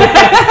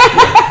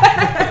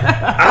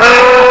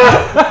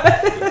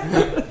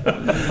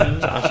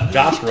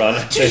 Josh run.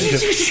 All of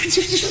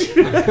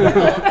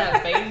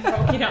that vein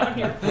poking out in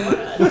your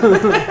forehead.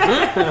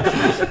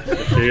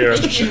 Here.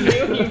 You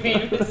knew you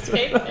made a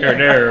mistake there.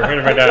 Here, what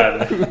have I done?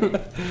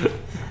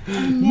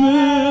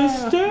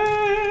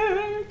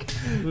 Mistake!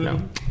 No.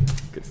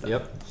 Good stuff.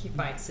 Yep. He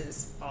finds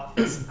his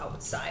office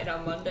outside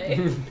on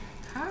Monday.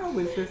 How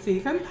is this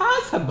even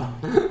possible?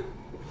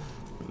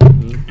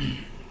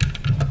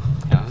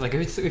 Yeah, I was like,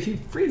 if you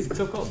freeze, it's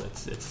so cold.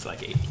 It's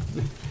like 80.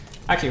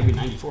 Actually, it'll be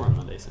 94 on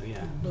Monday, so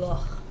yeah.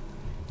 Blah.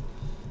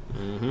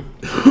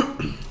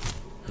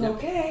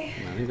 Okay.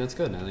 I think that's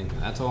good. I think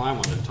that's all I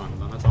wanted to talk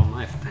about. That's all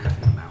my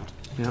faffing about.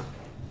 Yep.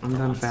 I'm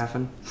done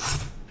faffing.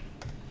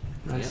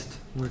 Rest.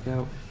 Work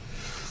out.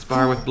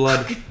 Spar with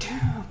blood.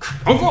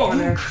 Oh, go over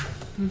there.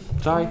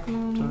 Sorry.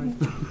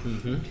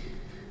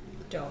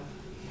 Don't.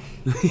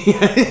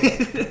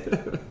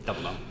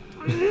 Double down.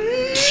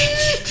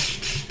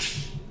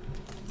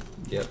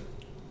 Yep.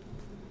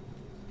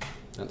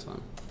 That's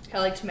fun. I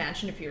like to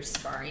imagine if you're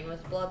sparring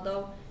with blood,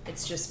 though,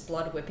 it's just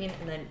blood whipping,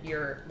 and then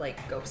your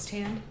like ghost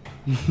hand.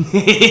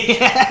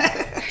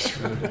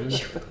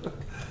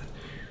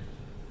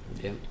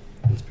 Yep.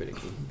 That's pretty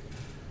cool.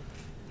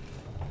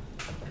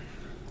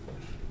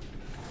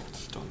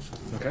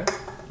 Okay.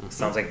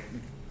 Sounds like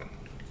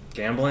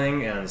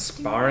gambling and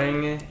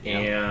sparring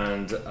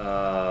and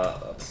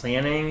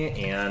planning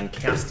and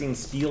casting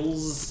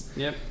spells.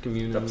 Yep.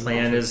 Commune. The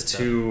plan is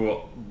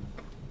to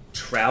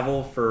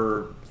travel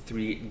for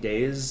 3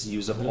 days,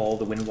 use up all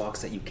the wind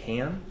walks that you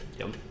can,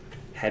 Yep.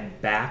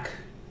 head back,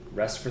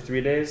 rest for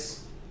 3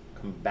 days,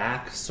 come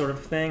back sort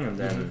of thing, and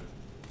then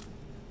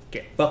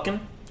get fucking.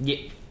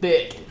 Get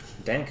big.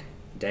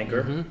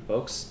 Danker,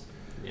 folks.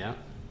 Yeah.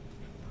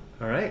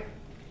 All right.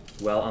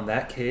 Well, on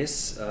that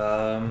case,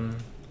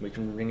 we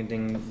can ring a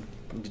ding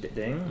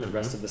the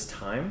rest of this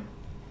time,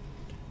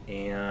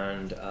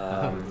 and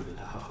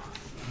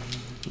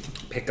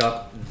pick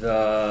up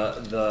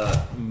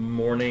the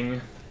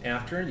morning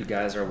after. You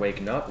guys are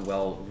waking up,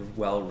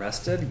 well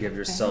rested. Give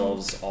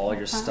yourselves all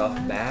your stuff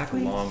back.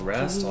 Long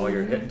rest, all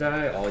your hit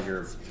die, all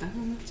your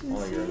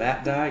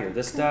that die, your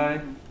this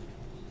die.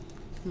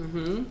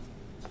 Mm-hmm.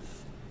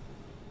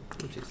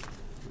 Which is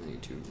I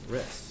need to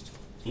rest.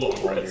 All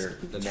your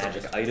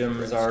magic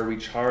items are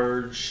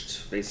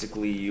recharged.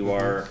 Basically, you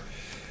are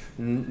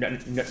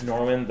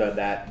Norwind.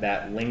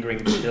 That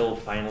lingering chill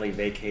finally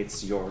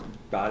vacates your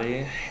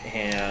body,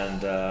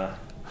 and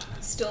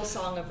Still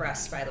Song of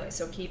Rest, by the way,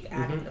 so keep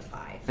adding the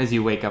 5. As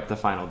you wake up the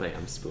final day,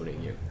 I'm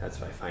spooning you. That's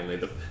why finally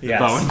the Yes.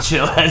 bone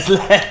chill has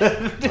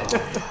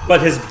left.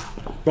 but his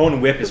bone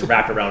whip is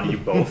wrapped around you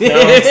both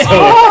now.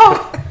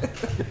 So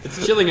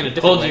It's chilling in a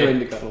different Hold way. you in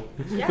the cuddle.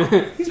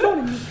 Yeah. he's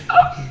boning you.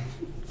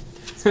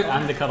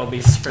 I'm the cuddle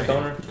beast. Right?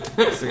 Boner.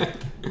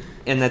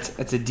 And that's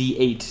a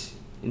D8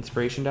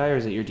 inspiration die, or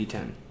is it your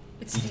D10?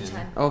 It's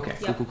D10. Okay,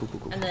 Yep. cool.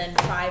 And then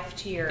 5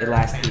 to your It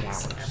lasts 8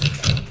 max and hours.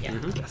 everything. Yeah.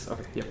 Mhm. Yes.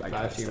 Okay. Yep. I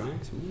got 5 to your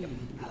max.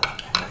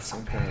 That's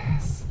okay.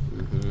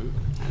 Mm-hmm.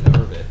 I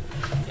love it.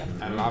 Yep.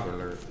 I love it.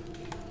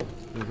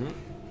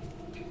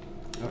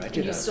 Mm-hmm. Alright,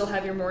 Do you still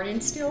have your morning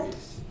still?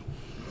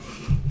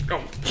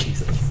 Oh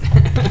Jesus.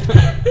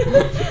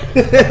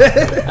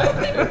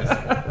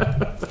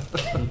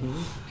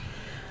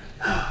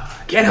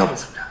 Can't help it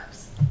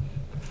sometimes.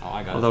 Oh,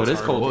 I got Although it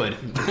is cold. wood.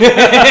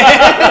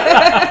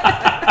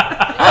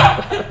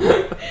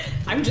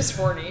 I'm just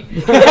horny.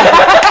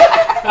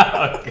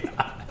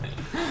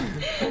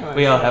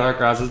 We all have our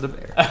crosses to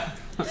bear.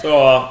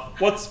 So,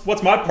 what's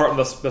my part in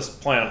this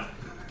plan?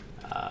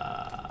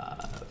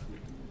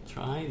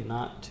 Try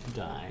not to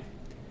die.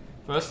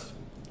 First,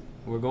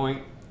 we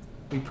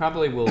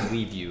probably will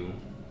leave you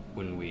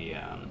when we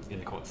in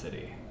the court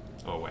city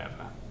or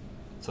wherever,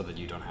 so that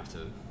you don't have to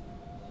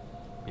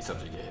be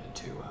subjugated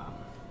to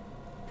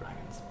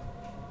dragons.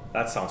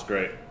 That sounds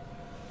great.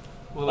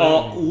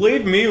 Well,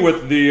 Leave me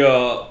with the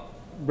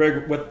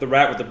rat with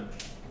the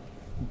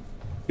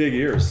big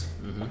ears.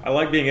 I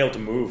like being able to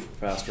move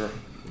faster.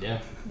 yeah.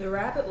 The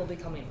rabbit will be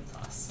coming with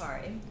us.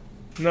 Sorry.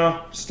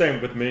 No,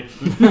 staying with me.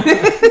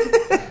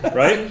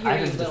 Right? Here, I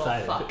you haven't little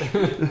decided. fuck.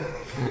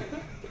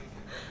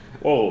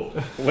 Whoa,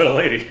 little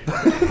lady.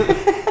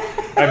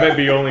 I might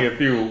be only a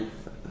few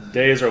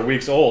days or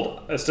weeks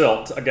old.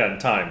 Still, again,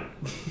 time.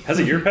 Has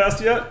a year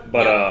passed yet?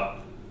 But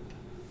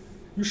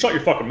you shut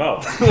your fucking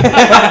mouth. Is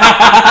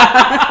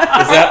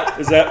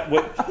that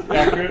what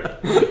accurate?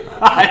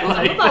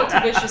 I'm about to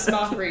vicious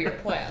mockery your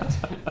plan.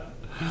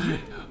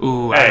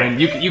 Ooh, Hey. Aaron,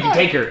 you can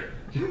take her.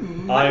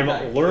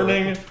 I'm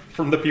learning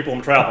from the people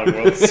I'm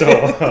traveling with. So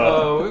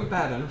Oh, we're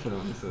bad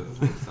influences.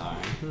 Sorry.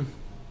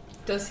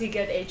 Does he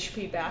get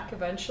HP back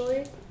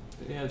eventually?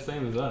 Yeah,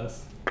 same as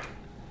us.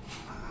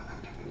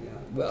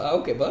 Well,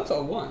 okay, but that's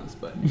all once,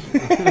 but you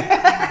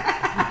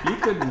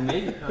could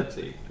maybe, let's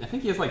see, I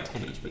think he has like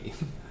 10 HP.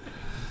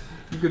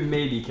 You could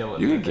maybe kill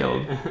him. You with could kill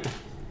a- him.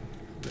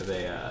 With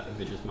a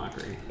vicious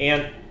mockery.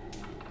 and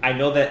I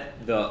know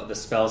that the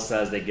spell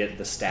says they get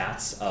the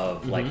stats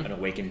of like Mhm. an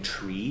awakened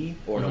tree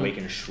or an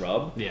awakened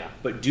shrub. Yeah.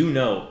 But do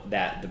know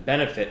that the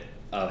benefit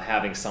of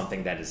having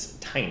something that is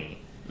tiny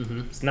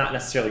does not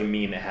necessarily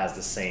mean it has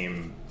the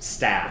same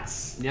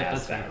stats Yeah, as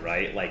that's that, fair.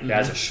 right? Like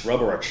as a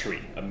shrub or a tree,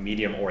 a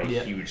medium or a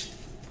Yeah. huge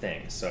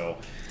thing. So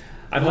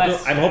I'm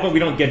Less- hoping we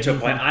don't get to a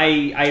point.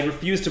 I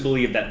refuse to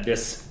believe that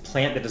this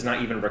plant that does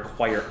not even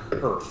require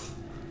earth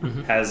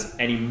has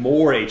any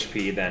more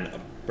HP than a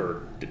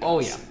bird does. Oh,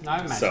 yeah. I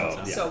imagine so.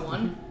 Yeah. So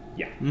 1?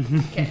 Yeah.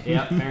 Okay.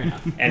 Yeah, fair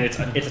enough. And its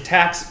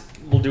attacks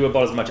will do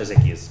about as much as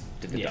Icky's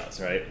Yeah. does,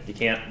 right? You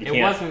can't.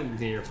 It wasn't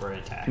there for an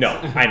attack. No,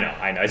 I know.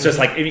 It's just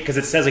like because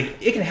it says like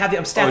it can have the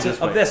stats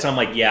just of wait. this. And I'm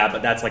like, yeah,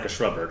 but that's like a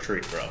shrub or a tree,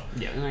 bro.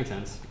 Yeah, that makes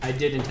sense. I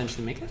did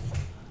intentionally make it.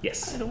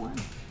 Yes. I don't want.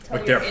 Tell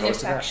Like your they're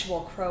opposed to that.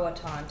 ineffectual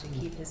Croatan to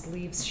keep his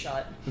leaves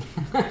shut.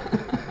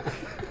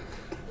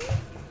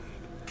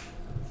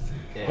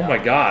 Oh my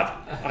god,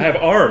 I have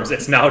arms.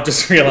 It's now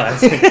just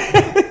realizing.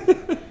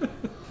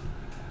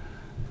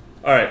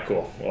 All right,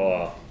 cool.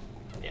 Well,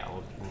 Yeah,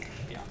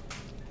 yeah.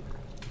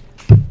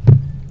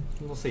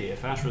 We'll see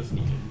if Ashra's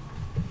needed.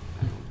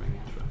 I will bring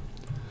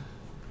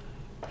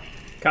Ashra.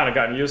 kind of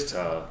gotten used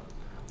to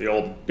the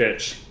old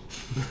bitch.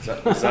 Is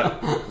that right?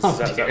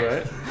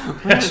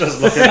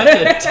 Ashla's looking.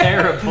 Such a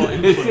terrible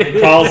influence.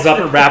 Crawls up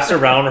and wraps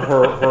around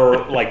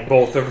her like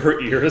both of her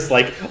ears,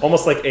 like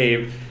almost like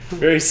a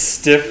very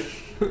stiff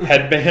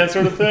headband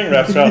sort of thing.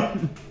 Wraps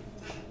around.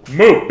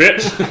 Move,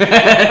 bitch.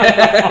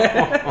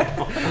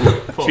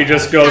 She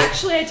just goes.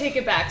 Actually, I take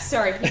it back.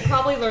 Sorry, he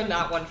probably learned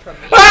that one from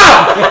me.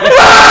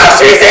 Ah,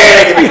 she's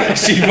eating me!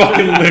 She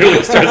fucking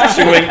literally starts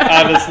chewing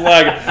on his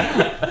leg.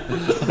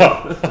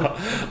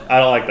 I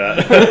don't like that.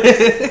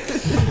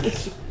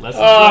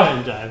 Lesson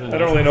learned, Ivan. I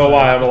don't really know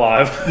why I'm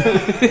alive.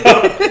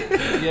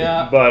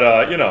 Yeah.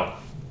 But, you know.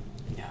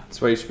 Yeah. That's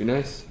why you should be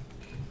nice.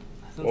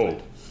 Whoa.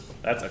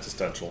 That's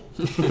existential.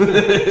 What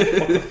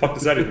the fuck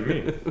does that even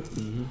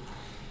mean?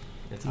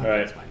 It's All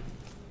right. It's fine.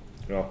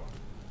 Well,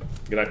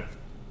 good night,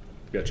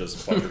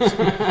 bitches and fuckers.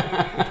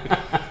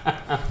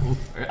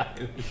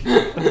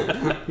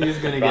 He's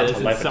gonna Brought get to us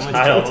in life so a much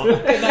child. trouble.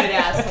 Good night,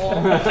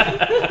 asshole.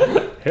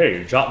 Hey,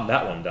 you're jotting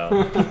that one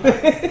down.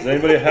 Does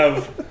anybody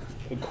have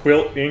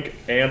quilt, ink,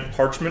 and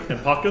parchment in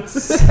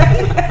pockets?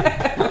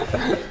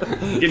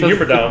 Getting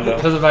humor down, though.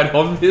 Does it write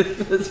home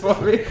this for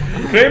me?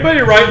 Can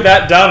anybody write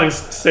that down and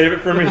save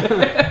it for me?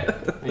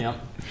 Yep.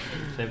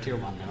 Save it to your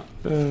one note.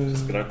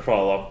 Just gonna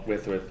crawl up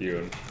with you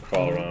and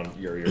crawl around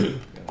your ear. And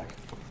like,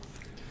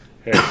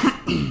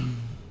 hey,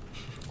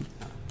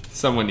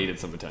 Someone needed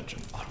some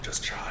attention. I'm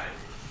just trying.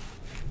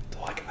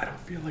 Like, I don't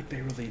feel like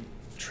they really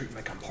treat me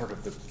like I'm part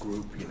of the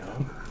group, you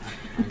know?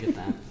 I get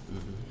that.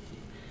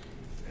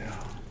 Yeah,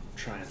 I'm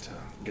trying to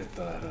get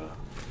that,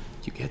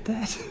 You get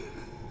that?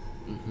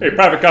 Hey,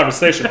 private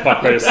conversation,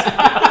 fuckface.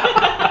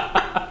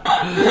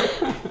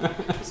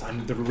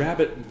 The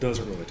rabbit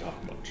doesn't really talk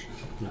much.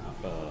 No.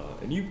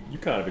 And you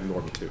kind of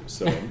ignore me too.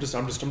 So I'm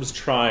just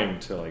trying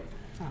to like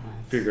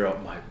figure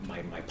out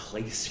my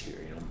place here.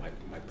 You know,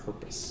 my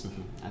purpose.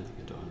 I think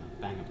you're doing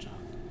a bang-up job.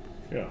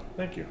 Yeah,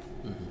 thank you.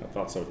 I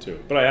thought so too.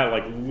 But I had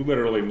like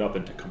literally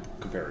nothing to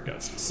compare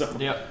against. So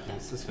Yep.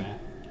 This is fair.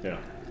 yeah.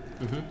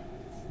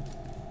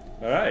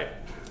 All right.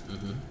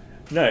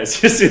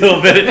 Nice. Just a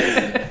little bit.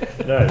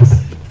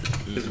 Nice.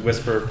 Just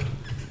whisper.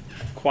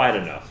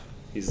 Quiet enough.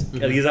 He's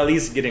at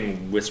least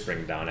getting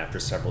whispering down after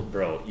several.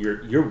 Bro,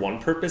 your one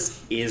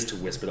purpose is to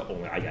whisper the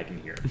only I can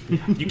hear.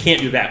 You can't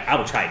do that. I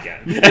will try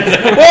again.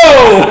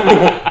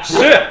 Whoa!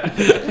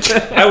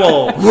 Shit! I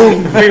will.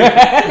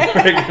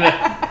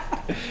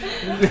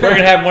 We're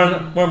gonna have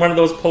one of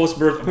those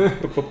post-birth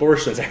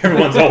abortions.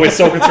 Everyone's always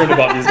so concerned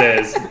about these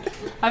days.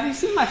 Have you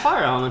seen my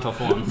fire elemental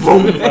form?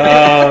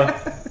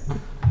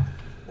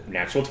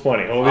 Natural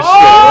 20. Holy shit!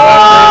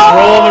 First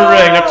roll on the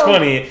ring. Natural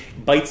 20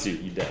 bites you.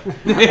 You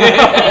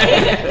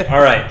dead.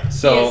 All right. He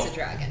So is a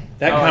dragon.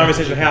 that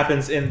conversation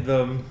happens in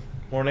the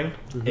morning,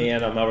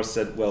 and Mauro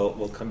said, "Well,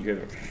 we'll come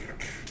here."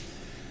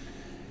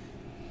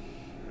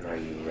 Are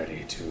you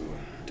ready to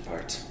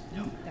depart?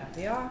 That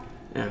we are.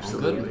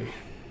 Absolutely.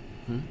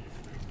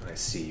 I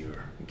see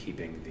you're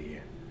keeping the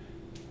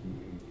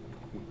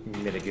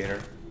mitigator.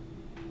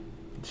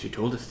 She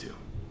told us to.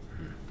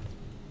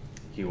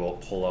 He will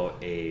pull out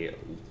a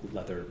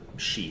leather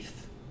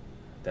sheath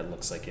that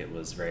looks like it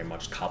was very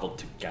much cobbled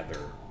together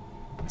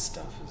and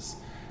stuff.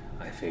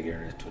 I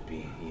figured it would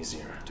be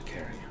easier to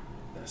carry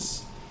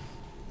this.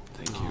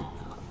 Thank you.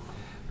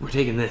 We're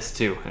taking this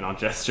too, and I'll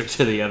gesture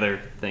to the other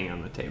thing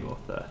on the table,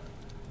 the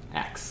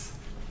axe.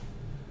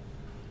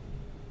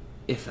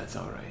 If that's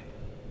all right.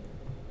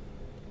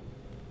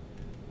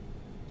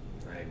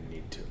 I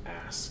need to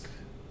ask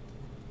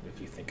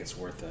if you think it's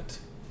worth it.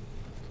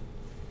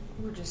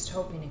 We're just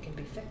hoping it can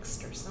be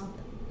fixed or something.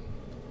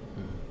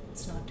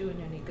 It's not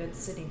doing any good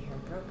sitting here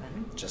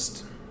broken.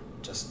 Just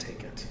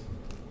take it.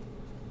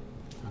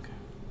 Okay.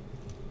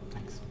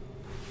 Thanks.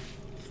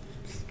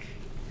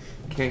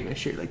 Carrying my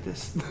shirt like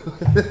this.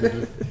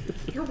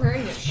 You're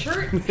wearing a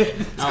shirt?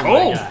 Oh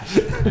cold. my gosh.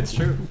 It's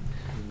true.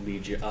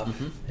 Lead you up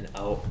and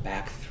out,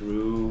 back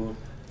through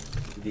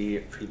the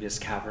previous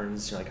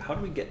caverns. You're like, how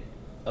do we get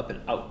up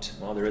and out?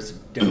 Well, there is a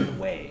different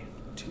way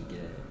to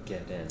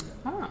get in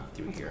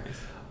through here. Nice.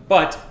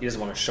 But he doesn't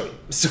want to show you.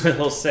 So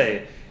he'll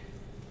say,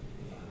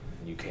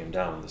 you came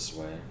down this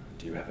way.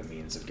 Do you have a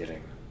means of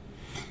getting?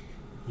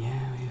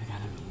 Yeah, we've got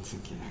a means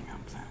of getting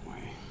up that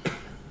way.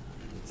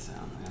 So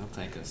it'll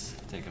take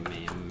a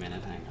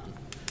minute. Hang on.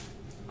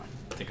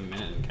 Take a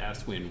minute and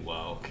cast Wind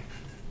Walk.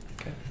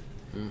 Okay.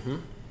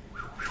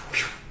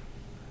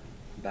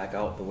 Back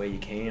out the way you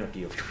came.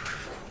 You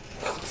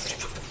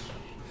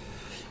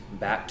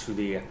back to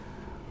the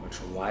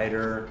much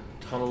wider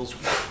tunnels.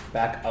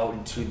 Back out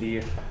into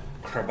the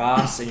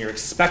crevasse, and you're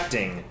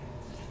expecting.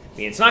 I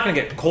mean, it's not going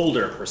to get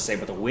colder per se,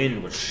 but the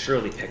wind would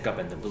surely pick up,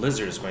 and the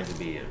blizzard is going to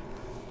be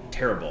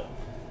terrible.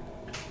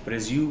 But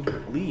as you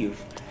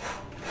leave,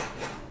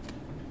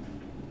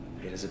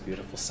 it is a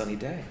beautiful sunny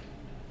day.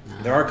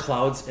 There are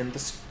clouds in the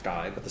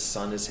sky, but the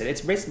sun is hit.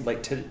 It's basically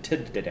like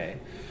today.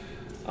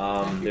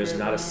 There's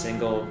not a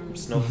single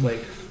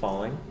snowflake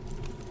falling,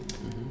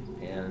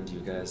 and you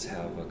guys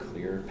have a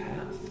clear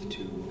path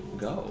to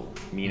go.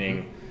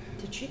 Meaning,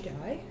 Did she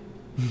die?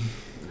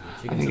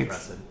 She I gets think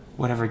impressive. it's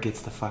whatever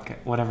gets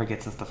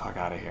us the fuck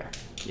out of here.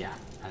 Yeah,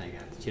 I think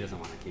she doesn't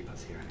want to keep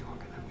us here any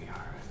longer than we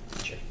are.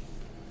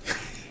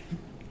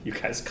 you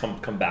guys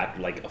come back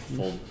like a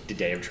full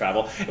day of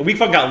travel, and we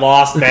fucking got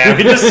lost, man.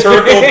 We just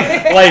circled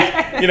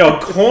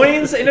like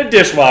coins in a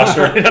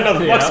dishwasher. I don't know what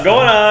the fuck's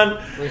going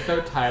on. We're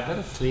so tired. Let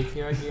us sleep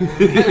here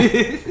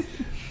again.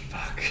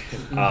 Fuck.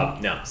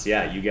 No. So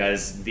yeah, you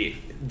guys.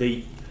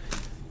 The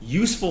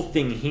useful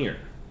thing here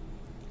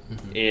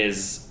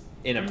is,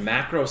 in a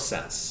macro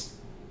sense,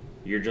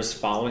 you're just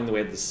following the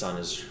way the sun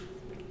is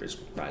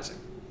rising.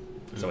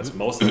 So it's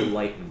mostly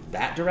light in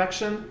that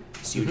direction.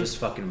 So you just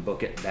fucking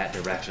book it that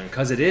direction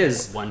because it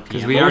is 1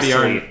 Because p.m. we already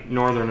Mostly- are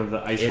northern of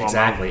the ice wall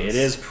exactly. It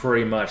mountains. is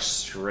pretty much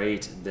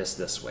straight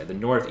this way. The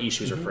northeast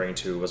she was referring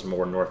to was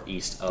more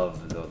northeast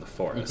of the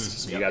forest.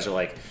 So you guys are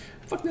like,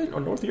 fuck that, or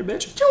north of your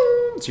bitch.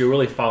 So you're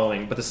really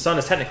following, but the sun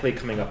is technically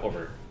coming up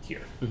over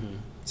here.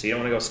 So you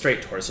don't want to go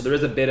straight towards. So there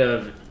is a bit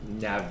of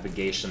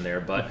navigation there,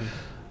 but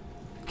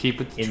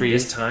Keep it the in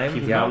trees. this time,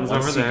 Keep the yeah, mountains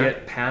once over you there.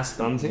 get past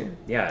the Sun's here.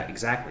 yeah,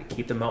 exactly.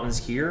 Keep the mountains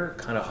here,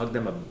 kind of hug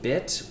them a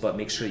bit, but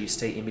make sure you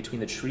stay in between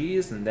the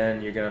trees, and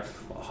then you're gonna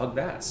hug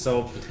that.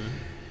 So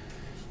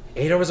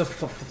 8 hours of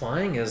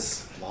flying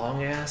is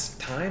long ass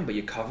time, but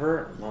you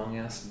cover long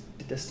ass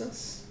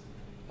distance.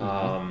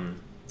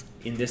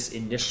 In this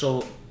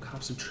initial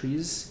copse of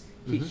trees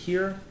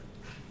here,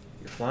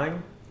 you're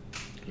flying,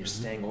 you're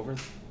staying over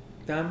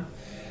them.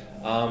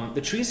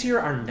 The trees here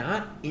are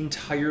not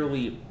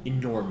entirely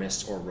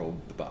enormous or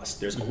robust.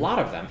 There's a lot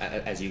of them,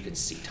 as you can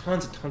see,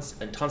 tons and tons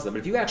and tons of them. But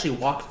if you actually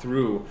walk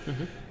through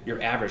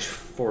your average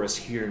forest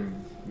here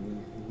in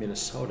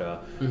Minnesota,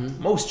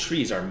 most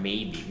trees are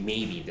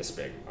maybe this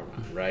big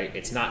around, right?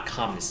 It's not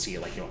common to see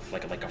like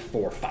a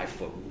 4 or 5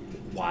 foot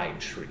wide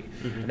tree,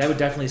 and that would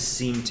definitely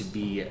seem to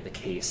be the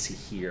case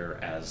here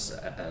as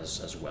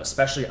well,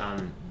 especially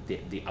on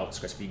the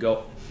outskirts. If you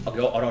go out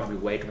of your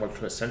way to work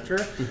to the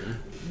center,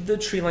 the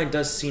tree line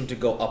does seem to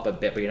go up a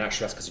bit, but you're not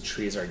sure that's because the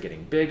trees are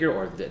getting bigger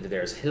or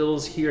there's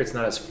hills here. It's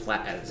not as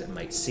flat as it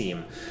might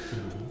seem,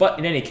 but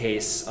in any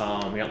case,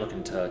 you're not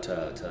looking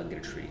to get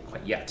a tree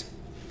quite yet.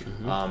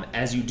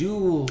 As you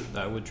do,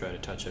 I would try to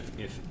touch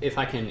if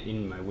I can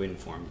in my wind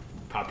form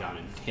pop down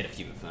and hit a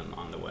few of them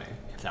on the way,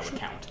 if that would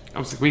count. I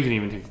was like, we can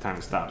even take the time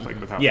to stop, like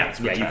without. yeah,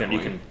 extra you traveling.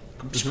 can.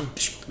 You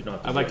don't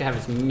have I'd do like it. to have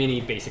as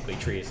many basically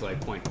trees like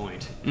point,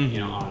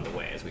 on the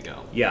way as we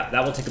go. Yeah,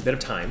 that will take a bit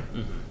of time.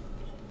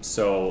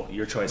 So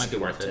your choice Might if be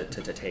you want worth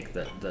to take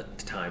the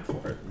time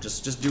for it.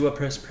 Just do a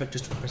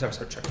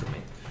perception check for me.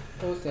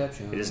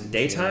 Perception. It is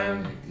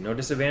daytime, no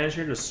disadvantage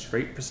here, just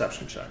straight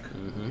perception check.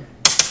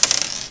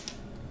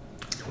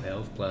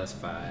 12 plus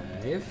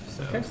 5,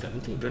 so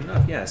 17. Good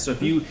enough. Yeah. So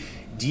if you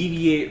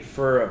deviate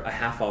for a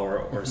half hour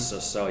or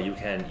so, you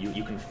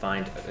can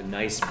find a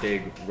nice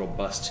big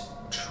robust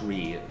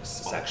tree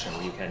section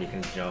where you can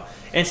and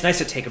it's nice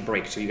to take a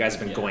break. So you guys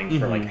have been going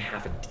for like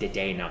half a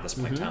day now at this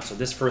point in time. So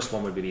this first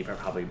one would be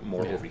probably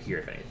more over here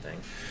if anything.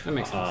 That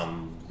makes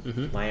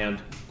sense.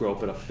 Land, grow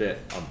up it a bit,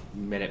 a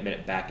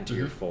minute back into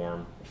your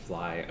form,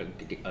 fly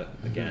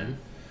again,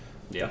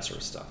 that sort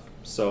of stuff.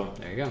 So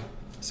There you go.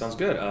 sounds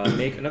good.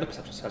 Make another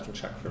perception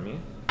check for me.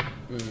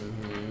 Yep.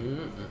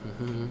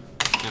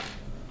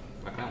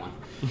 Fuck that one.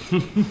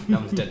 That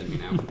one's dead to me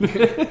now.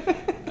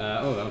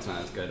 That one's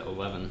not as good.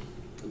 11.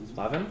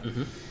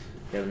 11?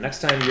 Yeah, the next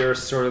time you're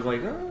sort of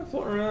like,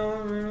 floating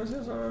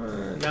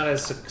around, not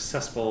as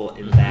successful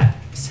in that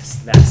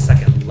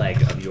second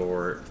leg of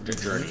your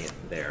journey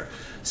there.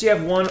 So you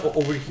have one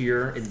over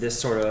here in this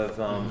sort of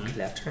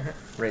cleft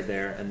right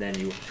there, and then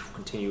you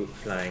continue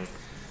flying.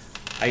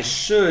 I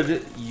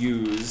should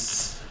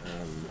use...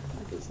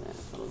 What is that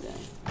little guy?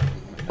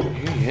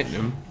 You're hitting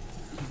him.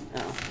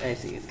 Oh, I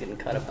see. He's getting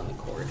caught up on the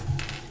cord.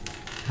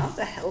 How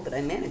the hell did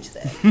I manage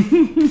that?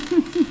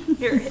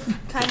 Here,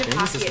 kind of Things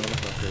hockey this it.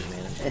 motherfucker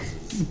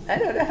manages. I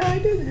don't know how I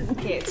do this.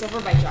 Okay, it's over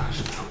by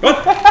Josh now.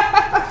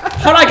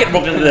 How'd I get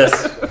roped into this?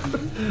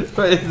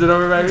 Is it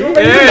over by me?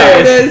 There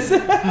it is.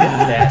 Get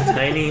that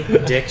tiny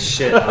dick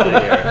shit out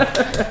of here.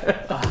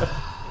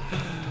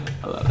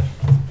 I love it.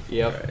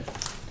 Yep.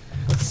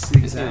 Let's see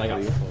It's like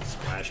a full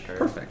splash curve.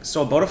 Perfect.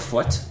 So about a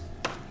foot.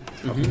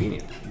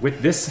 Convenient.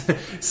 With this,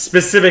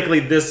 specifically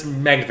this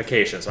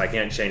magnification, so I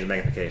can't change the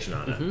magnification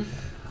on it.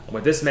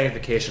 With this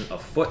magnification, a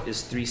foot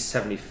is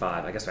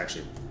 375. I guess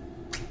actually,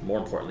 more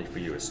importantly for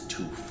you, is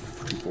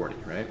 240,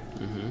 right?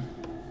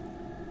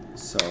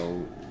 So,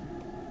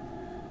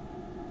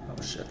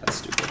 oh shit, that's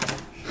stupid.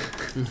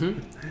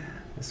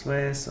 This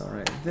way, so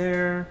right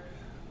there.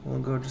 We'll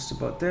go just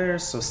about there.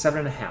 So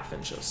 7.5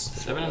 inches.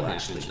 is what 7.5 we'll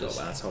actually inches. go.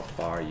 That's how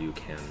far you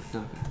can.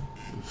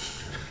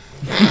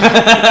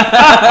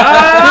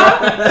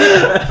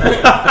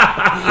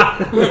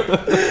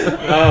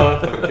 Oh,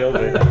 that fucking killed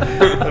me.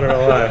 I don't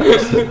know why.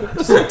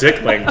 Just a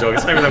dick leg joke.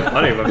 It's not even that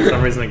funny, but for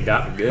some reason it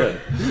got me good.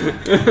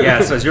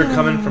 Yeah, so as you're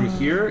coming from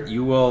here,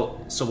 you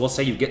will. So we'll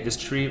say you get this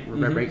tree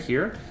right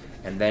here,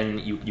 and then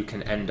you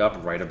can end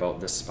up right about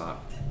this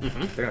spot. They're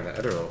gonna have that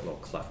other little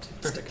cleft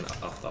sticking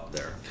up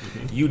there.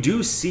 You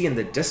do see in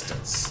the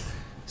distance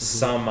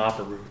some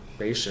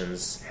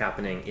operations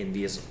happening in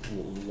these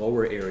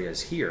lower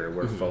areas here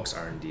where folks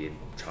are indeed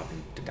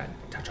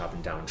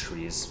chopping down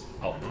trees,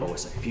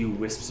 outposts, a few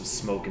wisps of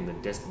smoke in the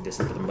distance,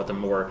 but the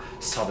more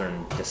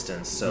southern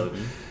distance. So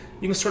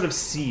you can sort of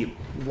see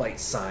light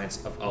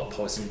signs of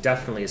outposts and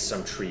definitely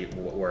some tree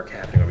work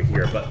happening over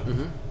here. But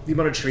the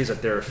amount of trees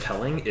that they're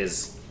felling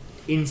is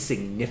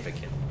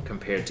insignificant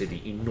compared to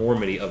the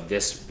enormity of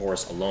this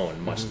forest alone,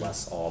 much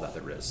less all that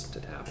there is to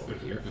have over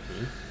here.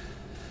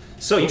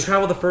 So you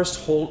travel the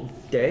first whole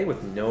day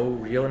with no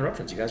real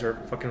interruptions. You guys are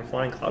fucking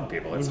flying cloud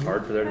people. It's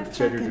hard for there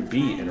to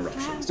be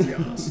interruptions, to be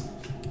honest.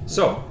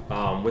 So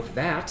with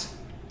that,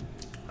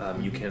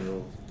 you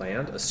can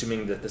land,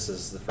 assuming that this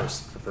is the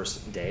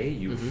first day.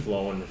 You've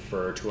flown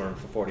for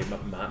 240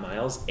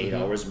 miles, 8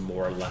 hours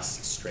more or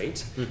less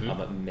straight.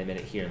 A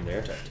minute here and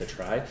there to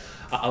try.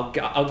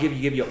 I'll give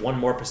you one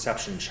more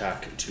perception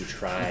check to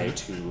try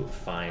to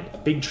find a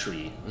big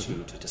tree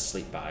to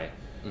sleep by,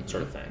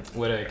 sort of thing.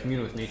 Would a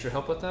commune with nature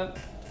help with that?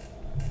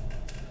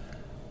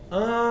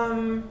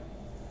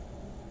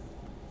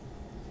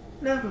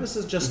 No, this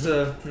is just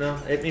no.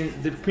 I mean,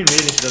 the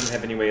community doesn't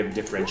have any way of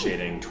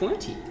differentiating.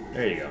 20.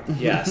 There you go.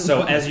 Yeah.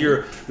 So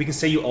we can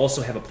say you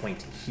also have a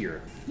point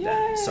here.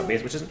 Then. So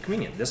basically, which isn't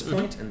convenient. This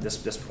point and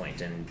this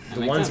point, and That the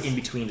makes ones sense. in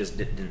between just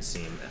didn't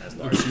seem as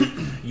large.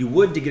 You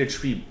would, to get a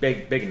tree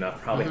big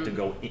enough, probably have to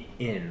go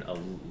in a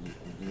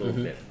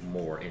little bit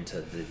more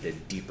into the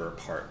deeper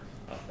part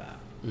of that.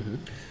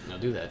 I'll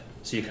do that.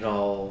 So you can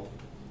all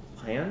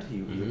land.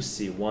 You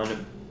see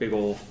one big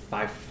old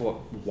 5-foot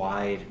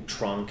wide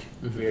trunk,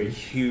 very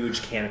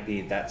huge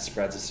canopy that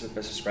spreads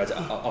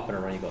up and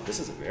around. You go, this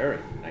is a very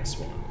nice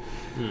one.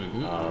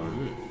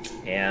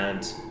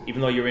 And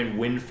even though you're in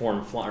wind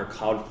form or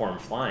cloud form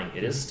flying,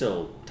 it is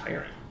still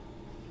tiring.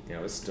 You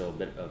know, it's still a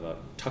bit of a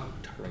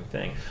tuckering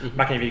thing. I'm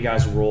not going to give you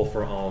guys a roll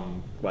for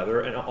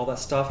weather and all that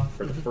stuff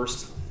for the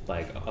first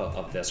leg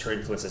of this. Her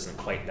influence isn't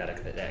quite that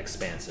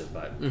expansive,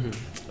 but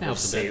I would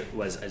say it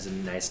was a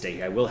nice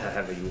day. I will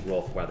have you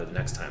roll for weather the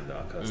next time,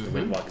 though, because the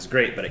wind walk is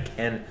great, but it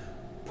can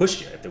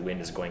push you if the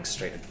wind is going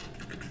straight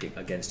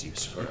against you,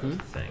 sort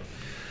of thing.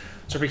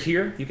 So over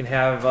here, you can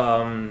have...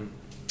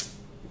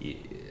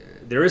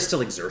 there is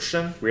still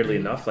exertion, weirdly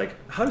enough. Like,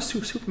 how does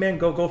Superman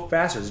go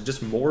faster? Is it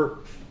just more...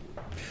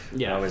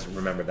 Yeah. I always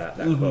remember that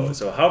quote.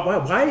 So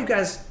why are you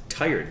guys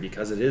tired?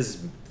 Because it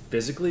is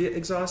physically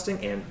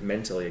exhausting and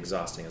mentally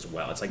exhausting as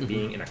well. It's like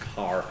being in a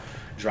car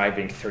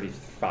driving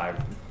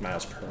 35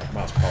 miles per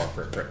hour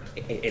for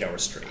 8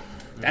 hours straight.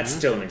 That's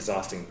still an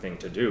exhausting thing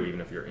to do,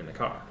 even if you're in the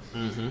car.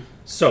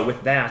 So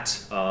with that,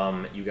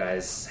 you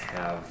guys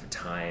have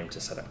time to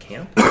set up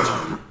camp,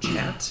 to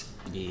chat,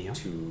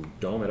 to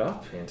dome it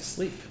up, and to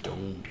sleep.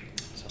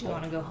 Do you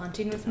want to go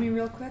hunting with me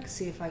real quick?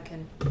 See if I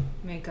can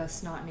make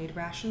us not need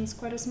rations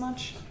quite as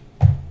much?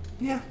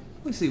 Yeah,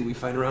 we'll see what we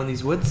find around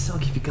these woods. I'll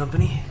keep you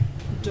company.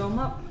 Dome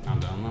up? I'll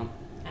dome up.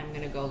 I'm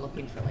going to go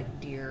looking for like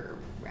deer or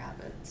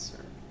rabbits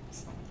or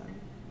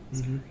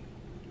something.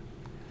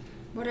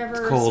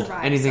 Whatever It's cold.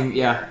 survives Anything, up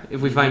yeah. here.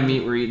 If we find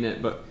meat, we're eating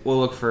it, but we'll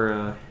look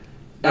for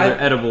other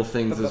edible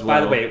things as well.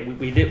 By the way,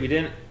 we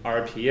didn't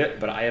RP it,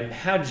 but I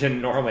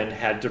imagine Norwind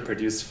had to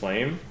produce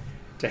flame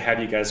to have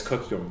you guys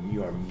cook your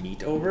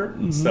meat over.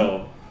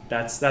 So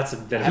that's a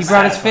bit. He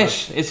brought his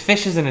fish. His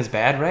fish isn't as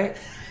bad, right?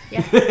 Yeah.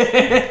 I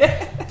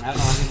don't know, I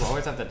think we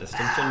always have the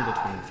distinction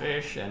between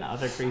fish and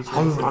other creatures.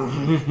 Oh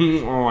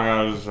my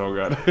god, this is so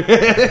good.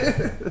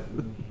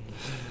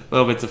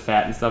 Little bits of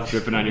fat and stuff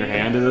dripping on your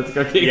hand as it's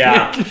cooking.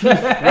 Yeah.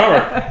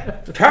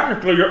 Remember,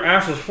 technically your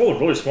ass is full of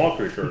really small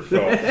creatures.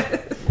 So,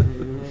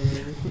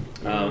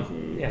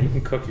 yeah, you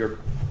can cook your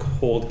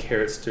cold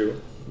carrots too.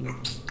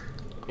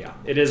 Yeah,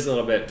 it is a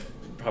little bit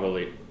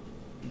probably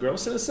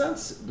gross in a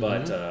sense,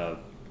 but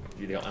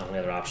the only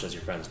other option is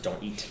your friends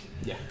don't eat.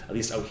 Yeah. At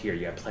least out here,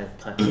 you have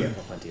plenty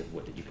of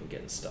wood that you can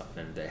get and stuff,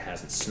 and it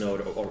hasn't snowed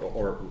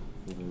or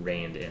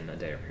rained in a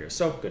day up here,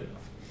 so good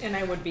enough. And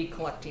I would be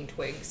collecting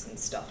twigs and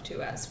stuff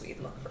too as we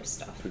look for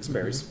stuff. Twigs and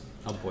berries.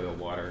 I'll boil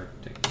water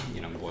to,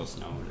 boil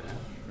snow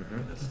to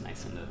that's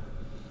nice into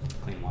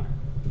clean water.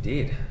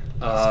 Indeed.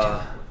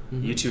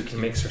 You two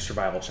can make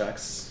survival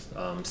checks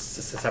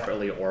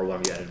separately, or one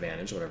of you at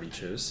advantage, whatever you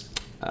choose.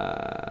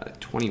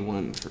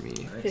 21 for me.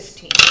 Nice.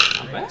 15.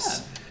 Not Nice.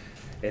 bad.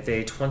 With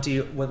a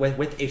 20,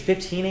 with a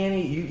 15,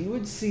 Annie, you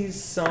would see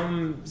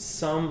some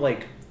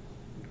like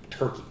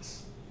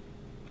turkeys.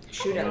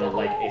 Shoot at them.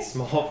 Like a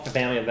small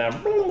family of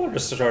them,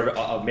 just sort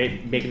of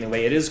making their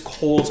way. It is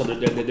cold, so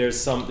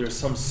there's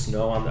some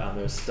snow on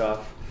their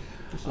stuff.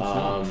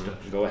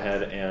 Go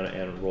ahead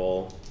and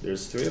roll.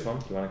 There's 3 of them.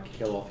 You want to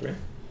kill all 3?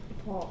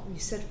 Well, you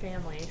said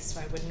family,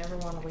 so I would never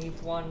want to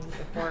leave one with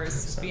the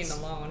horse being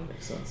alone.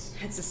 Makes sense.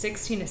 It's a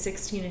 16, a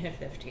 16, and a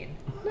 15.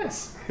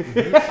 Nice.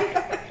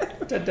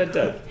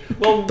 Dead.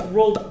 Well,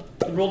 roll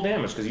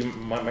damage because you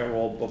might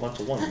roll a bunch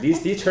of ones.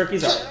 These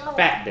turkeys are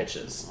fat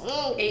bitches.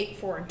 8,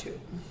 4, and 2.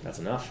 That's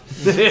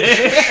enough.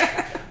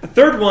 The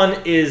third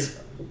one is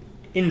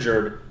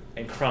injured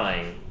and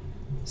crying,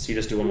 so you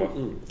just do one more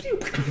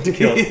to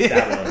kill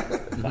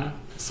that one.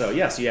 So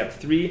you have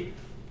 3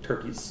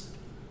 turkeys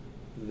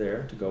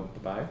there to go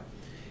by,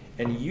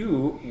 and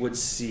you would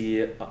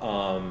see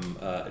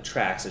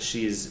tracks as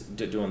she's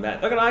doing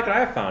that. Look at what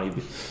I found.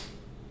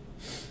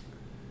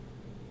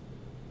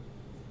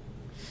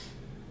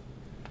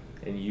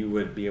 And you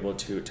would be able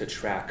to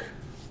track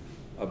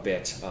a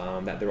bit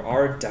that there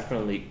are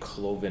definitely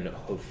cloven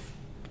hoof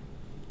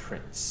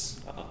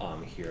prints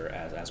here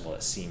as well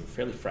as seem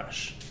fairly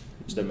fresh.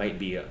 So there might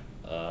be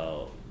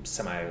a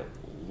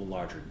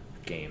semi-larger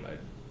game,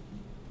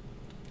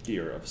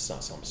 deer of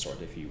some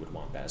sort if you would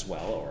want that as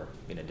well, or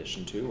in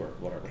addition to, or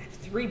whatever.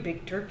 3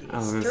 big turkeys. I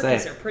was gonna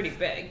Turkeys say. are pretty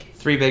big.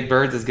 3 big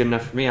birds is good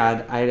enough for me.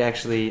 I'd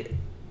actually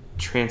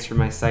transfer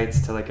my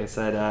sights to, like I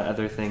said,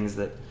 other things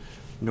that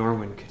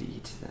Norwind could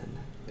eat then.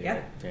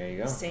 Yeah. There you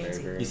go. Same.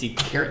 You see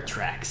carrot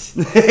tracks.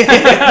 Well,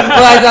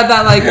 I thought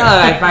that like, oh,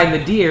 I find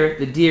the deer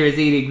is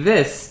eating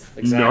this.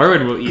 Exactly.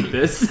 Norwind will eat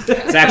this.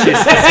 It's actually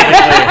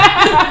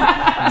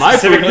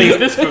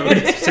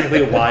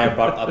specifically why I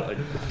brought up a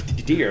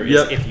deer.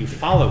 Is if you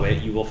follow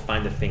it, you will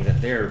find the thing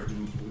that they're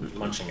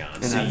munching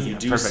on. So you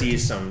do see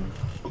some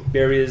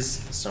berries,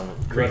 some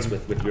roots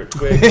with your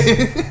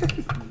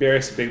twigs,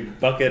 berries, a big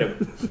bucket of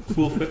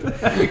cool food.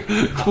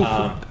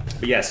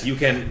 But yes, you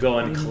can go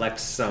and collect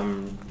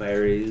some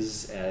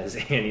berries. As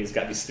Annie's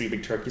got these 3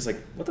 big turkeys. Like,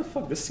 what the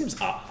fuck? This seems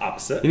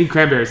opposite. You need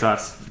cranberry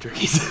sauce for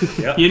turkeys.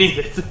 Yep. You need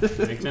it.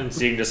 Makes sense.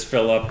 So you can just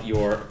fill up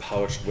your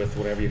pouch with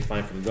whatever you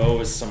find from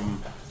those,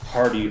 some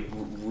hardy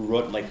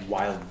root like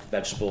wild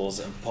vegetables,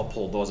 and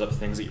pull those up,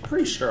 things that you're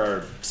pretty sure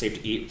are safe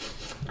to eat.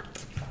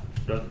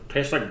 Doesn't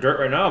taste like dirt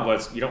right now,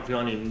 but you don't feel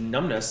any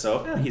numbness,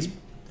 so he's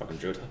fucking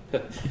Jude.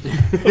 He'll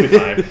be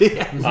fine.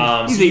 He's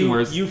so eating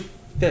worse. You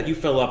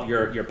fill up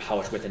your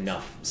pouch with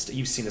enough.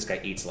 You've seen this guy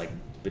eats like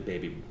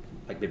baby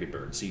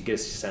birds, so you get a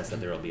sense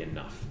that there will be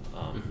enough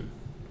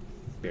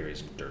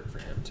berries and dirt for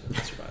him to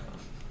survive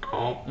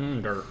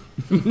on. Dirt.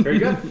 Very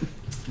good.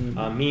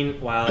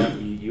 Meanwhile,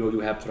 you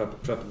have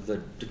put up the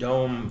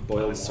dome,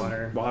 boiled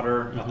some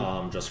water.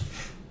 Just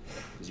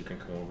as you can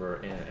come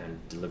over and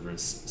deliver in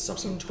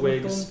some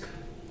twigs.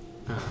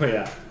 Oh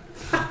yeah.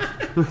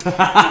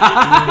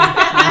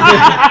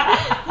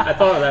 I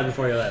thought of that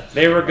before you left.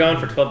 They were gone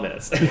for 12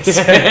 minutes.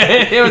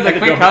 It was a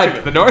quick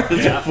hike. The north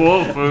is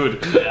full of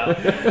food.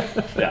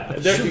 Yeah.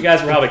 You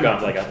guys were probably gone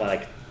for like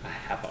a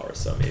half hour or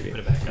so, maybe. Put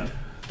it back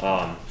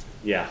up.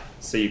 Yeah.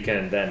 So you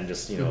can then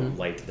just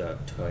light the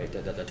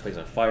twigs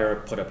on fire,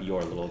 put up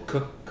your little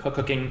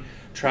cooking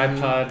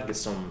tripod, get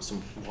some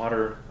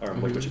water, or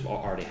which you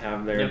already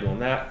have there. Doing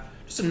that.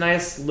 Just a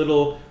nice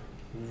little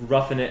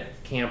roughing it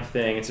camp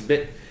thing. It's a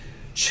bit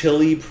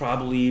chilly,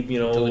 probably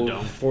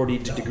 40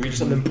 degrees or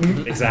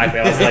something. Exactly.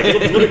 I was like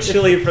a little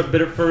chilly for a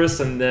bit at first,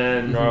 and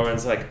then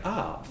Norwind's like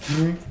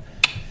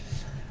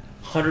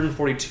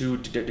 142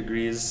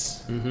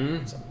 degrees.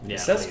 So it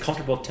says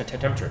comfortable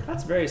temperature.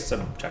 That's very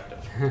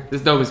subjective.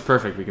 This dome is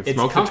perfect. We can It's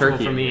smoke the comfortable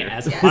turkey for in me here.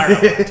 as a fire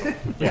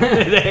element.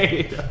 There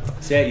you go.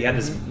 So yeah, you have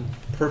this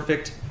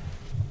perfect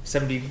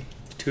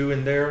 72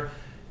 in there.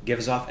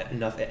 Gives off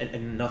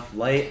enough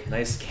light.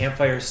 Nice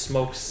campfire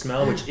smoke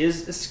smell, which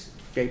is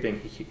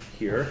escaping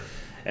here.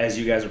 As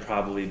you guys would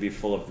probably be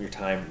full of your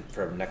time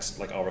for the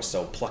next hour or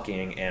so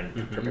plucking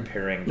and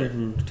preparing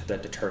the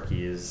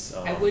turkeys.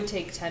 I would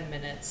take 10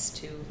 minutes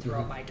to throw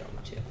out my dome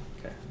too.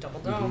 Okay.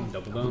 Double dome.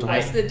 Double dome.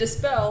 Twice the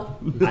dispel.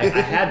 I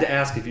had to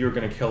ask if you were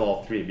going to kill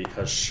all 3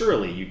 because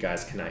surely you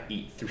guys cannot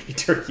eat 3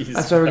 turkeys.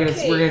 That's why we're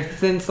Okay. gonna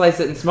thin slice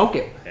it and smoke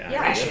it. Yeah.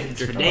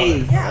 Rations for I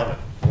days. love it.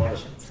 I love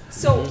it.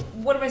 So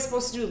what am I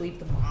supposed to do? Leave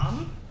the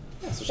mom?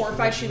 Yeah, so she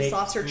Horrified can she make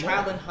lost her more.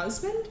 child and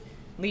husband?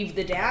 Leave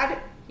the dad?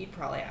 He'd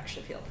probably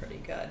actually feel pretty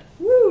good.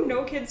 Woo,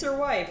 no kids or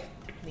wife.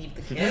 Leave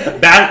the kid.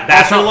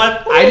 That's her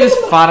life. I just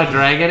fought a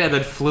dragon and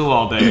then flew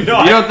all day.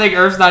 No, You don't think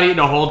Earth's not eating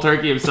a whole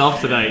turkey himself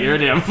tonight? You're a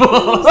damn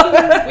fool.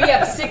 We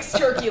have 6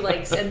 turkey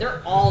legs and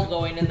they're all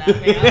going in that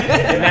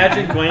van.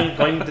 Imagine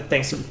going to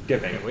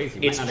Thanksgiving. Ways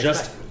you might It's not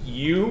just expect.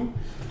 you,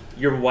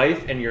 your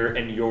wife, and your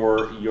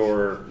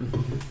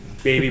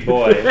baby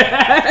boy,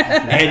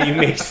 and you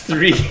make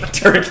 3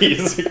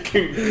 turkeys.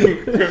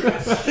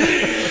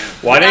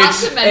 Why Not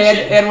didn't to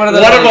mention, and one of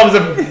the one of them's a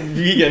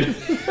vegan?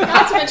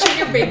 not to mention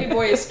your baby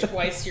boy is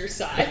twice your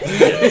size.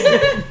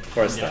 Of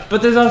course not.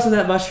 But there's also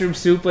that mushroom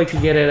soup like you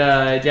get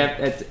at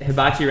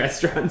hibachi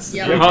restaurants.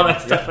 Yep. You know, all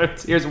that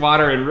stuff. Here's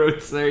water and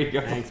roots. There you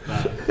go. Thanks,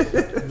 Bob.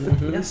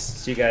 Yes,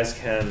 so you guys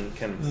can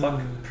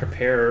pluck,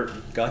 prepare,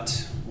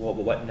 gut,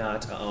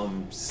 whatnot,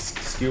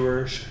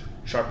 skewer,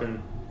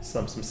 sharpen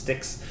some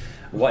sticks,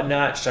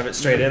 whatnot, shove it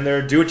straight in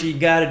there. Do what you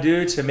got to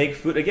do to make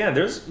food. Again,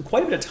 there's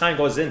quite a bit of time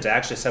goes into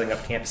actually setting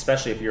up camp,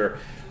 especially if you're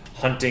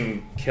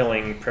hunting,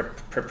 killing,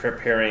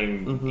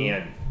 preparing,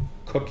 and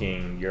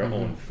cooking your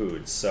own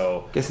food.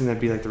 So Guessing that'd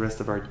be like the rest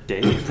of our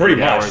day. pretty 8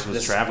 much hours was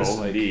this travel, will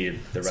like- be the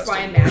That's rest why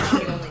I of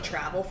imagine you only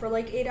travel for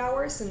 8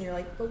 hours, and you're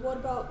like, but what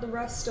about the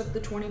rest of the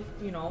 20?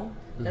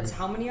 That's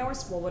how many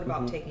hours? Well, what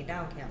about taking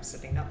down camp,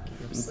 sitting up,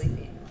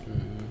 sleeping,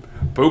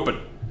 Pooping.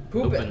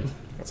 pooping?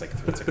 It's like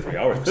 3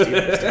 hours for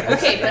Steven.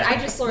 Okay, but I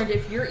just learned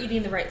if you're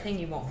eating the right thing,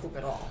 you won't poop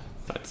at all.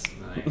 That's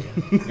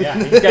Yeah,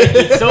 you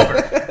gotta eat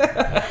silver.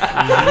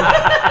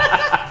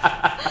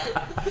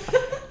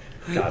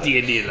 Got it.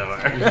 D&D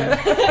lover.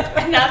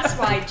 And that's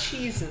why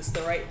cheese is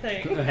the right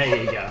thing. There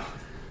you go.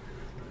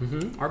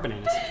 Or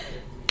bananas.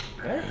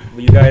 Alright. Well,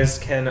 you guys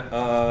can,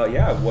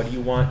 what do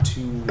you want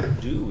to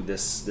do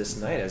this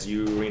night as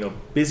you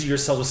busy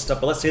yourselves with stuff?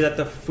 But let's say that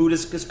the food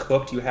is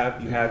cooked. You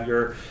have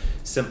your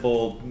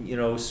simple,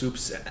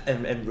 soups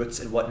and roots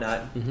and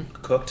whatnot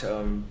cooked.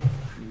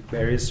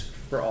 Berries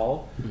for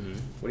all.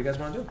 What do you guys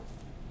want to do?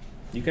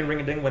 You can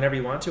ring a ding whenever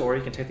you want to, or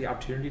you can take the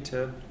opportunity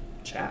to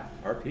chat,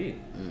 RP.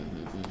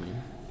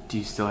 Do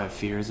you still have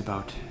fears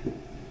about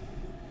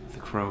the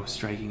crow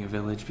striking a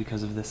village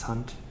because of this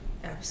hunt?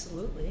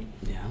 Absolutely.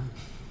 Yeah.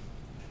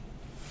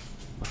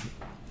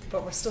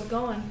 But we're still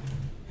going.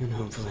 And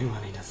hopefully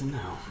Lenny doesn't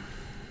know.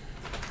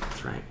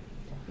 That's right.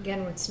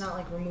 Again, it's not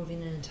like we're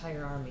moving an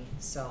entire army,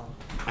 so...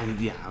 And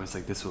yeah, I was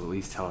like, this will at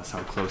least tell us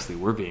how closely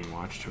we're being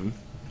watched.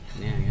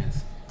 Yeah, I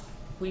guess.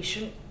 We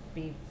shouldn't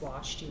be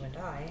watched, you and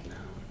I. No.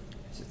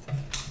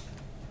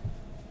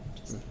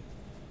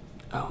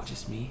 Oh,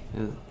 just me?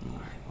 Alright,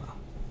 well.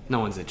 No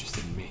one's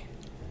interested in me.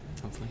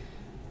 Hopefully.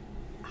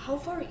 How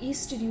far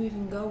east did you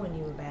even go when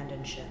you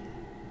abandoned ship?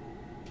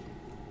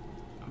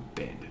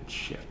 Abandoned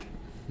ship.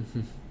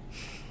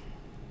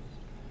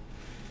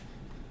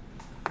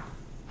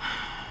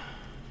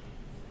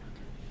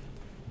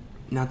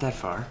 Not that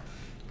far.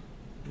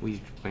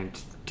 We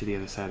went to the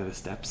other side of the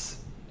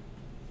steps,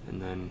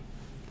 and then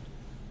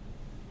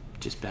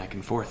just back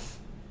and forth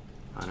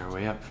on our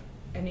way up.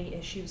 Any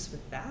issues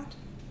with that?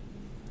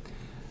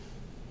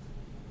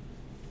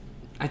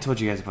 I told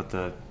you guys about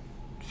the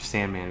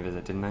Sandman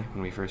visit, didn't I?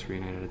 When we first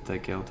reunited at the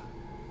guild.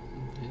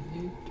 Did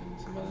you tell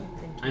us about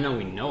it? Thank you. I know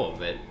we know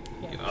of it.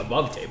 Yeah.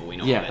 Above table, we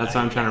know Yeah, of it. that's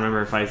what I'm trying to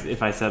remember.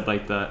 If I said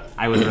like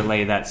I would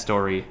relay that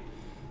story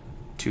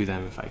to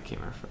them if I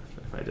can't remember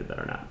if I did that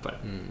or not, but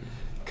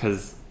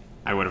because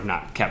I would have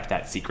not kept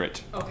that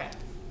secret. Okay.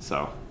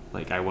 So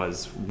like I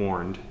was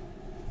warned,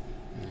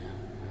 Yeah,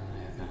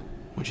 I have that.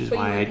 which is But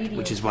you why were leading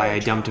which is the why I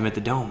entire dumped him tribe. at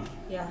the dome.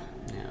 Yeah.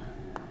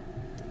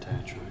 Yeah.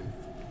 Entire tribe.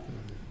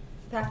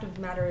 Fact of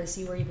the matter is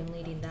you were even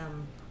leading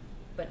them,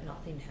 but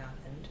nothing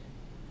happened.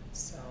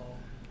 So...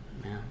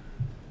 Yeah.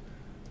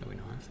 That we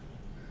know of.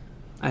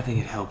 I think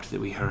it helped that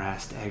we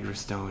harassed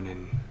Agristone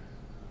and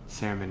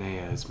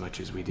Ceremoniea as much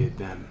as we did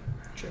them.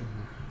 True.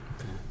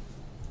 Okay.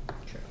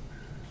 True.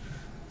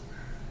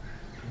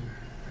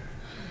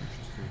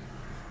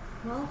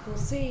 Well, we'll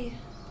see.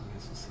 I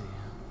guess we'll see,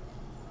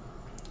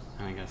 yeah.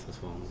 And I guess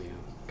this will be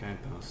a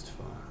guidepost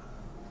for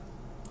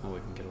all we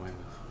can get away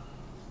with.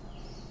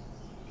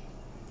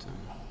 So,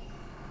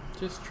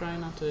 just try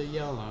not to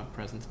yell our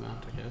presence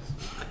amount, I guess.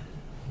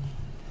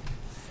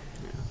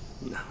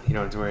 Yeah. No, you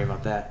don't have to worry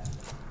about that.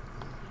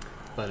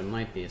 But it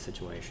might be a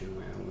situation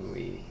where when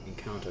we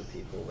encounter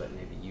people that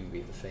maybe you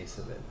be the face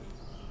of it,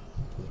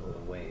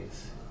 little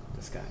ways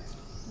disguised.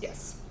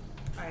 Yes.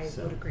 I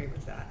So- would agree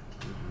with that.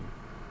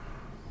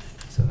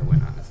 So that we're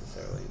not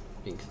necessarily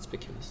being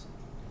conspicuous.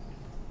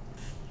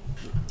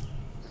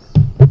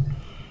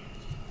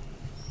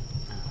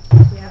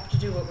 We have to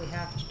do what we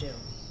have to do.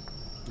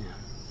 Yeah.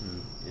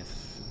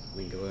 If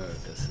we go over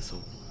this, this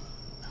will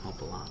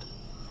help a lot.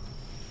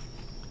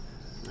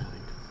 I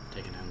think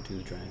taking down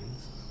 2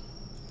 dragons.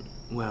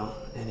 Well,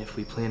 and if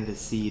we planted a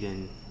seed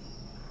in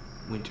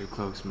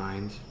Wintercloak's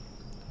mind,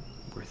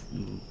 we're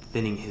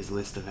thinning his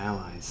list of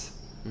allies.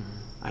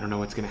 I don't know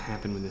what's going to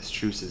happen when this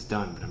truce is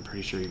done, but I'm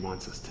pretty sure he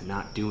wants us to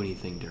not do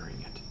anything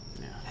during it.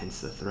 Yeah. Hence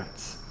the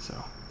threats.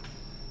 So,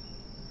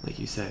 like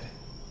you said,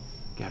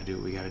 gotta do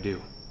what we gotta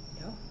do.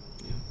 Yep.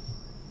 Yeah.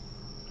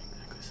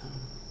 Exactly so.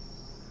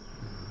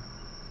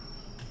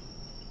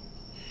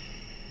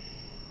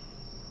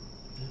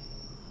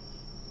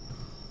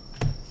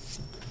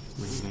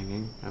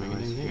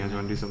 Otherwise, you guys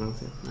want to do something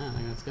else? No, I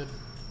think that's good.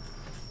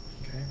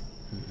 Okay.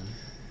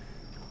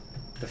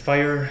 The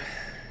fire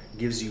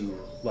gives you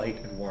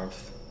light and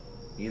warmth,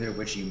 neither of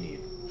which you need.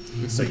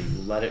 So you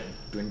let it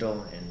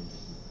dwindle and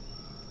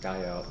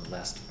die out, and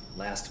last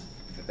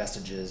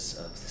vestiges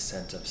of the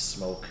scent of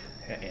smoke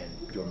and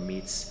your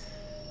meats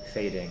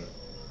fading.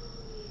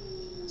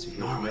 So you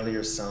hear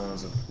familiar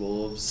sounds of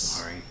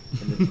wolves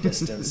in the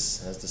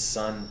distance as the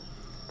sun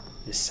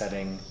is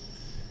setting.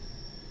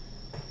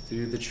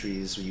 Through the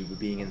trees, you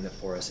being in the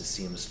forest, it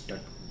seems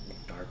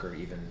darker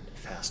even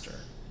faster.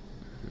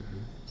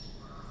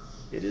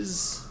 It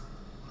is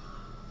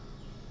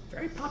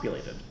very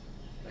populated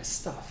by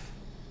stuff.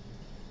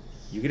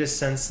 You get a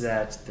sense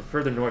that the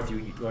further north you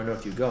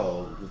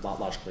go,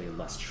 logically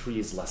less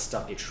trees, less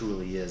stuff. It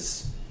truly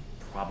is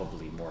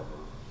probably more of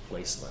a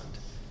wasteland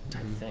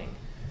type thing.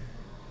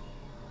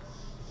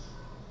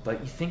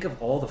 But you think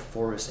of all the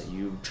forests that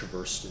you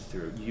traversed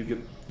through,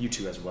 you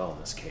two as well in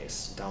this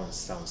case, down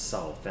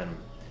south, and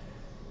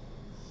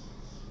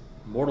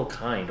mortal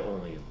kind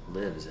only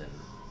lives in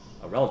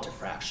a relative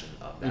fraction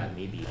of that,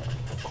 maybe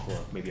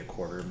a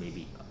quarter,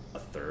 maybe a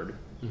third.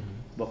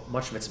 But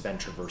much of it's been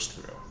traversed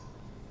through.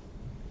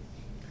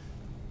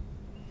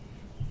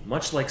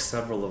 Much like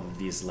several of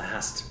these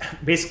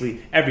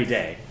basically every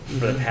day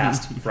for the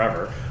past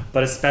forever,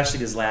 but especially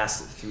these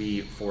last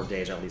 3-4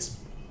 days, or at least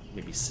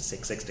maybe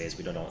 6 days,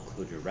 we don't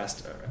include your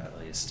rest, at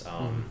least.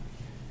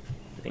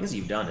 The things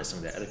you've done is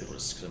something that other people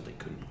just simply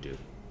couldn't do.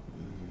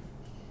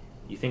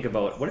 You think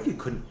about, what if you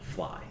couldn't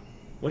fly?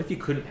 What if you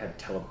couldn't have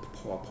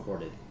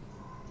teleported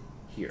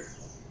here?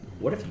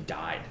 What if you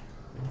died?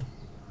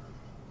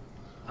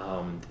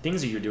 The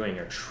things that you're doing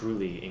are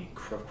truly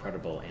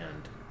incredible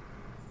and,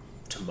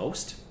 to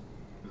most,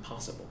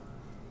 impossible.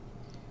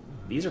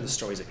 These are the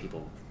stories that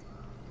people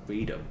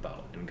read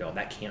about and go,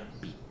 that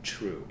can't be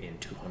true in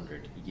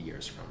 200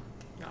 years from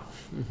now.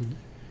 Mm-hmm.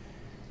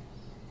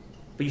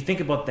 But you think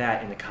about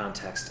that in the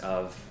context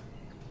of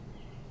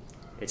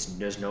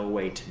there's no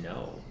way to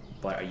know.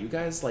 But are you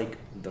guys like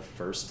the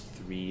first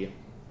 3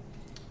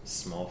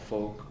 small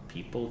folk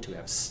people to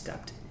have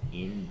stepped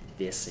in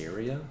this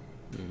area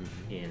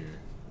in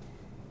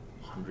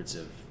hundreds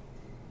of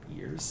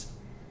years?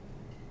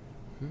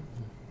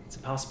 It's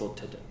impossible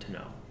to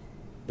know.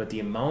 But the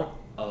amount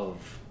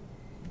of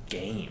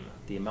game,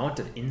 the amount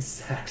of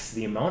insects,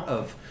 the amount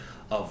of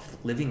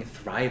living,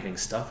 thriving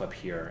stuff up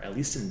here, at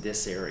least in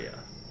this area,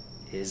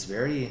 is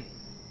very...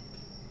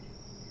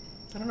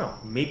 I don't know.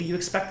 Maybe you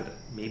expected it.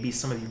 Maybe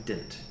some of you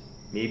didn't.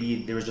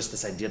 Maybe there was just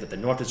this idea that the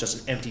North is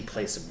just an empty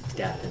place of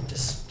death and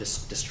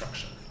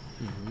destruction.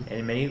 And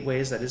in many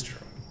ways, that is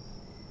true.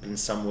 But in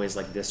some ways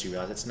like this, you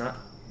realize it's not...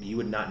 You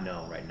would not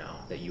know right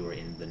now that you were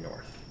in the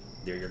North.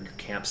 They're your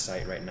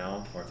campsite right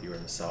now, or if you were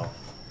in the South.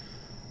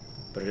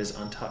 But it is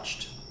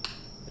untouched.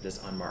 It is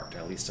unmarked,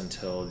 at least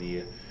until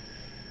the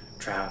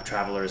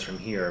travelers from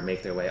here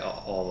make their way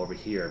all over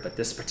here. But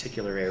this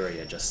particular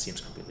area just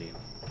seems completely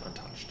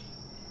untouched.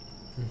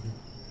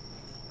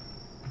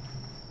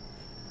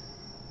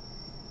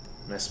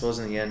 And I suppose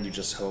in the end, you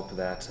just hope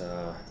that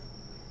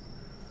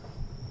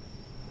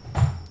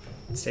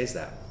it stays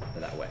that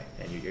way,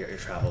 and your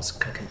travels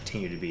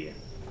continue to be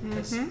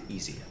as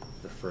easy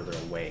the further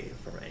away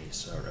from any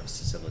sort of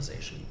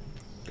civilization you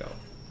go.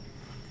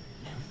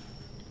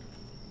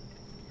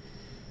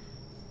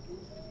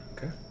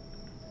 Okay.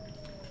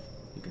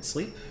 You can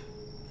sleep.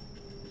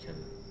 You can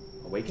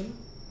awaken.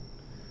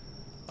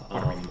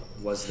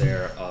 Was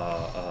there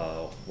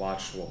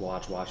watch?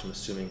 I'm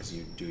assuming because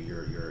you do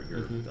your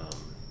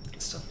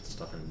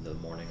stuff in the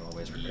morning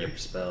always. Prepare your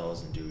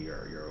spells and do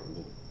your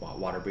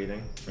water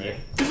breathing. Right?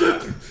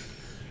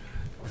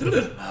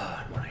 Good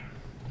morning.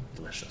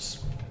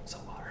 Delicious.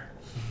 Salt water.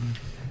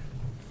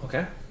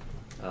 Okay.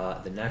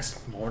 The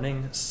next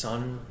morning,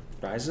 sun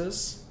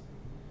rises,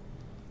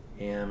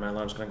 and my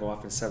alarm's going to go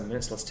off in 7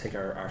 minutes. Let's take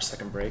our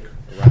second break.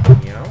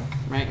 Right meow.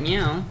 Right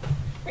meow.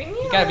 Right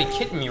You gotta be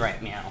kidding me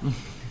right now.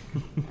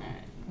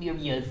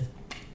 Yes.